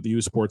wait to see what the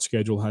U Sports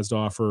schedule has to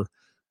offer,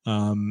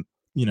 in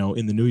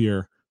the new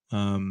year.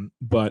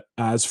 But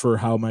as for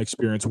how my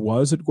experience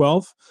was at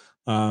Guelph,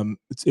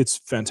 it's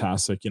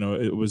fantastic.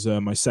 It was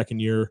my second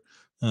year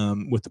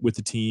with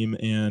the team,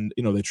 and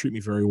they treat me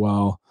very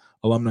well.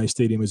 Alumni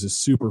Stadium is a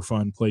super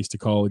fun place to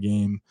call a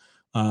game.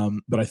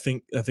 But I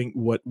think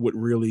what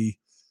really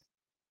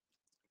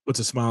puts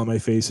a smile on my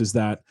face is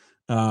that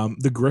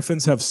the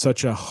Griffins have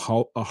such a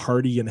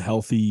hearty and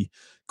healthy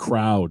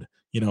crowd.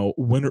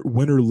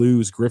 Win or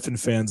lose, Griffin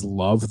fans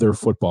love their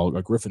football.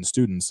 Griffin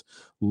students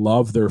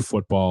love their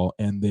football,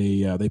 and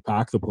they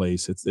pack the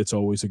place. It's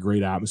always a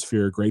great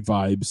atmosphere, great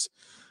vibes.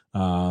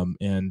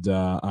 And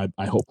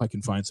I hope I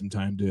can find some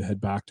time to head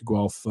back to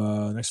Guelph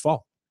next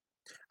fall.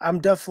 I'm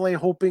definitely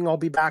hoping I'll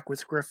be back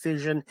with Griff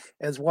Vision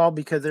as well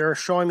because they're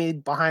showing me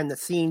behind the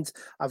scenes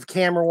of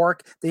camera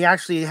work. They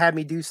actually had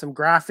me do some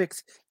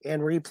graphics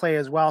and replay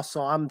as well.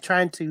 So I'm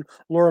trying to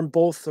learn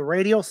both the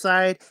radio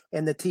side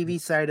and the TV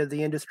side of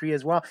the industry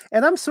as well.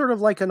 And I'm sort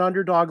of like an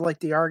underdog like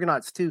the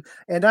Argonauts too.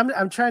 And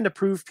I'm trying to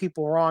prove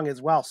people wrong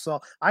as well.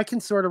 So I can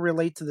sort of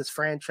relate to this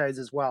franchise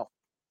as well.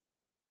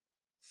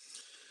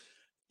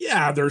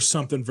 Yeah, there's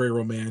something very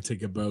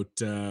romantic about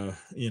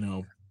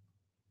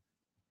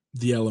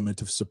the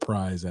element of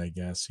surprise, I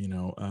guess.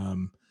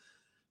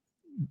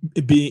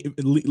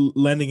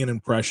 Lending an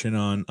impression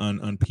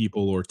on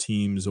people or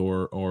teams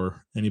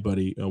or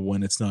anybody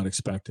when it's not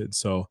expected.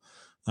 So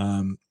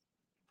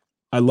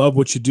I love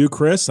what you do,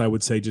 Chris. I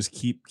would say just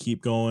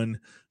keep going,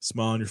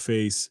 smile on your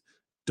face.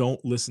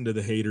 Don't listen to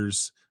the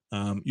haters.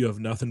 You have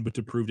nothing but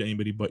to prove to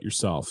anybody but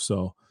yourself.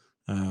 So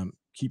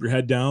keep your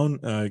head down,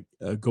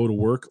 go to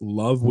work,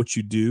 love what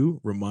you do,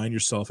 remind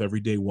yourself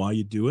every day why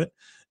you do it,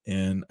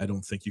 and I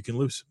don't think you can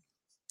lose.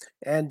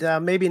 And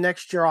maybe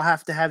next year I'll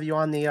have to have you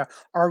on the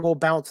Argo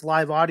Bounce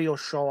live audio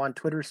show on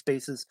Twitter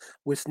Spaces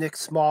with Nick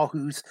Small,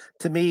 who's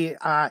to me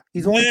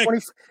he's only Nick.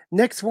 20.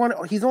 Nick's one.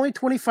 He's only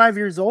 25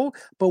 years old,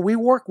 but we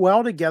work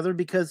well together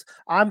because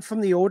I'm from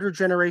the older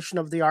generation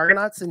of the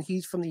Argonauts and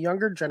he's from the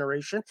younger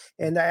generation,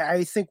 and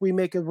I think we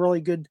make a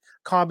really good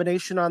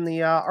combination on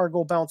the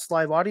Argo Bounce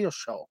live audio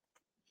show.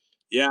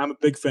 Yeah, I'm a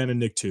big fan of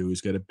Nick too.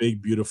 He's got a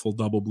big, beautiful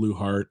double blue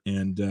heart,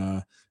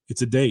 and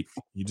it's a date.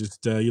 You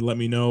just you let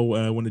me know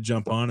when to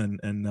jump on,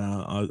 and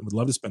I would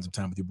love to spend some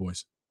time with you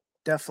boys.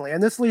 Definitely.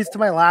 And this leads to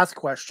my last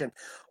question.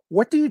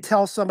 What do you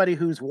tell somebody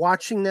who's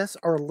watching this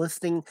or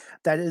listening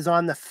that is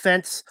on the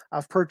fence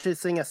of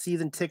purchasing a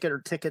season ticket or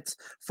tickets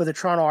for the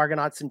Toronto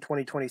Argonauts in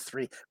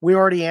 2023? We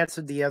already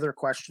answered the other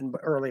question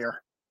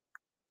earlier.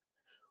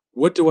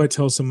 What do I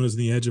tell someone who's on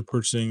the edge of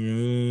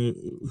purchasing,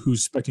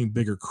 who's expecting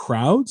bigger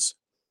crowds?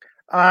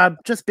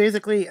 Just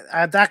basically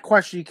that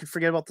question, you can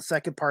forget about the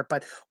second part,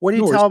 but what do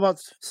you No worries. tell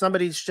about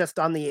somebody who's just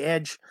on the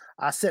edge,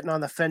 sitting on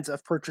the fence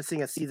of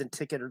purchasing a season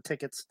ticket or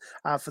tickets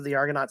for the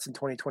Argonauts in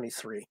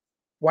 2023?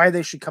 Why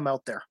they should come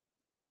out there?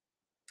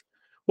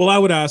 Well, I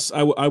would ask.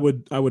 I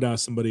would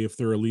ask somebody if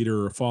they're a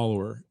leader or a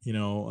follower.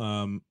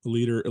 A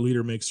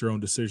leader makes their own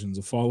decisions.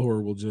 A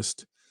follower will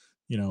just,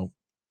 you know,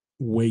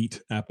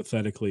 wait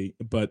apathetically.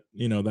 But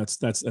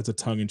that's a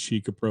tongue in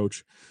cheek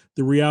approach.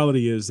 The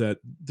reality is that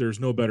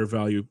there's no better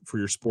value for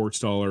your sports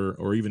dollar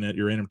or even at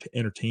your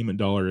entertainment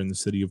dollar in the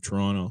city of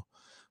Toronto.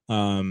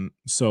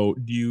 So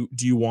do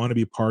you want to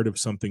be part of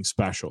something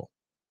special?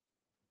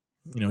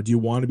 Do you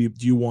want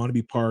to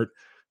be part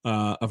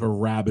of a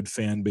rabid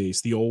fan base,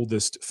 the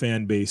oldest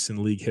fan base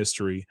in league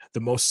history, the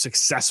most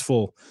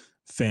successful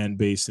fan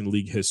base in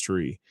league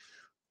history?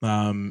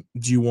 Do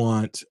you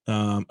want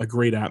a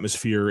great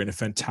atmosphere in a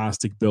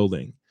fantastic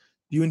building?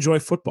 Do you enjoy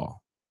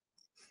football?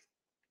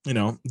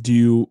 Do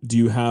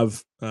you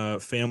have a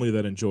family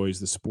that enjoys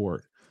the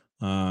sport?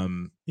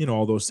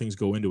 All those things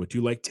go into it. Do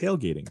you like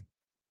tailgating?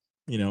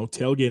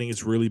 Tailgating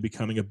is really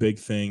becoming a big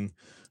thing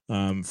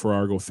for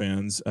Argo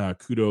fans.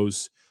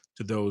 Kudos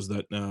to those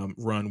that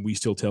run We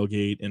Still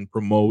Tailgate and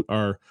promote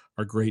our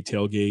great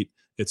tailgate.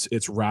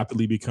 It's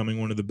rapidly becoming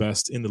one of the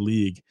best in the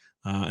league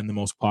and the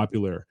most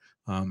popular.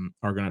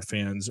 Argonaut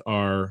fans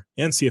and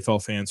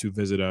CFL fans who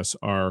visit us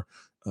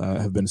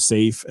have been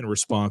safe and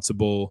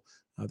responsible.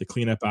 They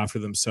clean up after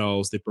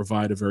themselves. They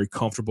provide a very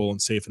comfortable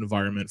and safe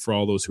environment for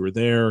all those who are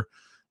there.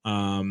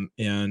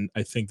 And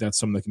I think that's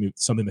something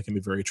that can be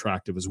very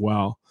attractive as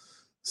well.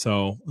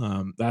 So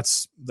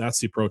that's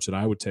the approach that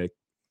I would take.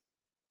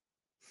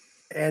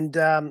 And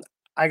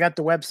I got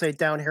the website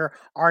down here,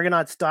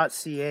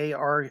 argonauts.ca,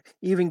 or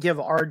even give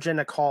Arjun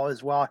a call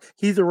as well.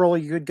 He's a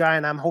really good guy,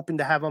 and I'm hoping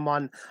to have him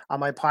on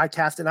my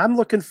podcast. And I'm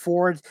looking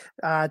forward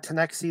to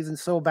next season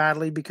so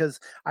badly because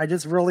I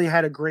just really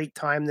had a great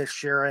time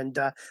this year, and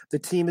the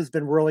team has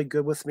been really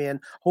good with me. And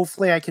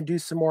hopefully I can do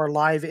some more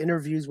live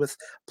interviews with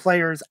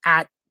players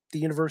at the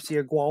University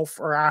of Guelph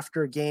or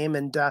after a game.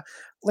 And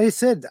like I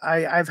said,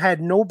 I've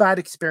had no bad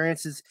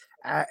experiences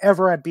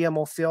ever at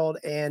BMO Field,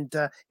 and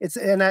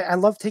I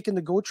love taking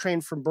the GO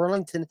train from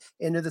Burlington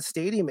into the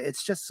stadium.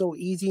 It's just so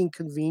easy and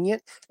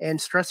convenient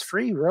and stress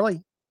free,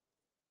 really.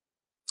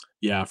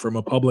 Yeah, from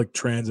a public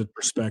transit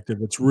perspective,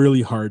 it's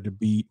really hard to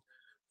beat.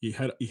 You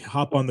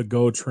hop on the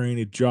GO train,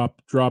 it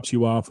drops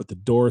you off at the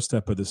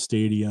doorstep of the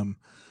stadium.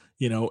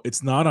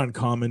 It's not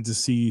uncommon to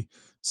see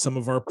some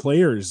of our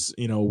players,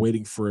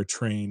 waiting for a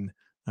train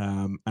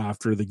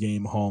after the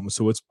game home.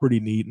 So it's pretty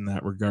neat in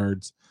that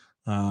regards.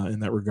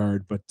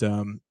 But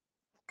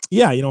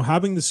yeah,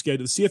 having the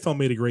schedule, the CFL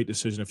made a great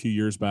decision a few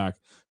years back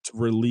to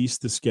release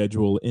the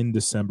schedule in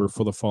December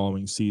for the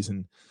following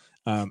season.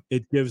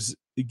 It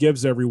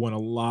gives everyone a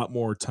lot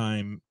more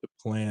time to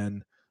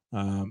plan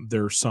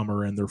their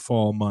summer and their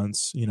fall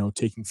months.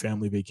 Taking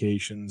family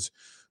vacations,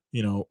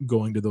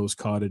 going to those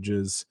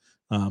cottages,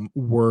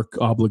 work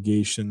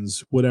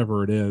obligations,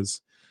 whatever it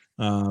is,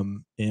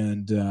 and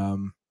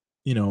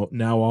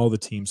now all the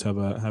teams have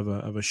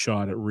a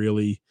shot at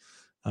really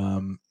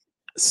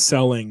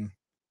selling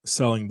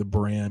the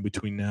brand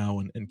between now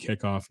and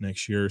kickoff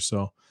next year.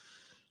 So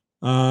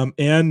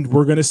and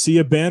we're going to see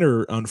a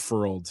banner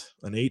unfurled,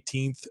 an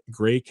 18th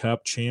Grey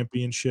Cup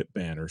championship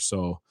banner.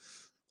 So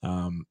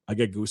I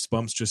get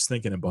goosebumps just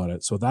thinking about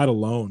it. So that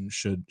alone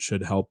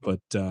should help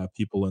put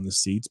people in the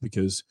seats,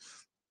 because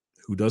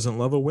who doesn't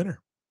love a winner?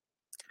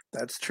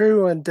 That's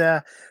true. And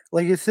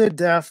like you said,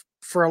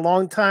 for a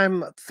long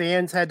time,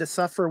 fans had to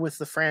suffer with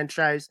the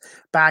franchise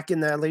back in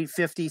the late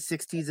 50s,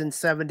 60s, and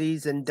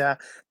 70s. And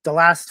the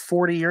last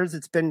 40 years,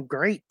 it's been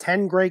great.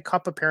 10 Grey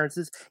Cup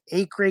appearances,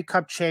 8 Grey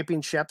Cup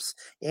championships.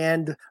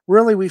 And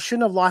really, we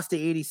shouldn't have lost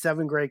the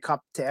 87 Grey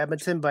Cup to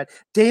Edmonton, but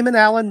Damon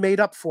Allen made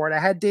up for it. I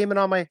had Damon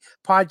on my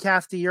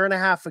podcast a year and a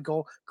half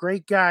ago.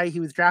 Great guy. He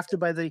was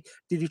drafted by the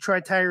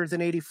Detroit Tigers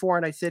in 84.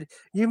 And I said,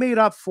 you made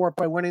up for it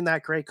by winning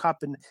that Grey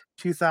Cup in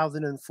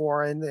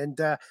 2004.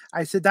 And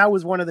I said that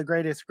was one of the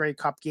greatest Grey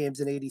Cup games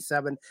in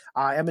 87.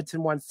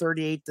 Edmonton won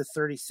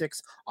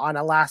 38-36 on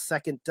a last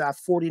second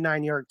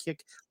 49-yard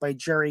kick by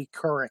Jerry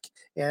Kurick.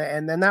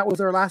 And then that was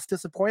our last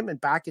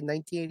disappointment back in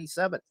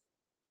 1987.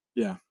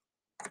 Yeah.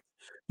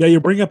 Yeah,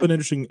 you bring up an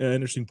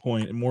interesting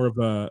point and more of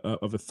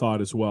a thought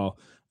as well.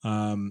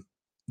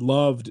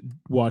 Loved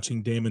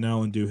watching Damon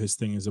Allen do his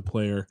thing as a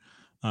player.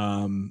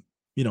 To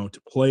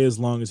play as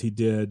long as he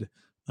did,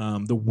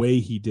 the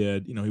way he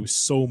did. He was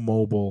so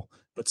mobile,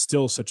 but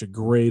still such a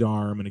great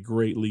arm and a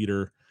great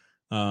leader.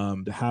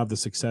 To have the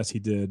success he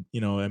did,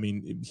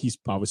 he's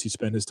obviously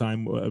spent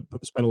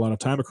a lot of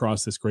time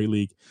across this great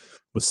league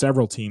with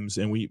several teams,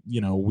 and we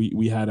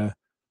had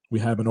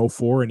an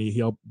 04, and he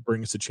helped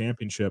bring us a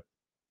championship.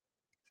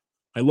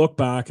 I look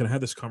back, and I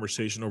had this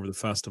conversation over the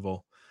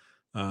festival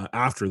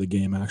after the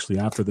game, actually,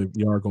 after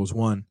the Argos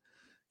won.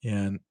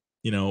 And,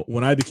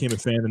 when I became a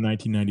fan in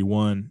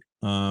 1991,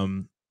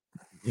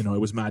 it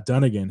was Matt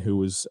Dunnigan who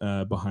was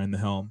behind the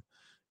helm.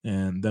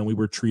 And then we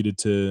were treated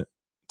to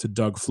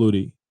Doug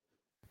Flutie,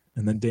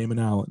 and then Damon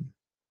Allen,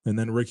 and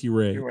then Ricky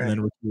Ray, and then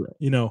Ricky Ray.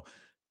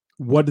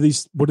 What do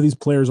these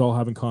players all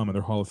have in common?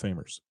 They're Hall of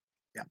Famers.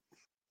 Yeah.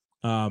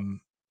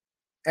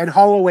 And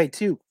Holloway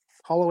too.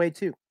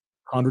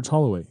 Condredge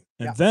Holloway.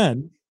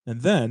 And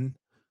then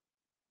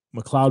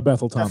McLeod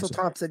Bethel Russell Thompson.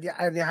 Thompson, yeah,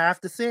 and I have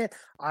to say it.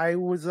 I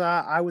was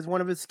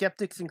one of his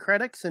skeptics and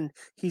critics, and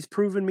he's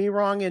proven me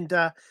wrong. And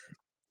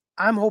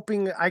I'm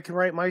hoping I can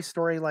write my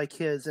story like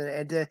his.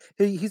 And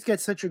he's got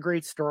such a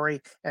great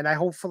story, and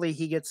hopefully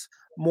he gets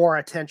more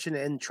attention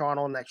in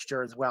Toronto next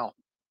year as well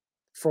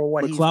for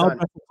what he's McLeod done.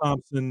 Bethel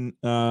Thompson,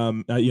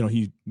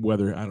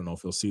 whether I don't know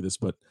if he'll see this,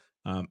 but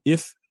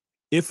if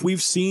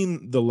we've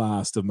seen the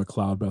last of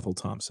McLeod Bethel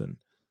Thompson,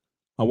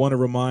 I want to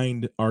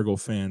remind Argo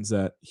fans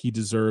that he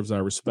deserves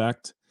our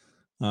respect.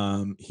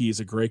 He is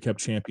a Grey Cup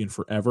champion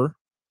forever.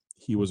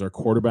 He was our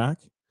quarterback.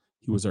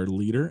 He was our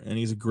leader, and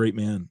he's a great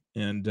man.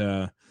 And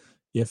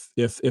if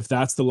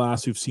that's the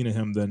last we've seen of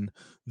him, then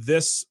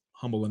this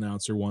humble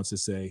announcer wants to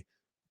say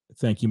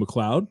thank you,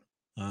 McLeod.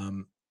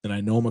 And I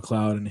know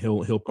McLeod, and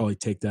he'll probably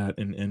take that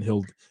and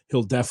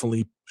he'll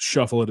definitely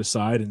shuffle it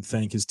aside and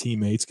thank his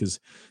teammates, because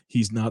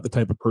he's not the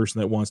type of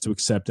person that wants to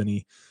accept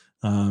any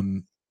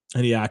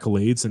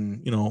accolades,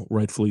 and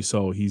rightfully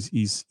so.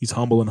 He's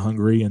humble and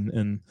hungry,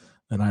 and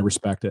I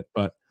respect it.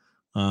 But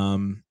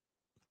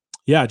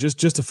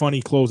just a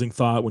funny closing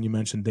thought when you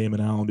mentioned Damon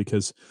Allen,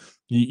 because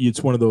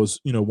it's one of those,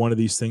 one of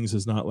these things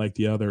is not like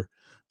the other.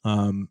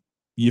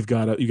 You've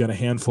got a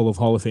handful of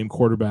Hall of Fame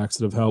quarterbacks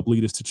that have helped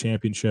lead us to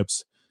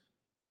championships,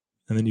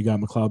 and then you got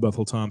McLeod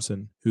Bethel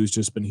Thompson, who's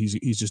just been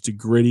he's just a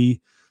gritty,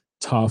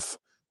 tough,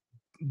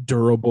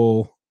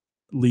 durable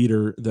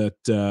leader that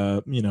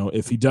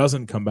if he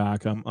doesn't come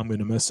back, I'm going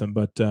to miss him,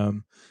 but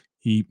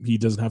he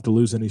doesn't have to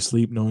lose any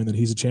sleep knowing that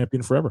he's a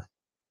champion forever.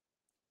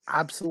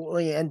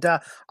 Absolutely. And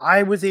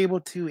I was able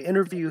to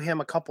interview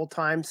him a couple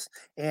times,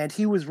 and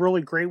he was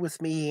really great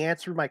with me. He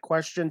answered my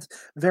questions,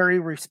 very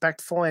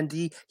respectful, and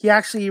he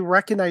actually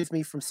recognized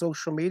me from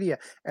social media.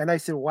 And I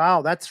said,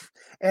 wow,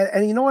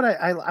 and you know what,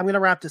 I'm going to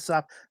wrap this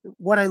up.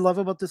 What I love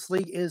about this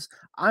league is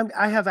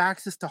I have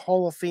access to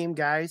Hall of Fame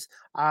guys,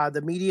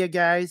 the media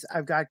guys.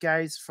 I've got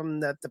guys from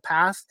the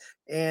past.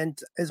 And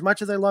as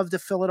much as I love the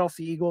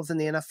Philadelphia Eagles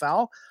and the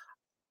NFL,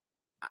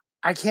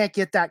 I can't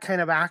get that kind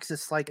of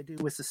access like I do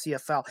with the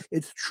CFL.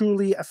 It's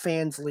truly a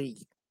fans league.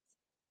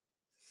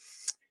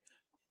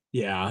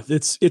 Yeah,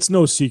 it's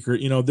no secret.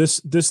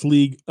 This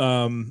league,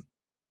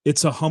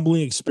 it's a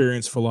humbling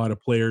experience for a lot of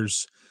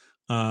players.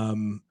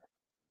 Who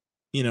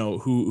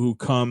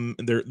come,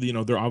 and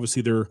they're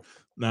obviously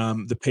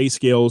the pay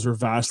scales are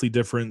vastly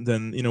different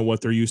than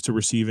what they're used to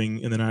receiving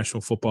in the National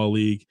Football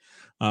League.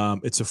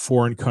 It's a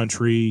foreign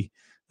country.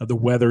 The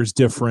weather's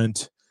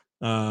different.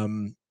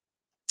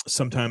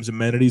 Sometimes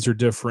amenities are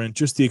different.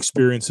 Just the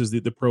experiences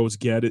that the pros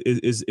get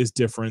is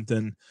different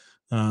than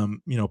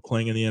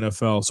playing in the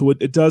NFL. So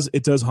it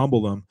does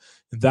humble them.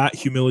 That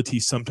humility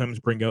sometimes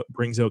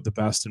brings out the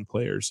best in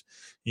players.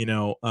 It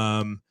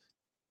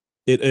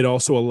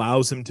also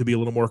allows them to be a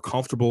little more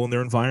comfortable in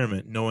their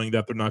environment, knowing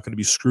that they're not going to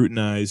be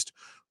scrutinized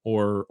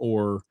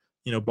or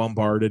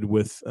bombarded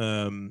with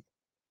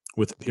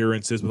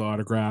appearances, with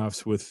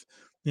autographs, with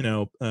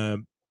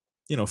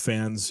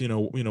fans,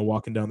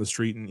 walking down the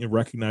street and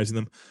recognizing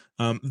them.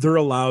 They're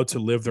allowed to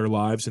live their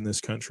lives in this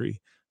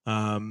country.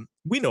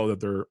 We know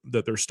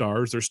that they're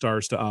stars. They're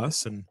stars to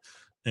us,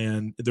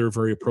 and they're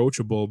very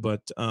approachable.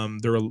 But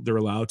they're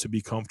allowed to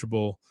be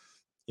comfortable,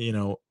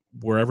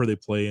 wherever they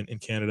play in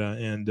Canada.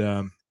 And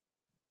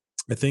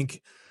I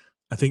think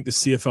the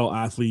CFL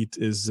athlete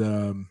is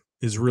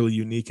really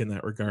unique in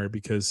that regard,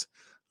 because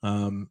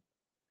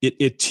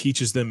it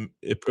teaches them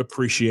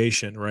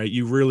appreciation. Right?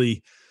 You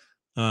really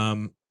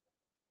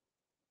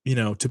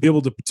to be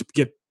able to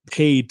get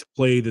paid to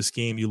play this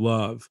game you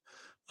love,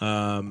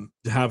 to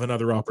have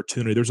another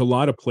opportunity. There's a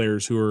lot of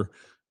players who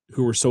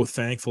are so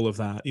thankful of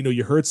that.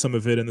 You heard some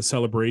of it in the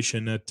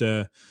celebration at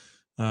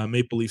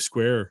Maple Leaf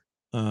Square.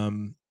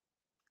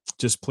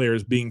 Just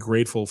players being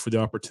grateful for the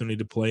opportunity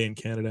to play in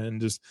Canada,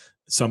 and just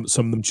some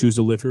of them choose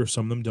to live here,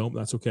 some of them don't.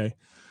 That's okay.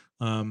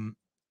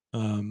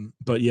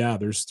 But yeah,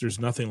 there's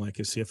nothing like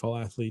a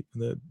CFL athlete,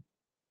 the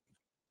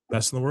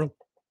best in the world.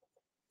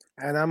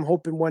 And I'm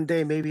hoping one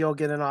day maybe I'll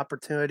get an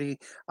opportunity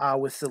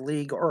with the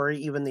league or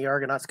even the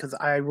Argonauts, because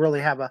I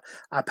really have a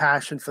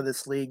passion for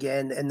this league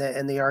and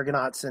the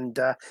Argonauts, and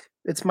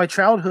it's my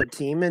childhood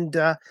team, and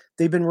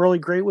they've been really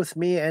great with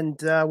me and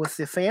with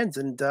the fans.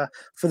 And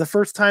for the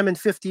first time in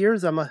 50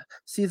 years, I'm a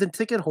season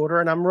ticket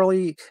holder, and I'm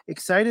really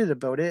excited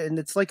about it. And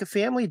it's like a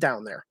family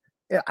down there.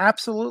 Yeah,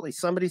 absolutely.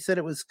 Somebody said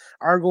it was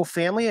Argo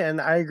family,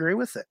 and I agree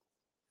with it.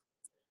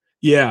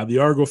 Yeah, the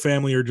Argo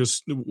family are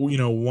just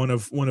one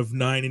of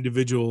 9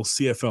 individual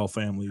CFL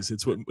families.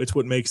 It's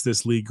what makes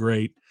this league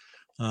great.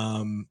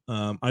 I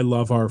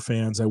love our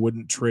fans. I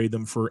wouldn't trade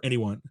them for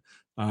anyone.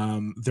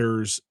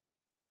 There's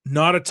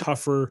not a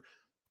tougher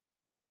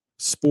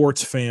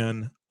sports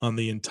fan on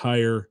the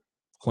entire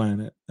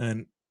planet,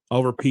 and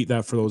I'll repeat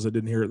that for those that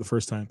didn't hear it the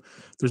first time.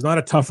 There's not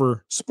a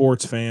tougher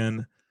sports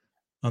fan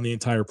on the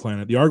entire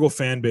planet. The Argo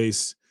fan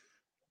base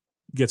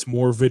gets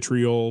more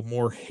vitriol,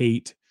 more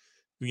hate.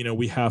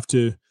 We have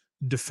to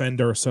defend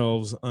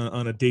ourselves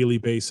on a daily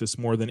basis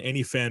more than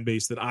any fan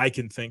base that I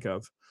can think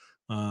of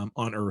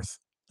on earth.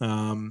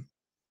 And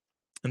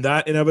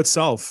that in of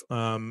itself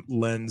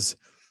lends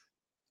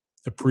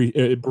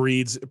it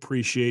breeds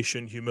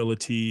appreciation,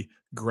 humility,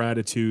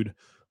 gratitude.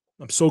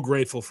 I'm so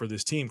grateful for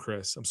this team,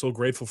 Chris. I'm so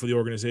grateful for the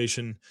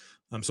organization.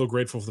 I'm so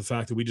grateful for the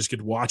fact that we just get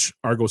to watch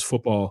Argos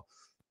football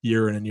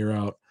year in and year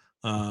out,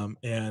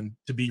 and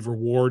to be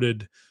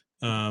rewarded.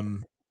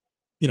 Fans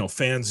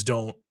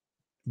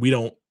we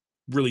don't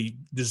really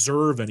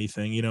deserve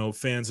anything.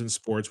 Fans in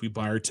sports, we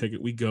buy our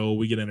ticket, we go,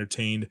 we get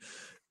entertained.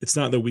 It's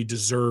not that we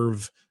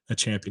deserve a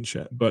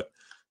championship, but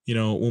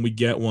when we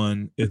get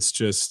one, it's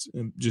just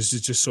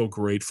so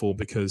grateful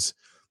because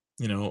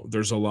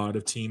there's a lot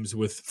of teams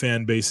with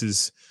fan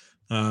bases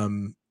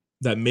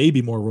that may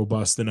be more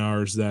robust than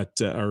ours that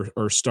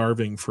are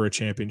starving for a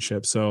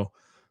championship. So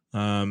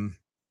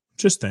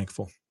just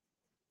thankful.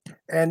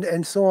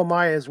 And so am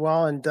I as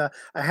well. And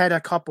I had a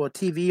couple of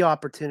TV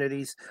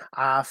opportunities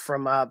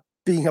from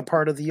being a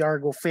part of the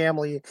Argo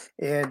family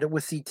and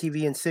with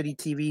CTV and City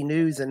TV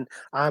News, and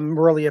I'm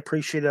really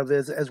appreciative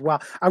as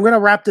well. I'm going to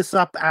wrap this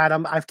up,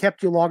 Adam. I've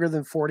kept you longer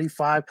than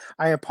 45.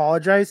 I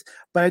apologize,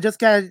 but I just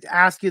got to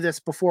ask you this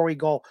before we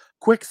go.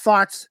 Quick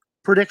thoughts,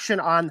 prediction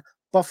on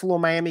Buffalo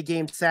Miami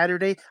game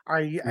Saturday.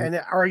 Are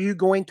you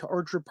going to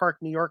Orchard Park,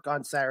 New York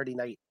on Saturday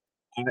night?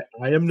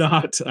 I am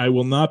not. I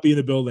will not be in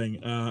the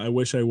building. I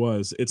wish I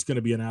was. It's going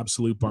to be an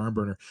absolute barn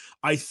burner.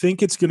 I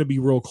think it's going to be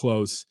real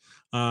close.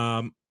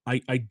 I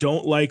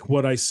don't like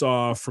what I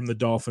saw from the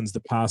Dolphins the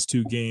past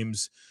two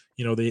games.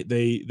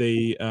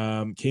 They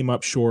came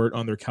up short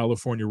on their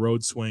California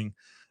road swing.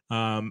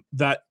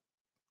 That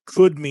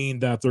could mean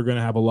that they're going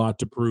to have a lot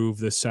to prove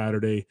this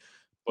Saturday,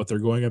 but they're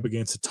going up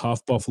against a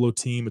tough Buffalo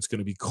team. It's going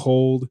to be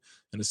cold,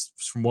 and it's,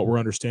 from what we're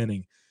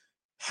understanding,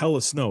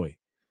 hella snowy,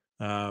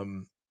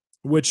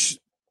 which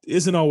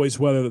isn't always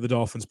weather that the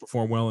Dolphins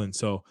perform well in.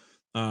 So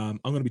I'm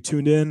going to be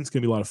tuned in. It's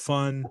going to be a lot of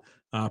fun.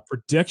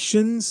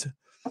 Predictions.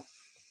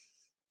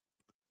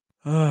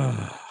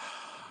 I'm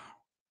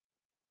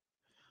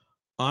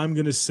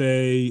going to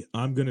say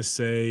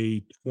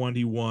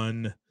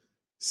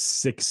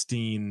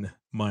 21-16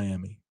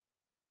 Miami.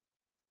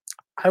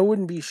 I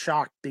wouldn't be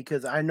shocked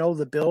because I know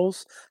the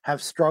Bills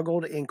have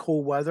struggled in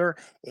cold weather,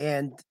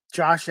 and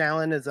Josh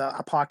Allen is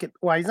a pocket.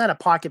 Well, he's not a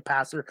pocket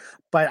passer,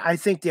 but I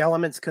think the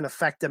elements can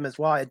affect him as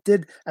well. It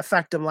did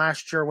affect him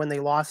last year when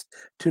they lost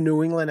to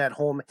New England at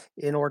home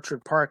in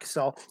Orchard Park.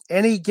 So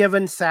any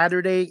given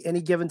Saturday, any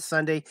given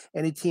Sunday,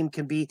 any team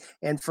can beat.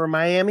 And for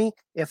Miami,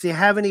 if they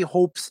have any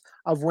hopes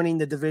of winning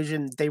the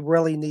division, they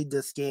really need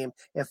this game.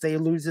 If they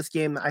lose this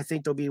game, I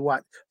think they'll be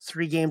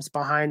 3 games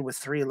behind with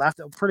 3 left.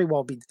 They'll pretty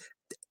well be.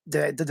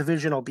 The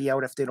division will be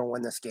out if they don't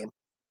win this game.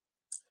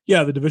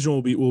 Yeah, the division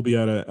will be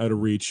out of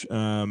reach.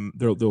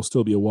 There'll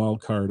still be a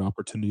wild card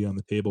opportunity on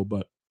the table,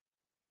 but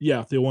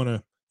yeah, if they want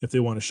a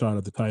shot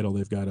at the title,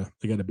 they got to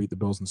beat the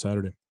Bills on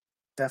Saturday.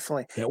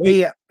 Definitely.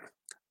 Hey,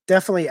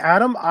 definitely,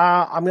 Adam.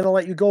 I'm going to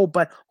let you go,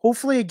 but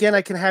hopefully again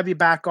I can have you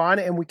back on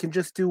and we can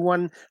just do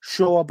one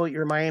show about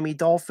your Miami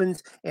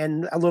Dolphins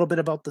and a little bit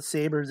about the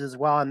Sabres as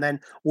well, and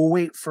then we'll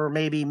wait for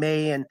maybe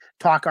May and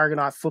talk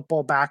Argonaut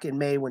football back in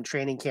May when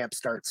training camp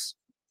starts.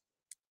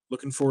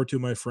 Looking forward to,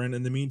 my friend.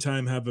 In the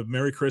meantime, have a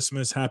Merry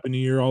Christmas, Happy New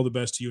Year, all the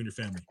best to you and your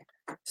family.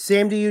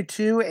 Same to you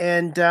too.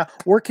 And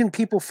where can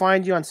people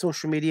find you on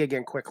social media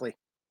again quickly?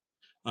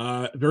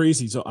 Very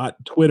easy. So at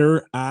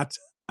Twitter at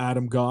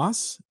Adam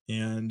Goss,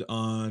 and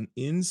on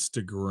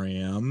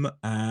Instagram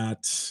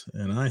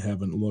and I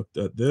haven't looked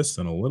at this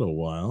in a little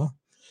while,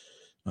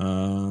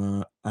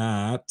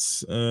 at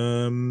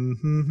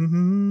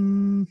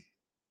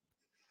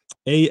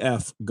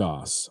AF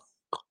Goss.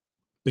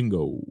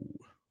 Bingo.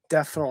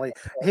 Definitely.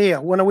 Hey, I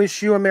want to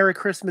wish you a Merry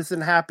Christmas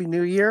and Happy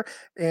New Year,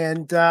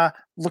 and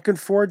looking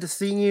forward to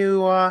seeing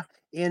you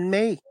in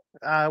May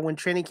when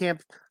training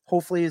camp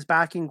hopefully is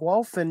back in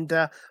Guelph, and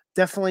we'll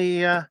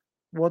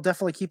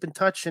definitely keep in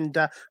touch, and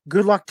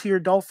good luck to your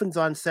Dolphins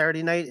on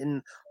Saturday night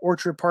in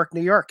Orchard Park,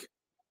 New York.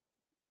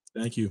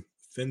 Thank you.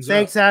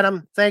 Thanks,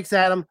 Adam.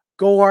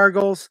 Go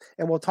Argos,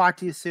 and we'll talk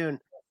to you soon.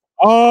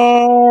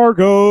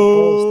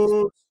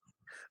 Argos.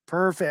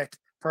 Perfect.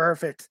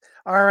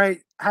 All right.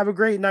 Have a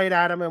great night,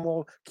 Adam, and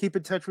we'll keep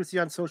in touch with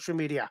you on social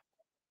media.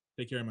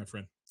 Take care, my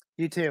friend.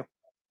 You too.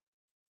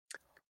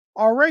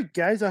 All right,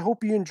 guys. I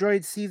hope you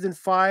enjoyed Season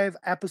 5,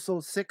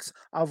 Episode 6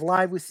 of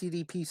Live with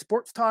CDP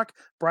Sports Talk,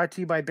 brought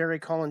to you by Barry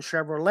Collins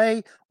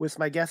Chevrolet, with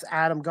my guest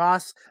Adam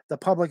Goss, the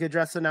public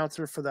address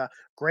announcer for the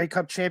Grey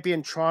Cup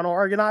champion Toronto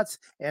Argonauts,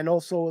 and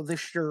also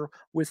this year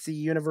with the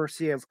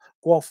University of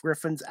Guelph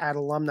Griffins at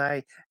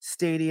Alumni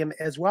Stadium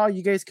as well.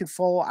 You guys can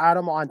follow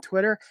Adam on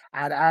Twitter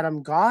at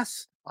Adam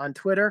Goss on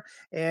Twitter.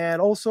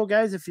 And also,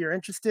 guys, if you're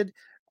interested,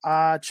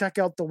 check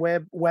out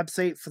the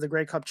website for the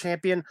Grey Cup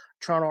champion,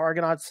 Toronto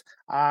Argonauts.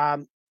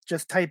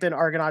 Just type in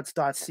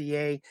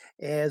argonauts.ca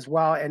as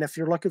well. And if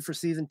you're looking for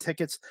season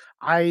tickets,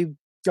 I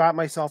got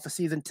myself a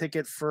season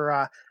ticket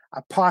for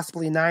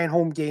possibly 9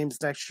 home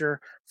games next year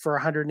for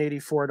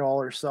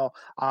 $184. So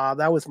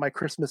that was my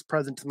Christmas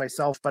present to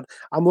myself. But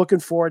I'm looking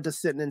forward to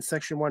sitting in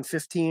section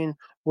 115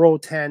 row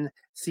 10,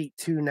 seat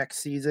 2 next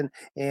season.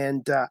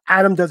 And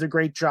Adam does a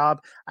great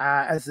job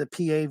as the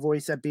PA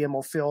voice at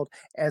BMO Field,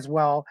 as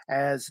well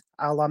as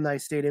Alumni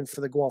Stadium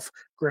for the Guelph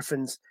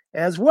Griffins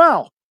as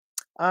well.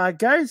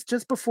 Guys,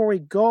 just before we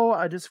go,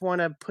 I just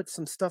want to put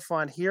some stuff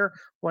on here.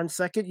 1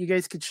 second. You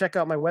guys can check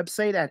out my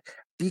website at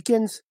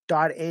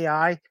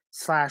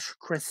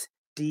beacons.ai/Chris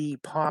D.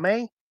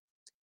 Palme.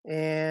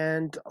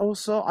 And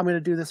also, I'm going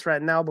to do this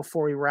right now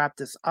before we wrap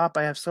this up.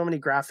 I have so many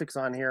graphics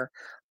on here,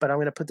 but I'm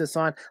going to put this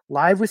on.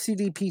 Live with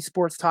CDP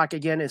Sports Talk,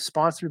 again, is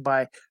sponsored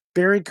by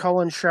Barry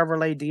Cullen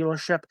Chevrolet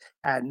dealership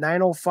at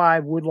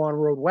 905 Woodlawn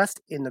Road West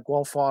in the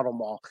Guelph Auto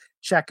Mall.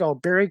 Check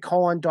out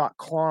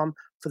barrycullen.com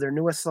for their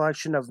newest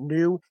selection of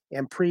new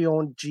and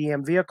pre-owned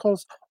GM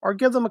vehicles, or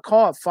give them a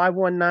call at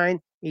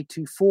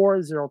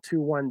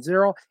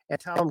 519-824-0210 and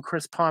tell them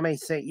Chris Palme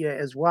sent you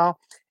as well.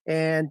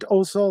 And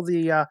also,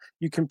 you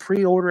can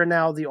pre-order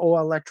now the all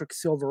electric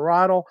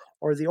Silverado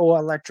or the all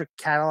electric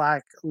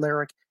Cadillac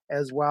Lyric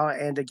as well.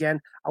 And again,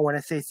 I want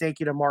to say thank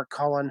you to Mark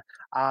Cullen,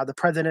 the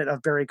president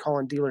of Barry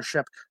Cullen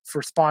Dealership,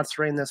 for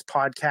sponsoring this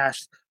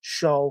podcast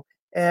show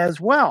as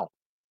well.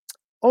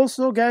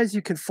 Also, guys,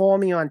 you can follow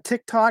me on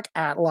TikTok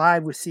at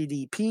Live with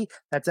CDP.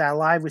 That's at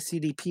Live with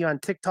CDP on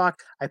TikTok.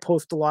 I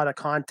post a lot of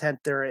content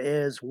there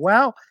as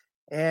well.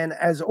 And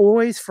as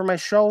always, for my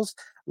shows,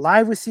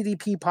 Live with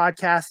CDP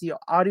podcast, the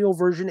audio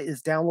version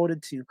is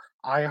downloaded to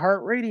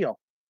iHeartRadio,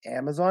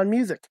 Amazon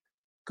Music,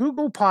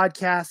 Google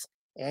Podcasts,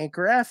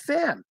 Anchor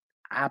FM,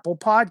 Apple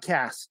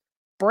Podcasts,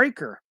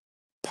 Breaker,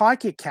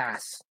 Pocket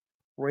Casts,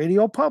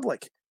 Radio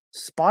Public,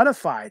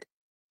 Spotify,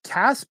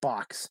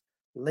 Castbox,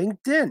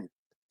 LinkedIn,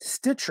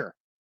 Stitcher,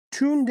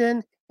 Tuned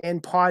In,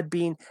 and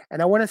Podbean.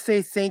 And I want to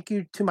say thank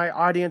you to my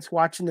audience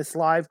watching this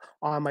live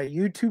on my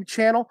YouTube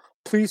channel.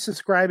 Please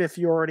subscribe if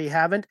you already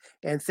haven't.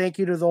 And thank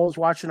you to those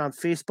watching on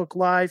Facebook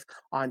Live,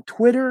 on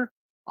Twitter,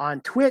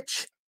 on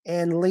Twitch,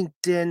 and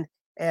LinkedIn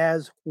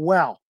as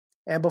well.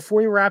 And before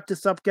we wrap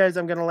this up, guys,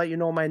 I'm going to let you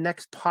know my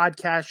next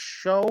podcast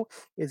show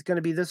is going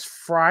to be this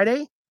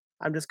Friday.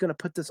 I'm just going to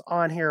put this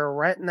on here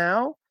right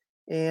now.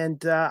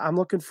 And I'm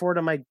looking forward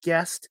to my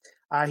guest.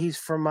 He's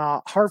from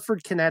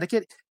Hartford,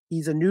 Connecticut.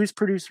 He's a news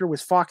producer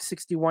with Fox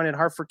 61 in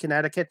Hartford,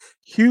 Connecticut.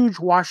 Huge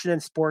Washington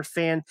sports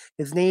fan.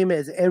 His name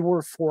is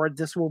Edward Ford.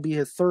 This will be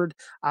his third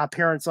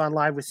appearance on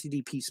Live with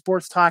CDP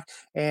Sports Talk.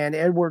 And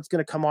Edward's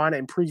going to come on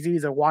and preview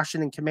the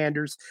Washington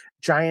Commanders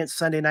Giants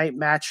Sunday night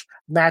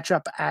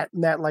matchup at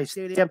MetLife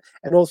Stadium,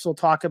 and also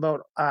talk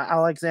about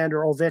Alexander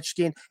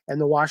Ovechkin and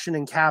the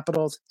Washington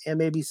Capitals, and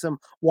maybe some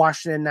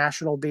Washington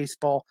National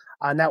Baseball,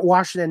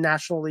 Washington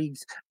National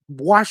League's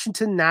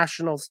Washington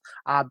Nationals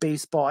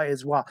baseball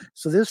as well.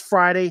 So this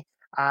Friday,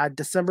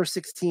 December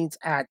 16th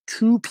at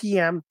 2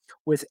 p.m.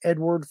 with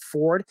Edward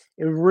Ford.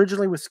 It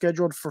originally was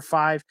scheduled for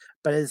 5,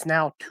 but it is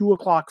now 2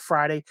 o'clock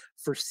Friday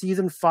for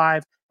season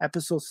 5,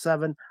 episode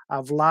 7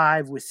 of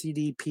Live with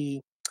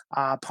CDP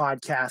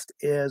podcast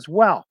as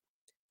well.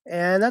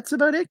 And that's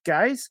about it,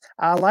 guys.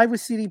 Live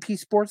with CDP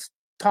Sports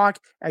Talk,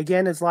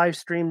 again, is live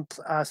streamed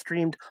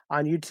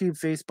on YouTube,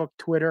 Facebook,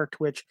 Twitter,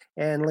 Twitch,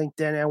 and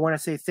LinkedIn. And I want to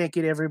say thank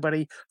you to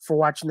everybody for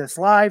watching this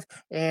live.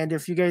 And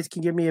if you guys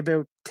can give me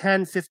about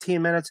 10,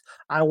 15 minutes,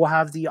 I will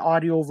have the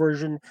audio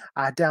version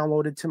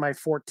downloaded to my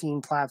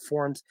 14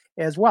 platforms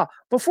as well.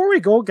 Before we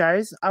go,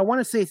 guys, I want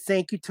to say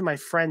thank you to my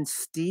friend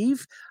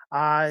Steve.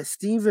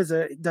 Steve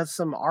does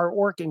some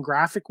artwork and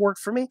graphic work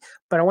for me,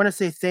 but I want to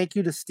say thank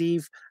you to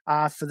Steve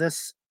for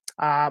this,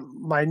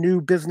 my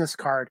new business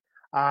card.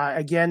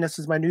 Again, this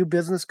is my new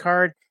business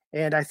card,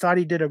 and I thought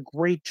he did a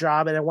great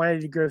job, and I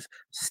wanted to give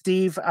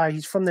Steve,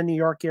 he's from the New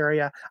York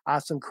area,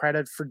 some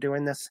credit for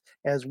doing this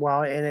as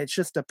well. And it's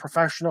just a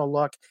professional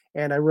look,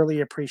 and I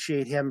really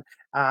appreciate him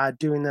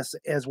doing this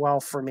as well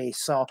for me.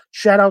 So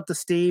shout out to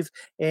Steve,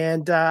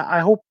 and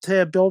I hope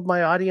to build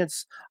my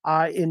audience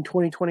in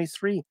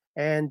 2023.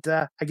 And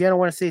again, I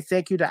want to say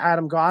thank you to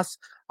Adam Goss,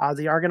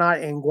 the Argonaut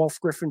and Guelph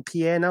Griffin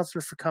PA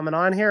announcer, for coming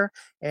on here.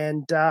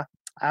 And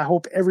I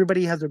hope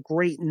everybody has a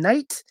great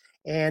night,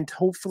 and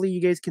hopefully you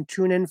guys can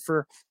tune in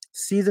for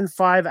season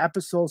 5,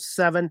 episode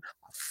 7,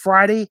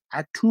 Friday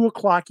at 2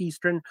 o'clock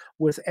Eastern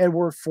with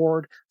Edward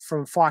Ford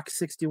from Fox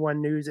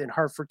 61 News in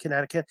Hartford,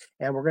 Connecticut.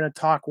 And we're going to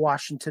talk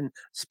Washington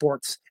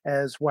sports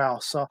as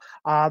well. So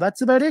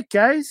that's about it,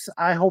 guys.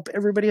 I hope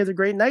everybody has a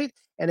great night.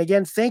 And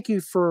again, thank you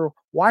for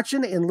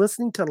watching and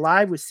listening to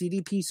Live with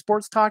CDP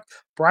Sports Talk,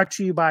 brought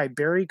to you by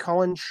Barry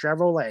Cullen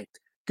Chevrolet.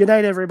 Good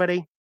night,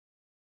 everybody.